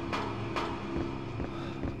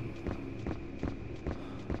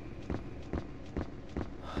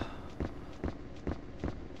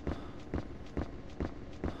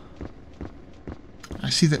 I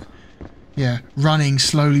see that, yeah, running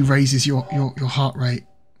slowly raises your heart rate.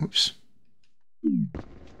 Whoops. Your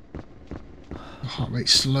heart rate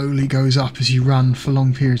slowly goes up as you run for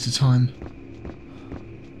long periods of time.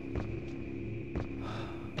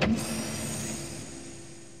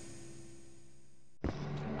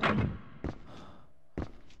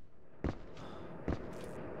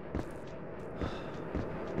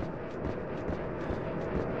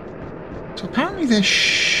 So apparently there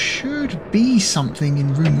should be something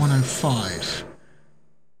in room 105.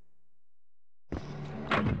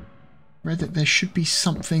 Read that there should be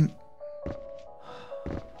something.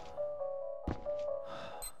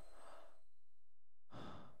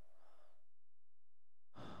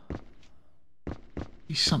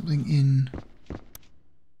 Be something in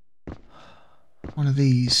one of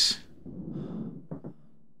these.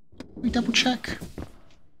 Let me double check.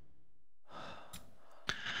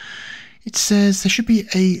 It says there should be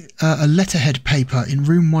a letterhead paper in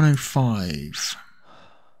room 105.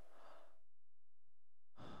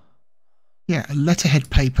 Yeah, a letterhead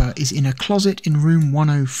paper is in a closet in room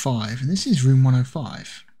 105, and this is room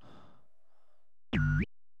 105.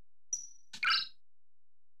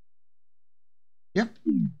 Yep.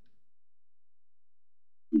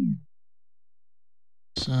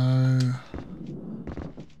 So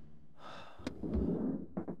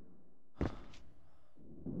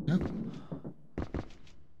nope.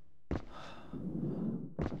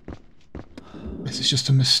 This is just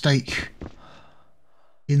a mistake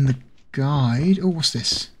in the guide. Oh, what's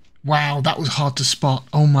this? Wow, that was hard to spot.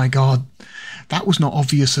 Oh my god. That was not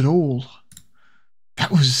obvious at all.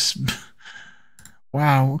 That was...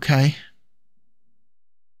 Wow, okay.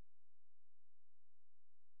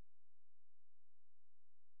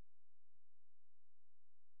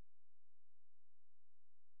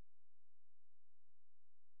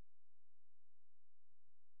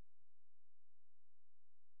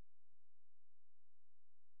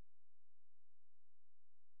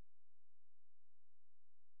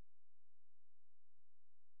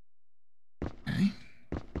 Okay.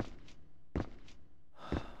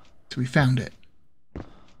 So we found it.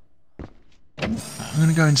 I'm going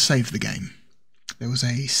to go and save the game. There was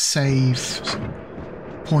a save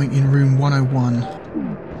point in room 101.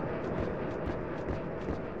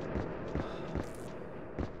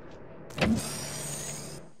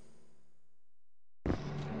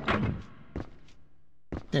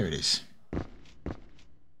 There it is.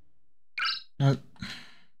 Nope.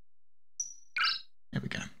 There we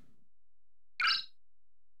go.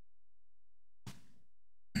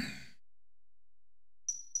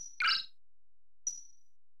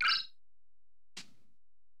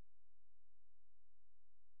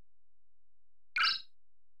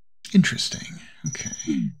 Interesting.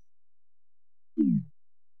 Okay.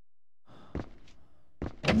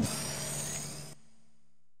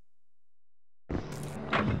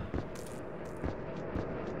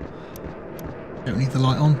 Don't need the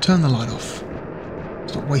light on. Turn the light off.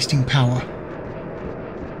 Stop wasting power.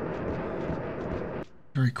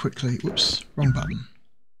 Very quickly. Whoops. Wrong button.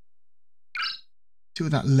 See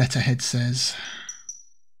what that letterhead says.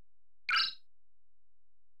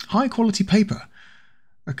 High quality paper.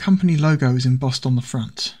 A company logo is embossed on the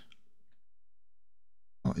front.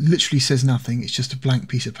 Oh, it literally says nothing. It's just a blank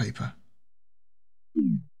piece of paper.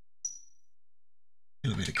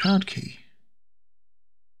 Elevator card key.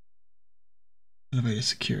 Elevator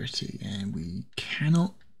security. And we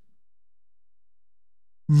cannot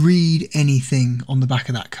read anything on the back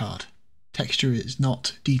of that card. Texture is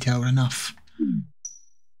not detailed enough.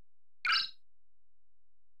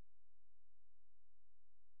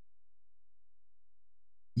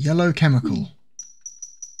 Yellow chemical.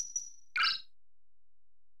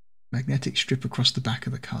 Magnetic strip across the back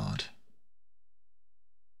of the card.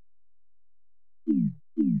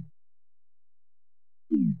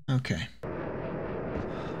 Okay.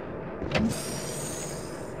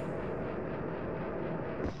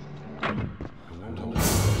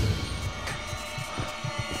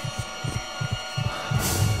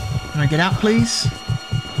 Can I get out, please?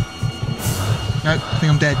 Nope, I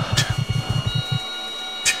think I'm dead.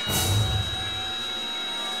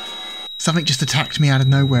 Something just attacked me out of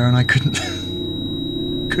nowhere and I couldn't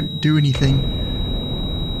do anything.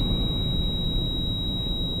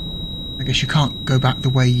 I guess you can't go back the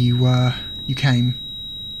way you came.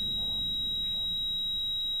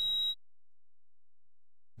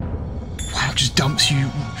 Wow, just dumps you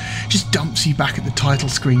back at the title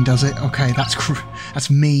screen, does it? Okay, that's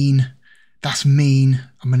mean. That's mean.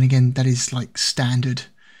 I mean, again, that is like standard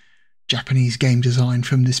Japanese game design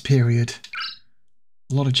from this period.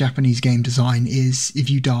 A lot of Japanese game design is, if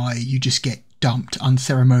you die, you just get dumped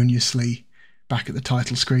unceremoniously back at the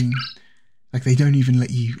title screen. Like, they don't even let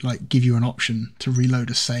you, like, give you an option to reload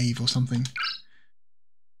a save or something.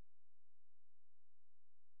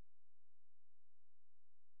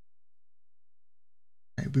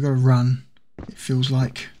 Okay, we've got to run, it feels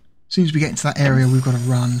like. As soon as we get into that area, we've got to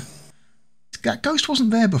run. That ghost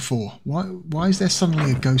wasn't there before. Why is there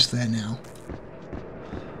suddenly a ghost there now?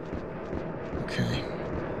 Okay.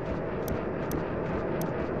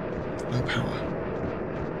 Low power.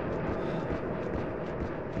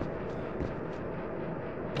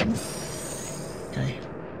 Okay.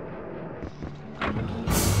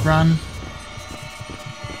 Run.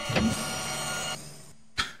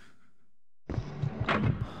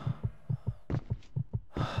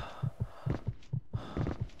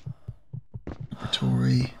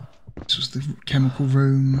 Laboratory. This was the chemical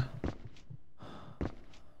room.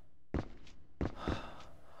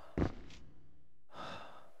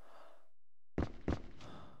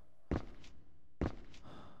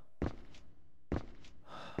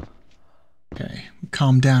 Okay,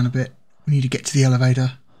 calm down a bit. We need to get to the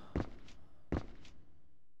elevator.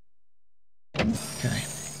 Okay.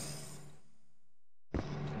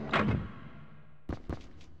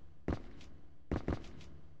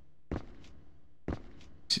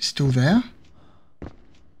 Is it still there?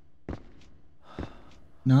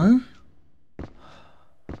 No?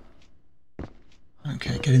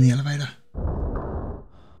 Okay, get in the elevator.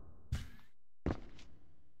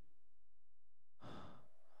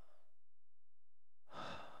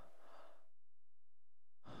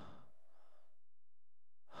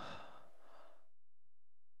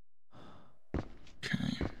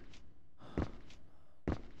 Okay.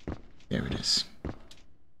 There it is.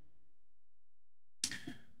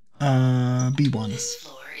 B1. This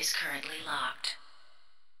floor is currently locked.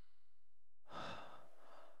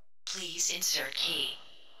 Please insert key.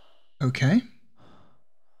 Okay.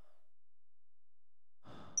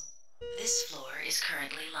 This floor is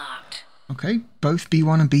currently locked. Okay, both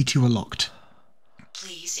B1 and B2 are locked.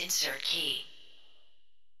 Please insert key.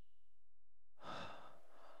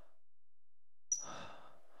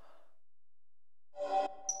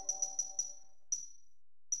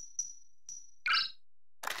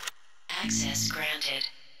 Access granted.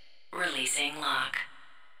 Releasing lock.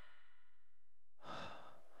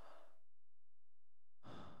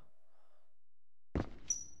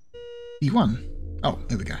 B1. Oh,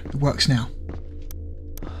 there we go. It works now.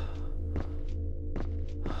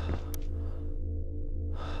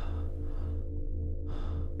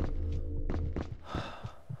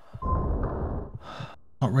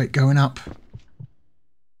 Heart rate going up.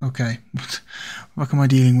 Okay. What am I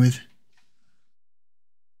dealing with?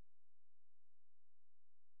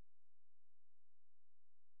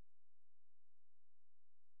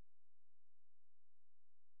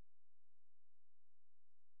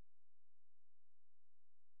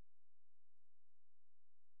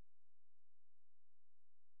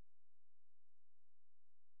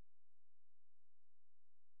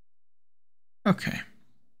 Okay.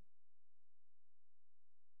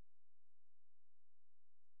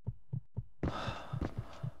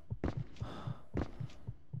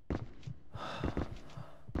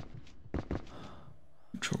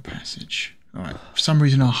 Control passage. Alright, for some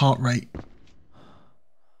reason our heart rate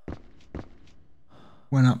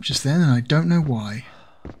went up just then and I don't know why.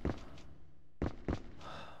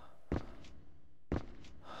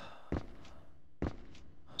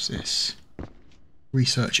 What's this?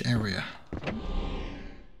 Research area.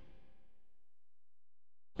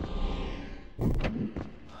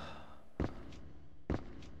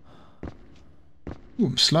 Ooh,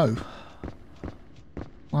 I'm slow.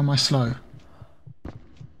 Why am I slow?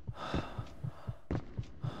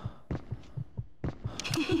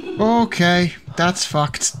 Okay, that's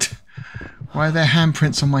fucked. Why are there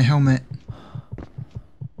handprints on my helmet?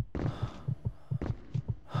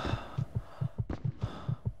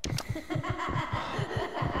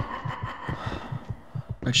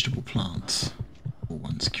 Vegetable plants. Or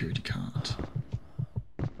one security card.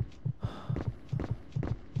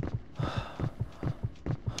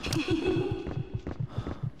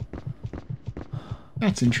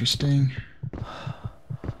 That's interesting.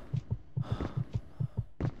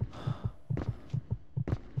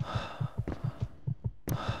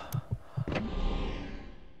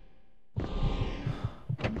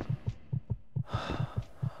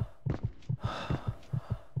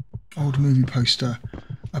 Old movie poster.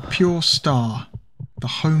 A pure star. The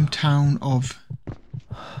hometown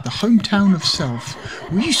of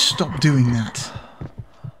self. Will you stop doing that?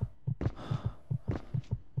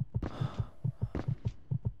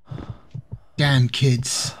 Damn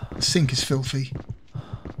kids. The sink is filthy.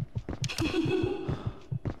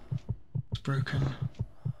 It's broken.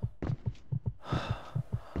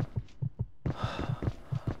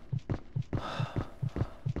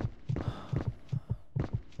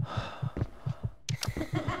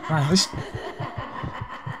 Wow, this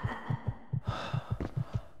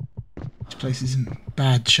place is in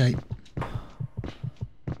bad shape.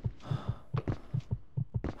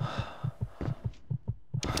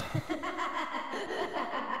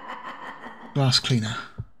 Glass cleaner.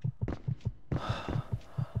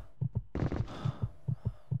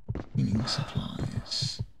 Cleaning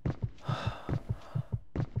supplies.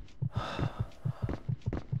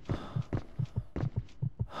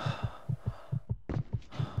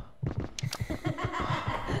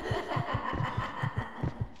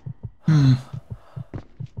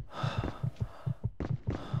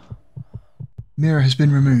 Mirror has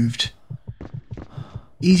been removed.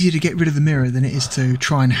 Easier to get rid of the mirror than it is to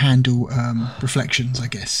try and handle reflections, I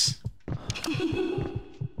guess.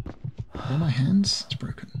 Are my hands? It's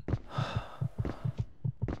broken.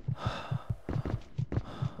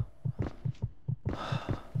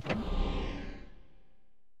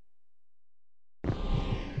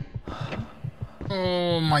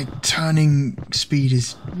 Oh, my turning speed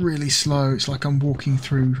is really slow. It's like I'm walking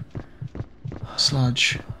through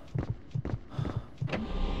sludge.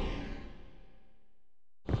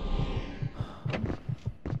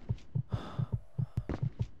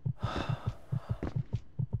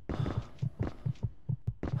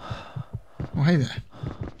 Oh, hey there.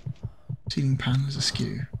 Ceiling panel is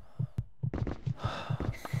askew.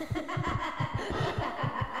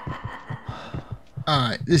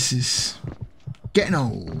 Alright, this is getting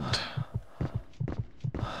old.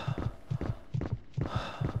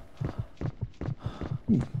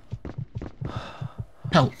 Ooh.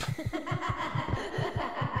 Help.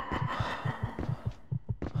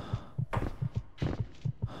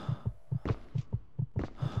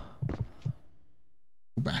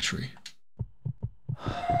 Battery.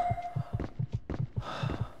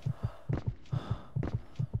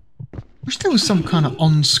 Wish there was some kind of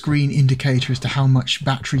on-screen indicator as to how much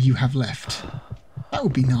battery you have left. That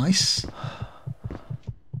would be nice.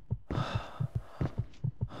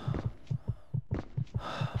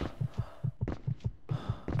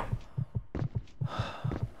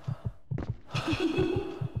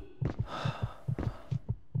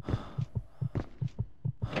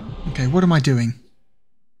 Okay, what am I doing?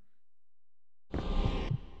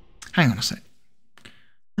 Hang on a sec.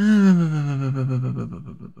 In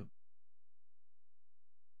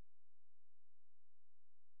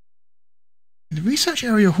the research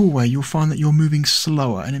area hallway, you'll find that you're moving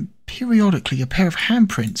slower, and periodically a pair of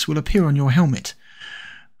handprints will appear on your helmet.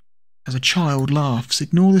 As a child laughs.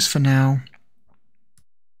 Ignore this for now.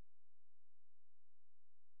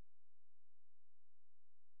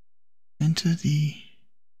 Enter the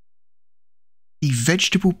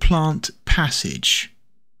vegetable plant passage.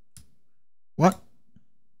 What?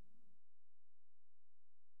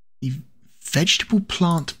 The vegetable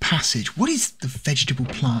plant passage. What is the vegetable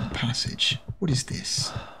plant passage? What is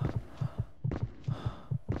this?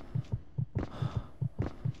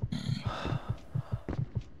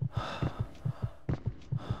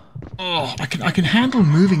 Oh, I can handle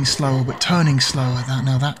moving slower, but turning slower.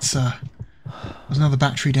 Now that's there's another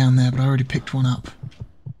battery down there, but I already picked one up.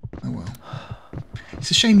 Oh well.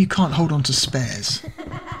 It's a shame you can't hold on to spares.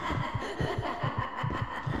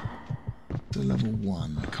 To level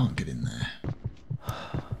 1, I can't get in there.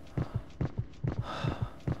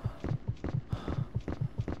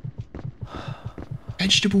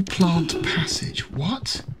 Vegetable plant passage.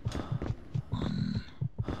 What? 1.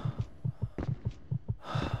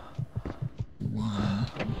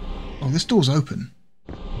 Oh, this door's open.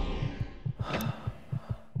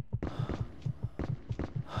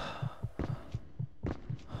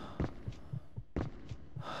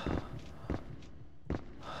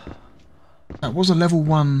 That was a level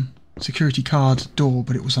 1 security card door,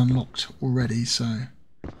 but it was unlocked already, so...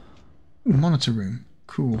 Ooh, monitor room.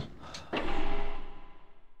 Cool.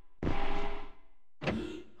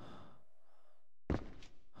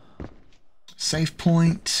 Save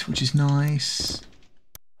point, which is nice.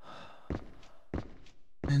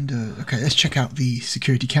 And, okay, let's check out the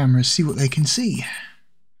security cameras, see what they can see.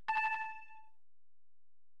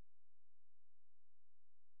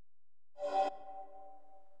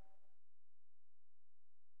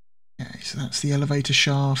 Okay, so that's the elevator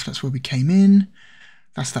shaft, that's where we came in.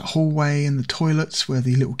 That's that hallway and the toilets where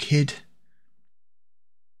the little kid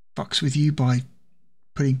fucks with you by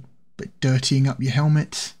dirtying up your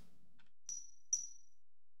helmet.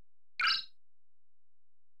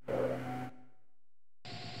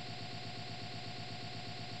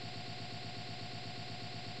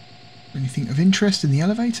 Anything of interest in the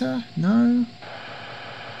elevator? No?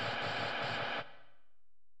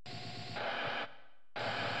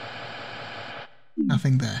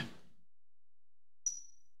 Nothing there.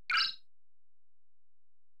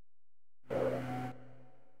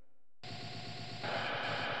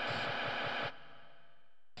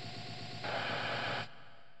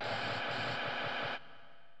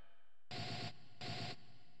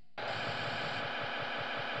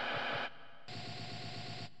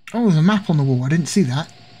 Oh, there's a map on the wall. I didn't see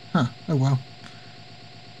that. Huh. Oh well.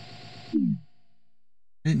 I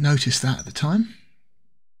didn't notice that at the time.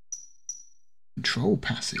 Control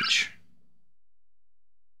passage.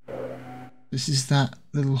 This is that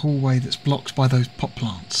little hallway that's blocked by those pot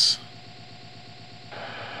plants.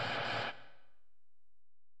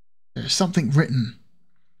 There's something written.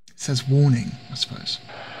 It says warning, I suppose.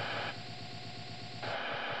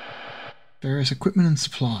 Various equipment and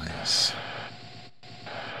supplies.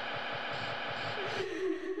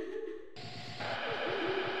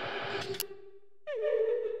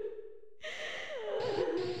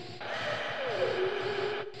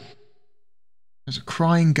 There's a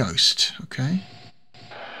crying ghost, okay.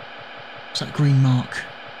 What's that green mark?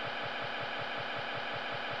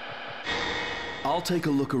 I'll take a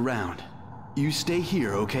look around. You stay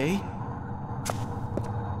here, okay?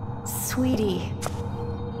 Sweetie.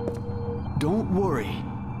 Don't worry.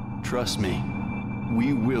 Trust me.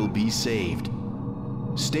 We will be saved.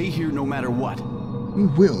 Stay here no matter what. We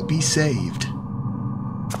will be saved.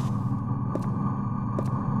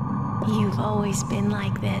 You've always been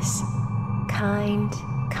like this. Kind,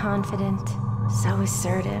 confident, so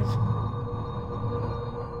assertive.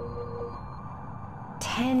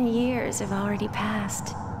 10 years have already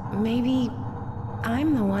passed. Maybe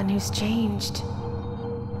I'm the one who's changed.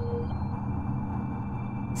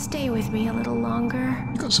 Stay with me a little longer.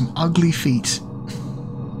 You've got some ugly feet.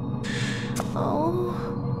 Oh.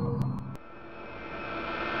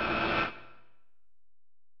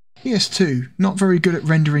 PS2, not very good at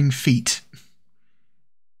rendering feet.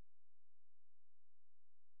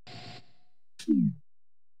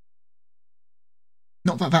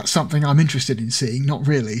 Not that that's something I'm interested in seeing, not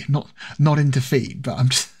really, not into feet,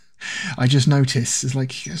 but I just notice there's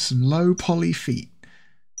like some low poly feet.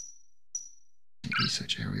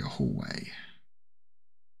 Research area hallway.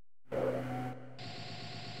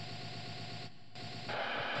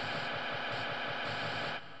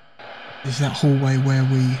 Is that hallway where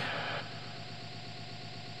we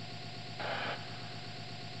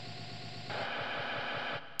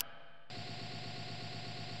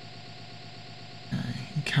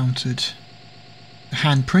encountered the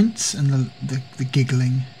handprints and the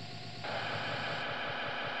giggling.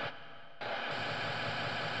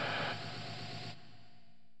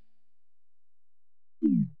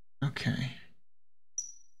 Okay.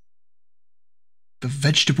 The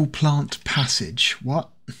vegetable plant passage. What?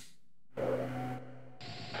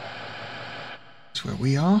 That's where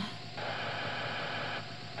we are.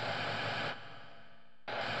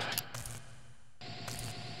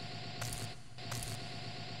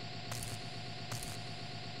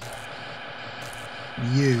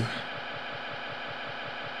 You.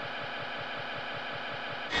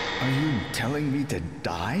 Are you telling me to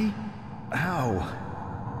die? How?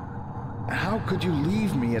 How could you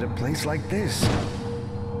leave me at a place like this?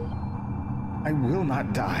 I will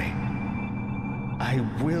not die. I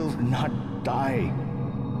will not die.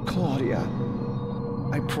 Claudia,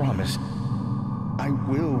 I promise. I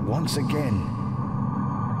will once again.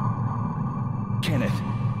 Kenneth,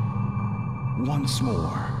 once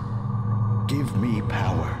more. Give me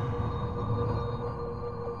power.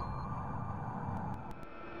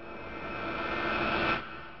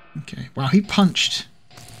 Okay. Wow, he punched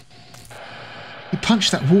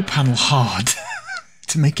that wall panel hard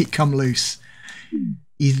to make it come loose.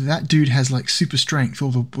 Either that dude has like super strength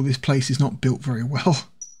or this place is not built very well.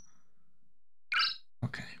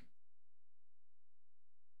 Okay.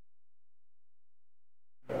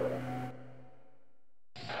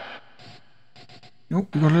 Oh,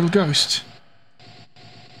 we've got a little ghost.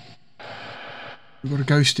 We've got a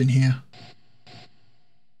ghost in here.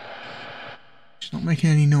 She's Not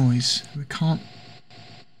making any noise. We can't...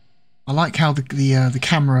 I like how the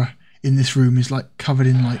camera in this room is like covered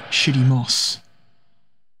in like shitty moss.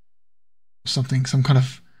 Something, some kind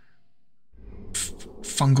of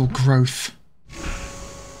fungal growth.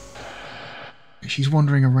 She's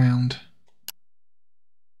wandering around.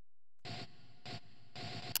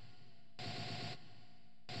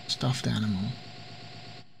 Stuffed animal.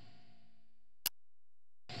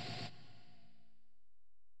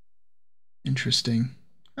 Interesting.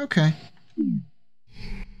 Okay.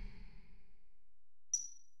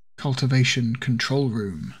 Cultivation control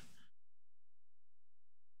room.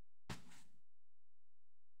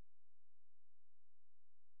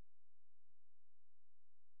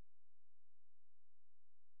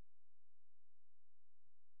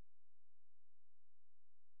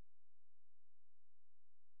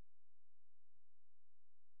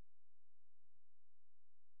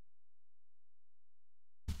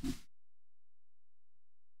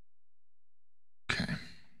 Okay.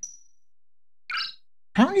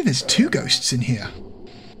 Apparently there's 2 ghosts in here.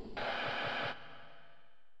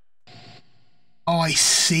 Oh, I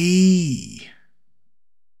see.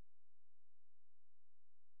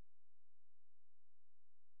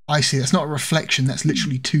 I see. That's not a reflection. That's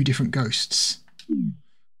literally 2 different ghosts.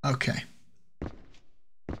 Okay.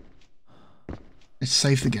 Let's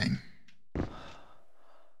save the game.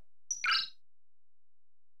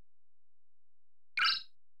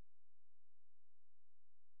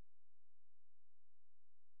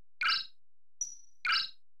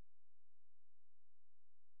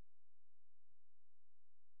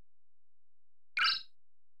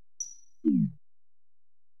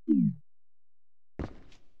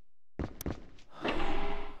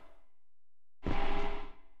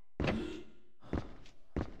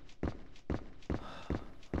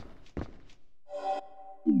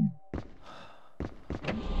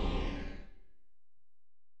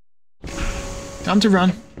 Time to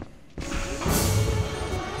run.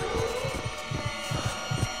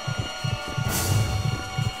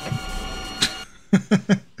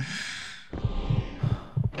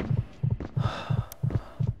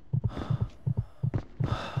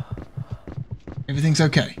 Everything's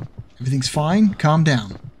okay. Everything's fine. Calm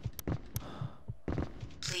down.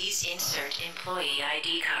 Please insert employee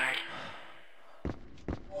ID card.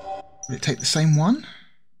 Will it take the same one?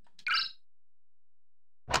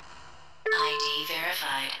 ID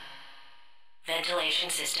verified. Ventilation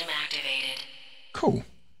system activated. Cool.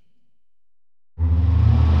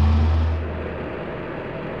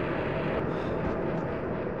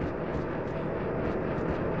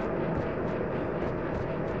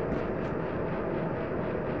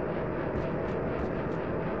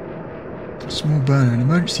 Small burner, an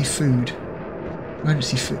emergency food.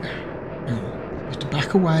 Emergency food. You have to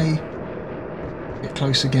back away. Get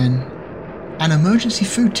close again. An emergency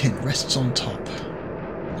food tin rests on top. Okay.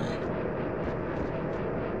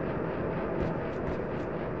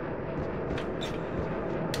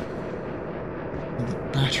 Another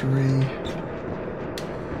battery.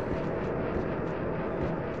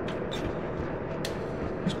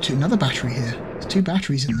 There's another battery here. There's 2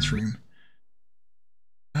 batteries in this room.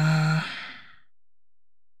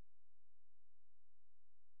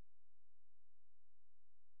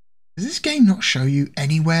 Does this game not show you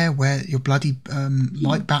anywhere where your bloody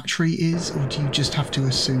light battery is, or do you just have to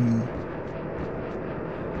assume?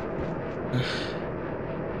 Ugh.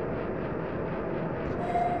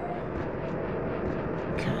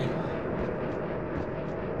 Okay.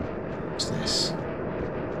 What's this?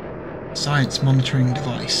 Science monitoring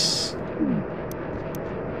device.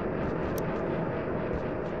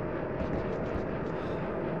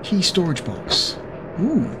 Key storage box.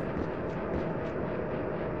 Ooh.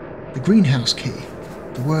 The greenhouse key.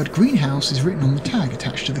 The word greenhouse is written on the tag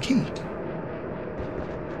attached to the key.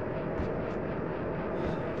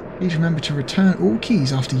 Please remember to return all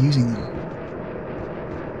keys after using them.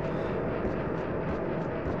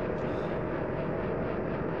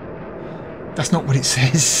 That's not what it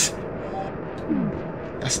says.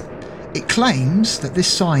 It claims that this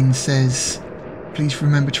sign says, please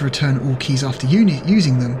remember to return all keys after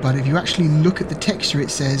using them, but if you actually look at the texture it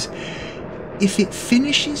says, if it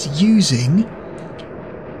finishes using,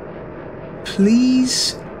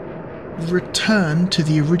 please return to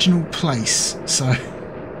the original place. So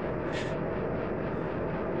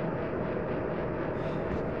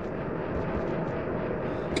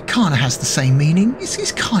it kind of has the same meaning.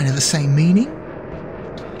 It's kind of the same meaning.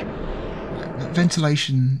 Right, that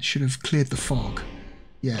ventilation should have cleared the fog.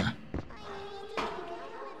 Yeah.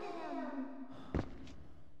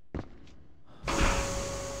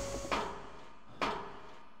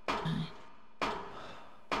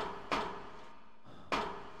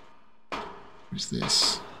 Who's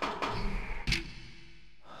this?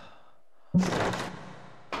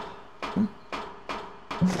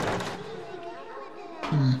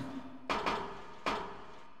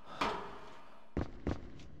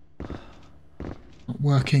 Not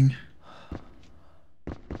working.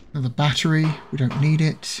 Another battery. We don't need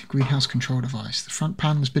it. Greenhouse control device. The front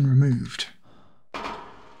panel has been removed.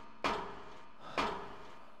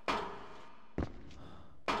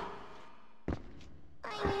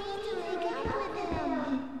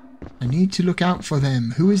 I need to look out for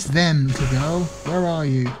them. Who is them, little girl? Where are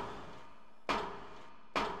you?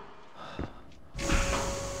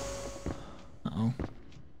 Uh-oh.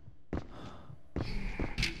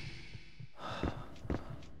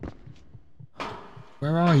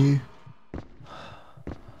 Where are you?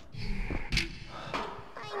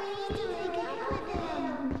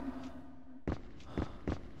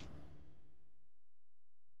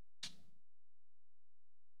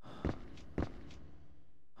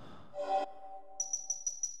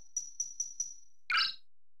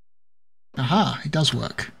 Aha, it does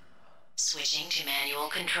work. Switching to manual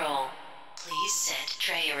control. Please set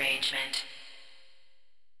tray arrangement.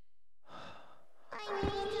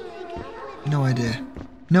 No idea.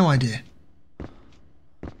 No idea.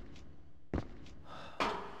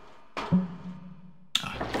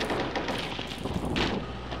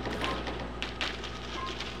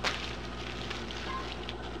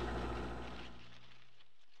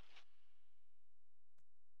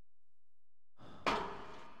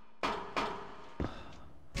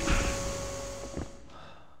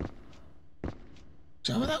 Is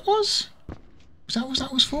that what that was? Was that what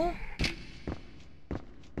that was for?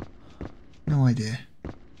 No idea.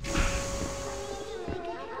 Has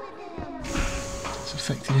it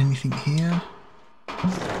affected anything here?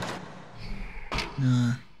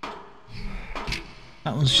 No.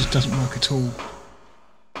 That one just doesn't work at all.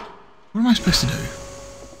 What am I supposed to do?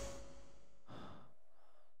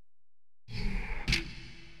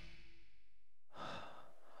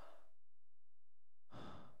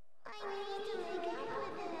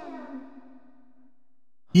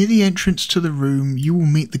 Near the entrance to the room, you will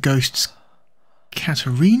meet the ghosts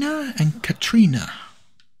Katerina and Katrina.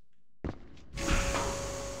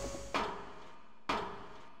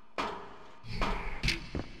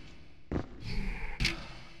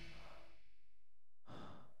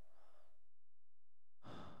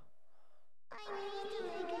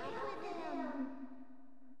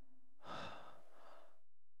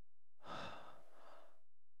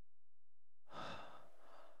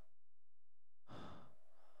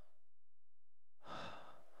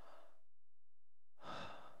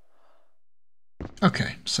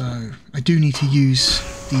 Okay, so I do need to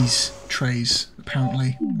use these trays,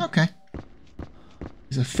 apparently. Okay.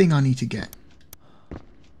 There's a thing I need to get.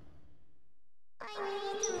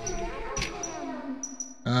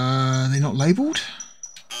 They're not labelled?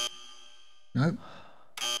 Nope.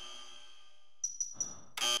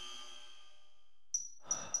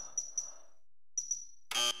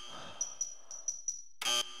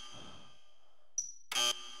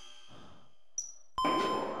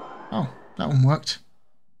 Oh, that one worked.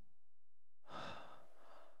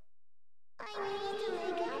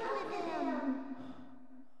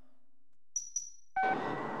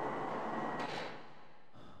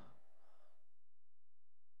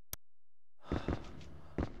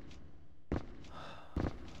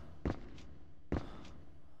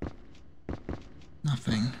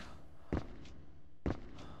 Nothing.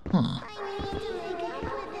 Huh.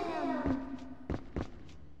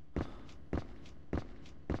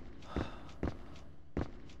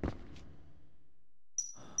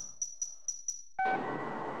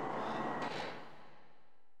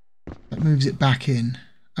 That moves it back in.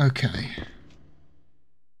 Okay.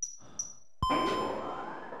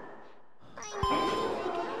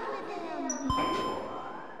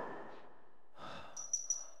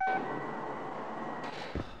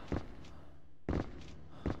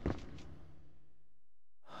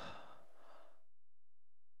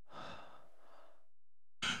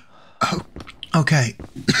 Okay,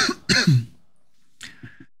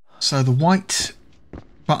 so the white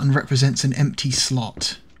button represents an empty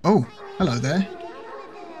slot. Oh, hello there.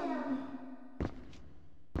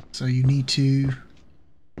 So you need to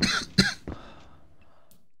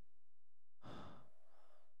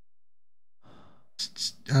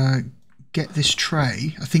get this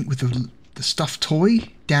tray, I think with the stuffed toy,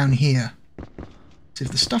 down here. So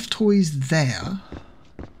if the stuffed toy is there,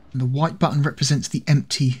 and the white button represents the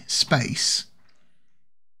empty space,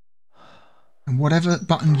 and whatever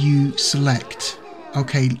button you select,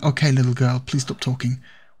 okay little girl, please stop talking.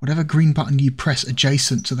 whatever green button you press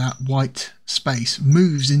adjacent to that white space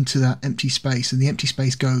moves into that empty space, and the empty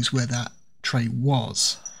space goes where that tray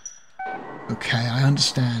was. Okay, I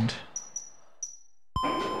understand.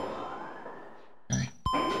 Okay.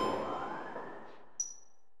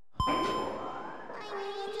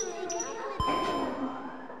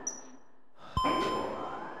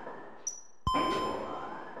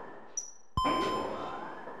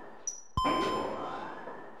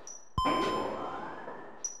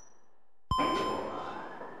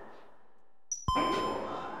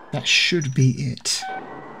 That should be it.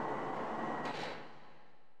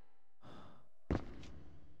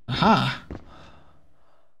 Aha!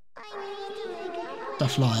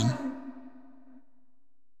 Stuff line.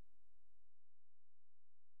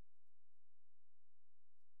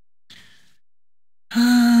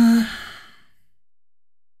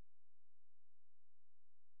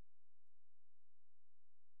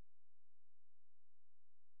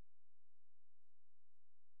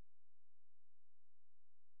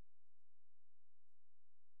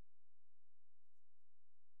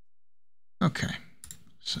 Okay,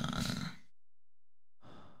 so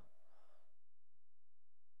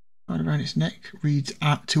right around its neck reads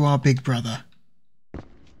out to our big brother.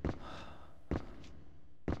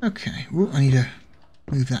 Okay, ooh, I need to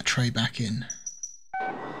move that tray back in.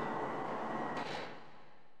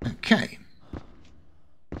 Okay.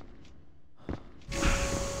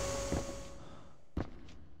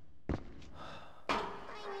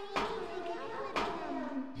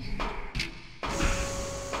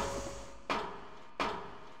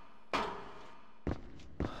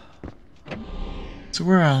 So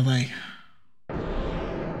where are they?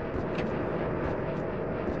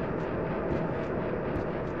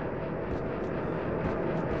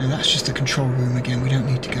 No, that's just the control room again. We don't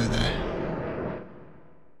need to go there.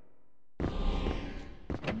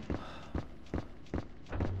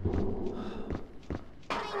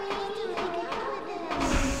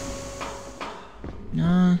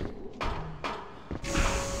 No.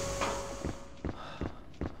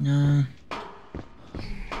 No.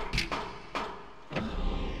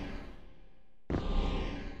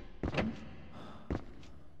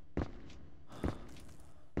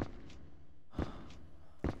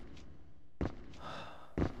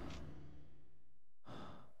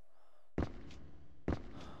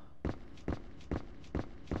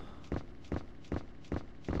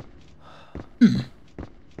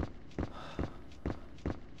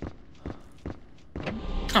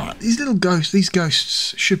 Alright, these little ghosts, these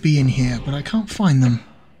ghosts should be in here, but I can't find them.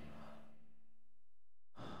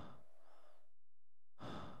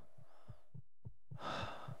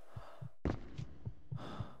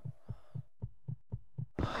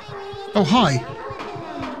 Oh, hi!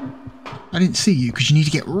 I didn't see you, because you need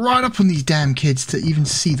to get right up on these damn kids to even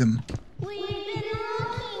see them.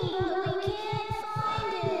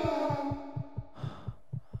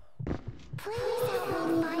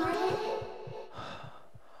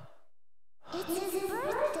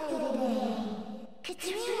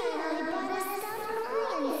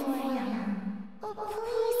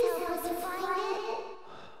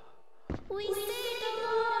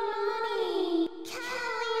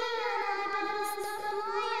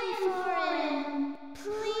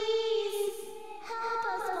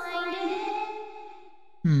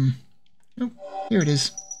 Oh, here it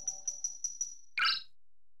is.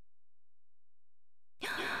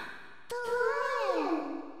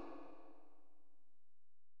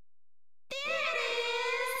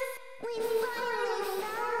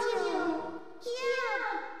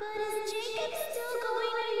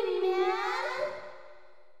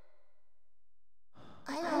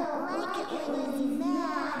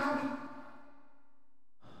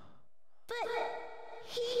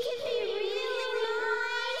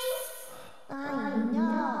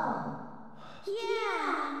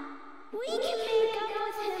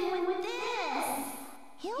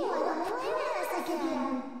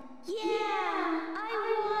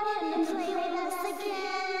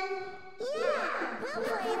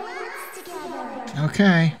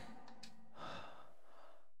 Okay.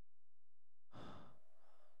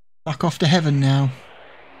 Fuck off to heaven now.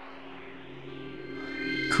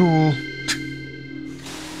 Cool.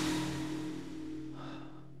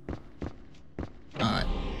 Alright.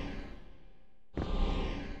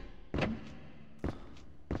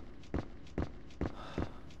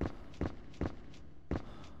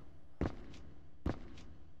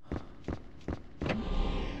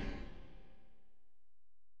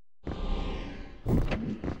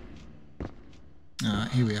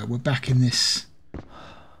 Here we are. We're back in this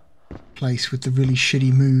place with the really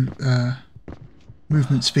shitty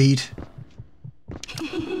movement speed.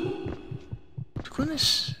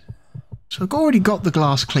 Goodness. So I've already got the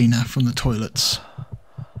glass cleaner from the toilets.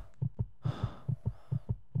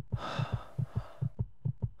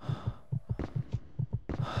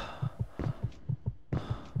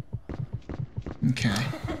 Okay.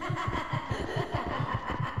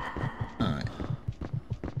 Alright.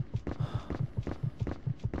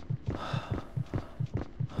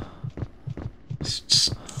 Let's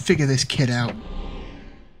just figure this kid out.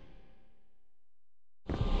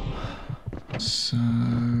 So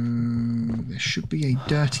there should be a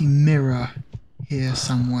dirty mirror here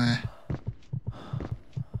somewhere.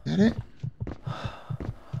 Is that it?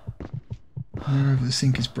 Mirror over the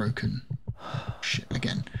sink is broken. Shit,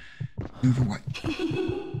 again. Move away.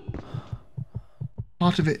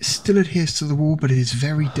 Part of it still adheres to the wall, but it is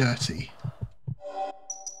very dirty.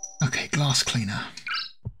 Okay, glass cleaner.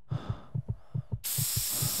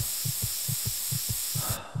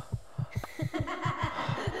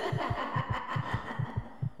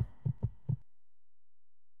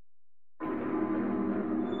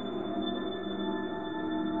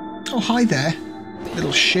 Oh, hi there,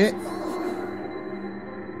 little shit.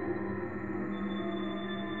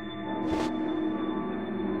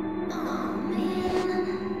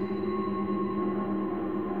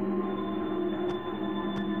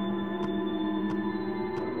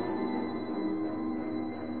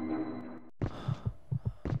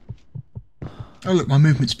 Oh look, my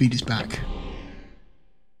movement speed is back.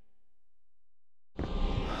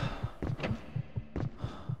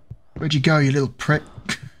 Where'd you go, you little prick?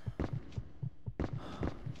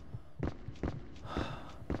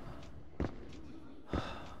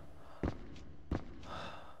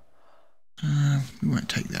 We won't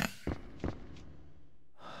take that.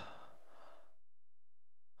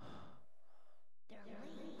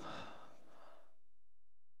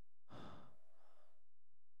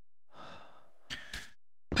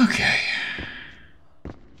 Okay.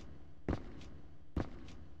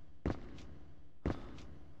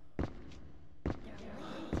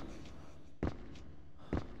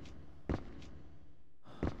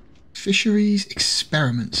 Fisheries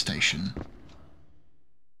Experiment Station.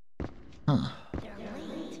 Huh.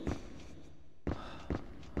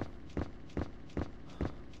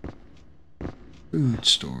 Food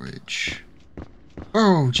storage.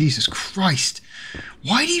 Oh, Jesus Christ.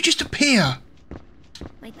 Why do you just appear?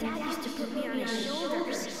 My dad used to put me on his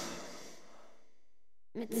shoulders.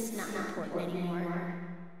 It's not important anymore.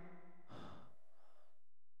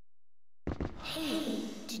 Hey,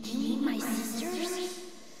 did you meet my sisters?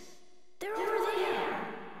 They're over there.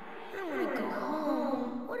 I want to go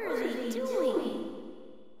home. What are they doing?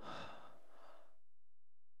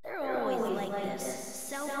 They're always like this.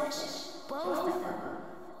 Selfish. Both of them.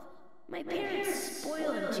 My parents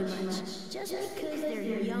spoil them too much just because they're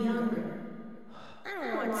younger. I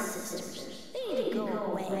don't want sisters. They need to go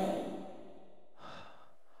away.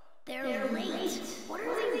 They're late. What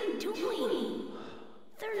are they doing?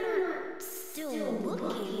 They're not still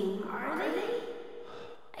looking, are they?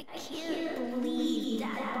 I can't believe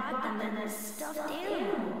Dad bought them that stuffed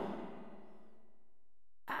animal.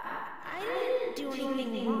 I didn't do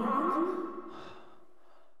anything wrong.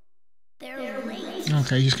 They're late.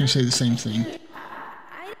 Okay, you're just going to say the same thing.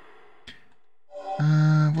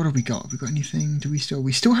 What have we got? Have we got anything? Do we still?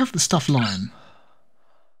 We still have the stuffed lion.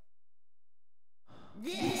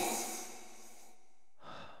 This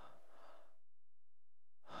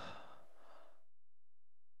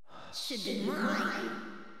should be mine.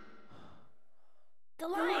 The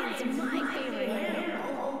lion's my favorite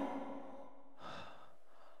animal.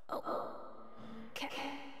 Oh,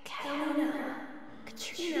 Catalina,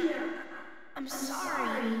 Katrina, I'm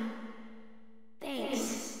sorry.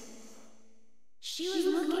 Thanks. She was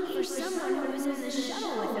looking for someone who was in the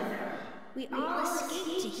shuttle with her. We all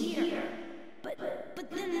escaped to here. But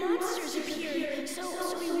then monsters appeared, so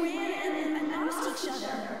we ran and lost each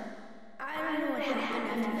other. I don't know what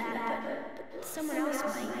happened after that, but someone else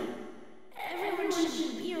might. Everyone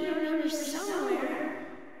should be around here somewhere.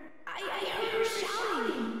 I heard her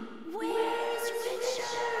shouting, "Where's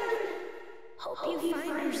Richard?" Hope you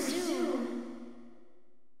find her soon.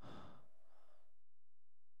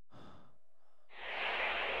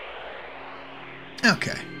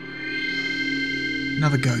 Okay.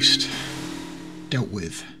 Another ghost. Dealt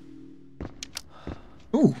with.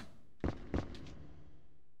 Ooh.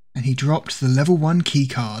 And he dropped the level 1 key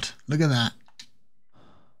card. Look at that.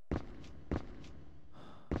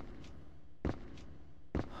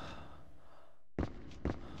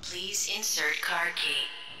 Please insert card key.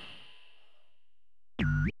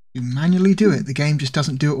 You manually do it. The game just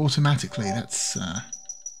doesn't do it automatically. That's,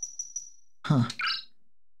 huh.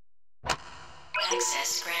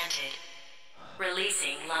 Access granted.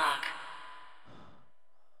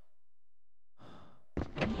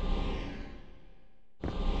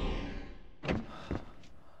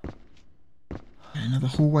 Another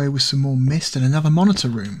hallway with some more mist and another monitor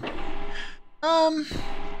room.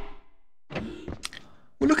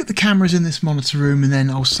 We'll look at the cameras in this monitor room and then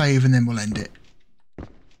I'll save and then we'll end it.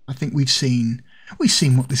 I think we've seen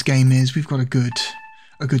what this game is. We've got a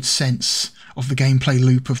good sense of the gameplay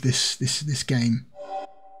loop of this game.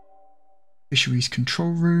 Fisheries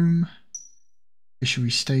control room,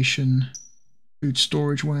 fisheries station, food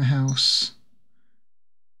storage warehouse,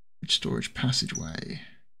 food storage passageway,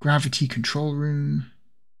 gravity control room,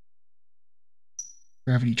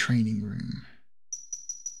 gravity training room.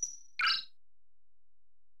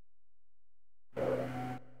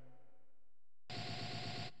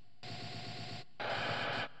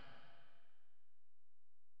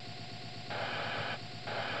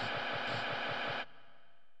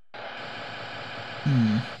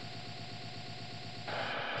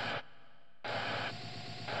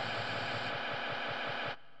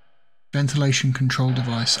 Ventilation control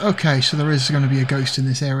device. Okay, so there is going to be a ghost in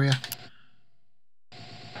this area.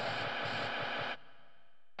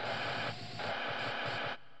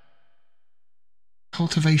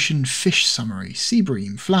 Cultivation fish summary. Sea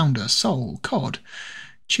bream, flounder, sole, cod,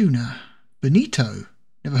 tuna, bonito.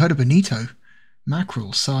 Never heard of bonito.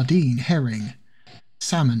 Mackerel, sardine, herring,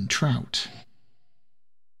 salmon, trout,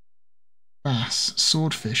 bass,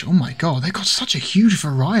 swordfish. Oh my god, they've got such a huge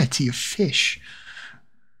variety of fish.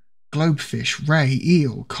 Globefish, ray,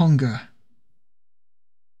 eel, conger,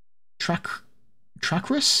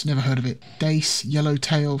 trachrus, never heard of it. Dace,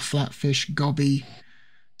 yellowtail, flatfish, gobby,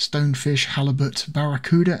 stonefish, halibut,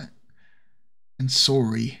 barracuda, and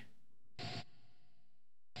saury.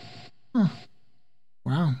 Huh.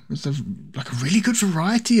 Wow, there's like a really good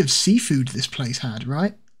variety of seafood this place had,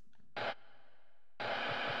 right?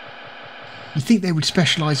 You'd think they would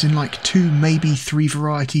specialise in like 2, maybe 3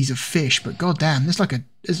 varieties of fish, but goddamn, there's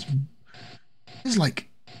like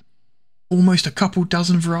almost a couple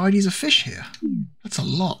dozen varieties of fish here. That's a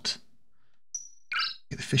lot.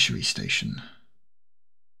 At the fishery station.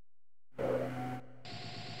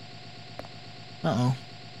 Uh-oh.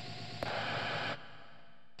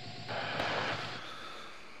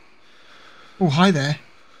 Oh, hi there.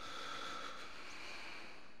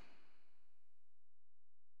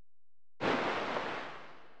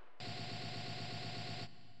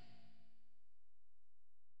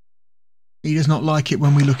 He does not like it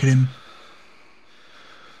when we look at him.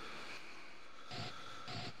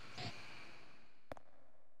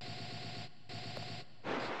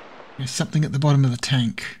 There's something at the bottom of the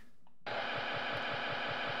tank.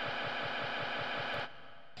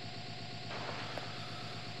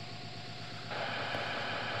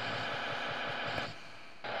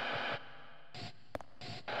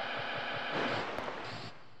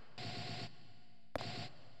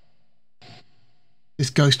 This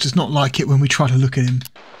ghost does not like it when we try to look at him.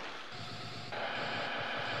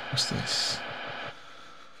 What's this?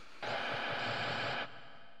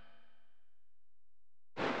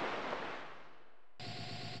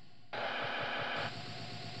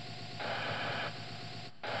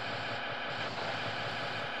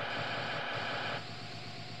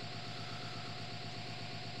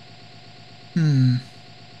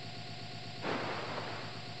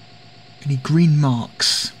 Any green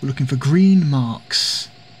marks? We're looking for green marks.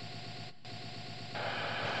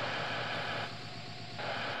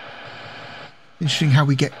 Interesting how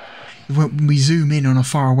we get, when we zoom in on a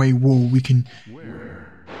faraway wall, we can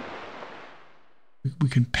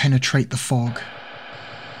penetrate the fog.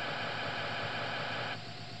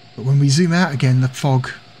 But when we zoom out again, the fog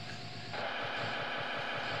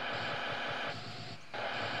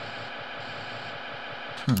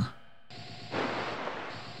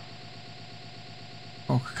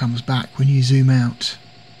fog comes back when you zoom out.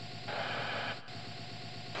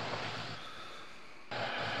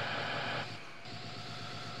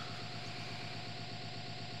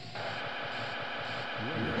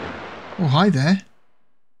 Oh, hi there.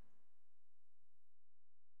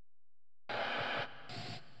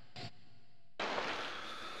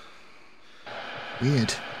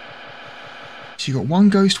 Weird. So you've got one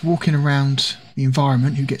ghost walking around the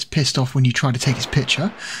environment who gets pissed off when you try to take his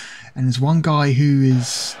picture, and there's one guy who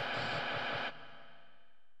is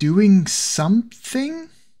doing something.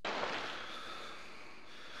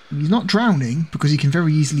 He's not drowning because he can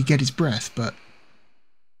very easily get his breath, but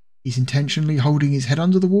he's intentionally holding his head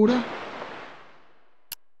under the water.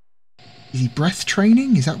 Is he breath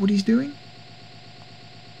training? Is that what he's doing?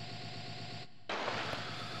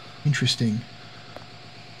 Interesting.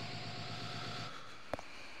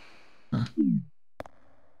 Huh.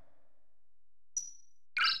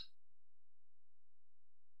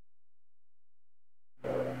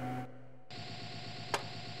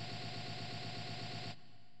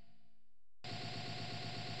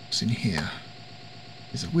 What's in here?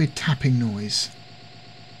 There's a weird tapping noise.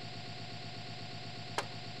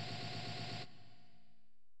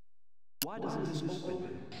 Why doesn't this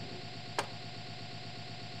open?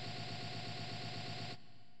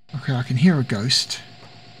 Okay, I can hear a ghost.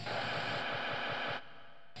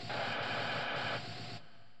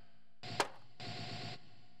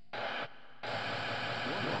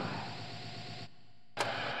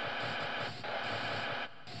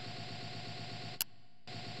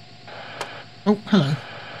 Oh, hello.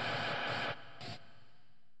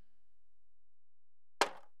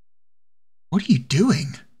 What are you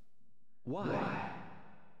doing? Why?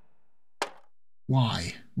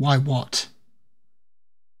 Why? Why what?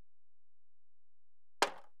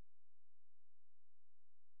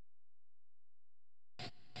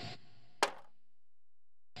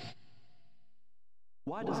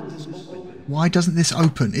 Why doesn't this open? Why doesn't this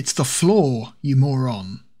open? It's the floor, you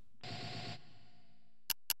moron.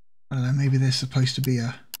 I don't know, maybe there's supposed to be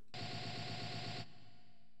a...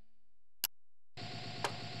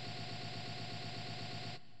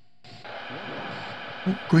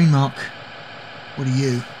 Oh, green mark. What are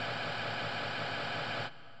you?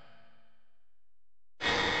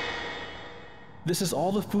 This is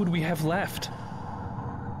all the food we have left.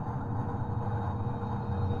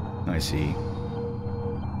 I see.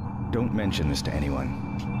 Don't mention this to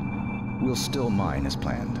anyone. We'll still mine as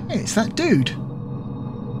planned. Hey, it's that dude.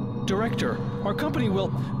 Director, our company will...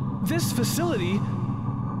 This facility...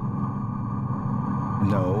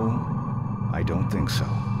 No, I don't think so.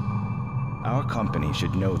 Our company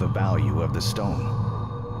should know the value of the stone.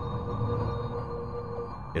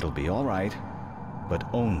 It'll be all right, but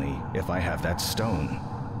only if I have that stone.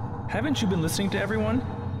 Haven't you been listening to everyone?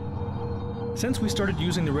 Since we started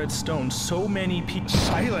using the red stone, so many people...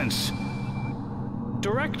 Silence!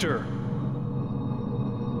 Director!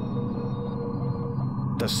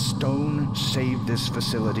 The stone saved this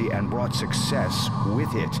facility and brought success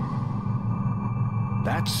with it.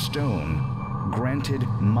 That stone granted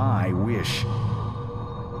my wish.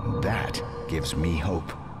 That gives me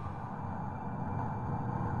hope.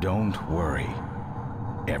 Don't worry.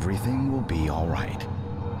 Everything will be all right.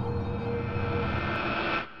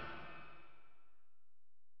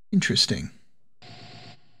 Interesting.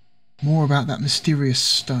 More about that mysterious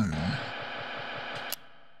stone.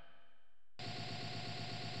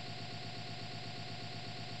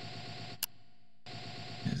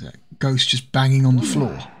 There's that ghost just banging on the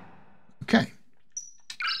floor. Okay.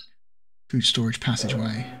 Food storage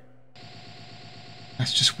passageway.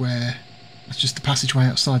 That's just where... That's just the passageway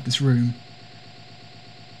outside this room.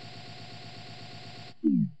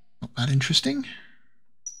 Not that interesting.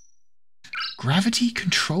 Gravity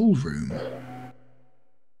control room.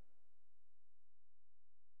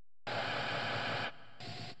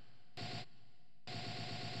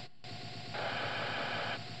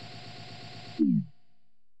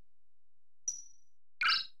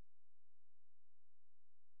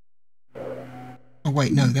 Oh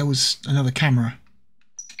wait, no, there was another camera.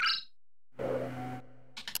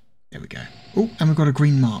 There we go. Oh, and we've got a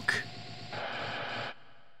green mark.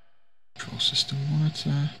 Control system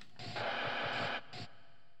monitor.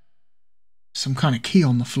 Some kind of key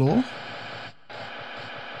on the floor.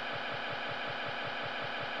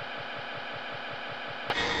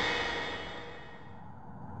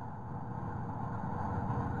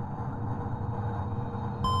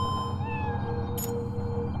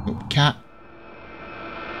 Oh, cat.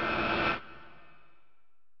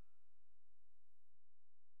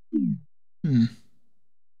 Hmm.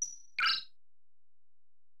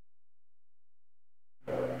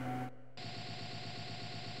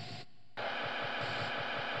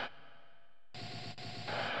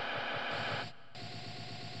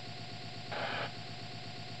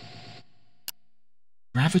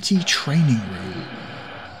 Gravity training room.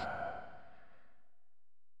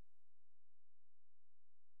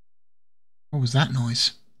 What was that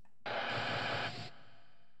noise?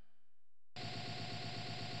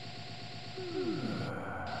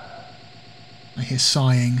 I hear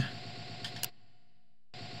sighing.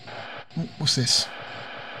 Oh, what's this?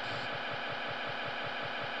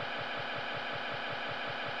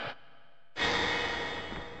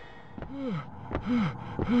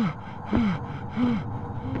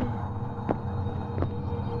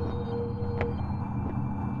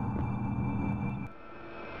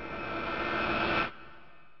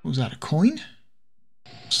 What was that, a coin?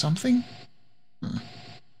 Something? Huh.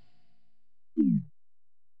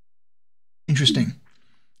 Interesting.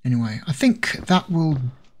 Anyway, I think that will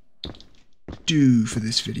do for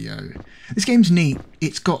this video. This game's neat.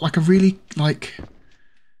 It's got like a really like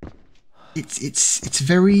it's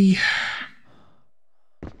very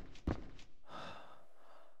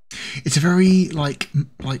It's a very like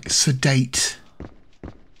sedate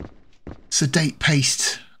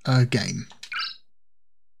paced game.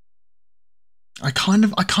 I kind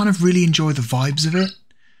of really enjoy the vibes of it.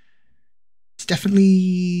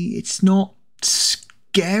 It's not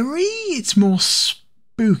scary, it's more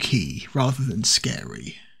spooky rather than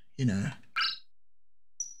scary, you know.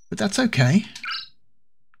 But that's okay.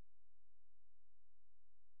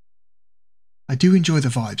 I do enjoy the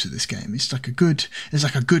vibes of this game. It's like there's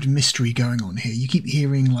like a good mystery going on here. You keep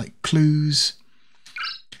hearing like clues,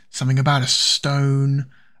 something about a stone.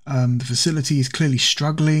 The facility is clearly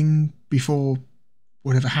struggling before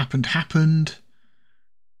whatever happened.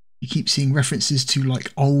 You keep seeing references to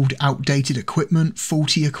like old, outdated equipment,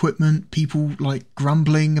 faulty equipment, people like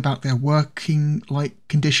grumbling about their working like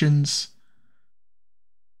conditions.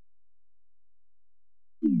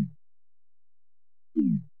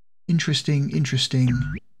 Interesting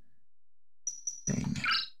thing.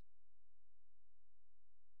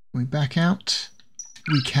 Going back out,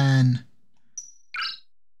 we can.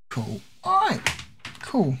 Cool. Alright,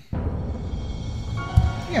 cool.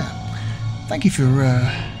 Yeah. Thank you for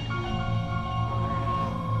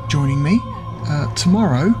joining me.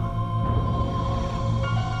 Tomorrow,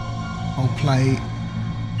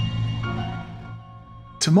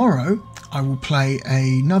 I will play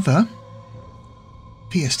another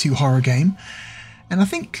PS2 horror game, and I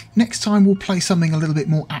think next time we'll play something a little bit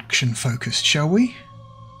more action focused, shall we?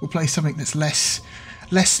 We'll play something that's less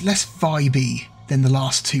vibey than the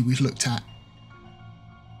last two we've looked at.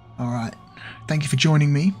 Alright, thank you for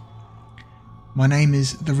joining me. My name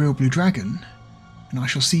is The Real Blue Dragon, and I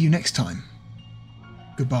shall see you next time.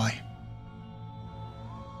 Goodbye.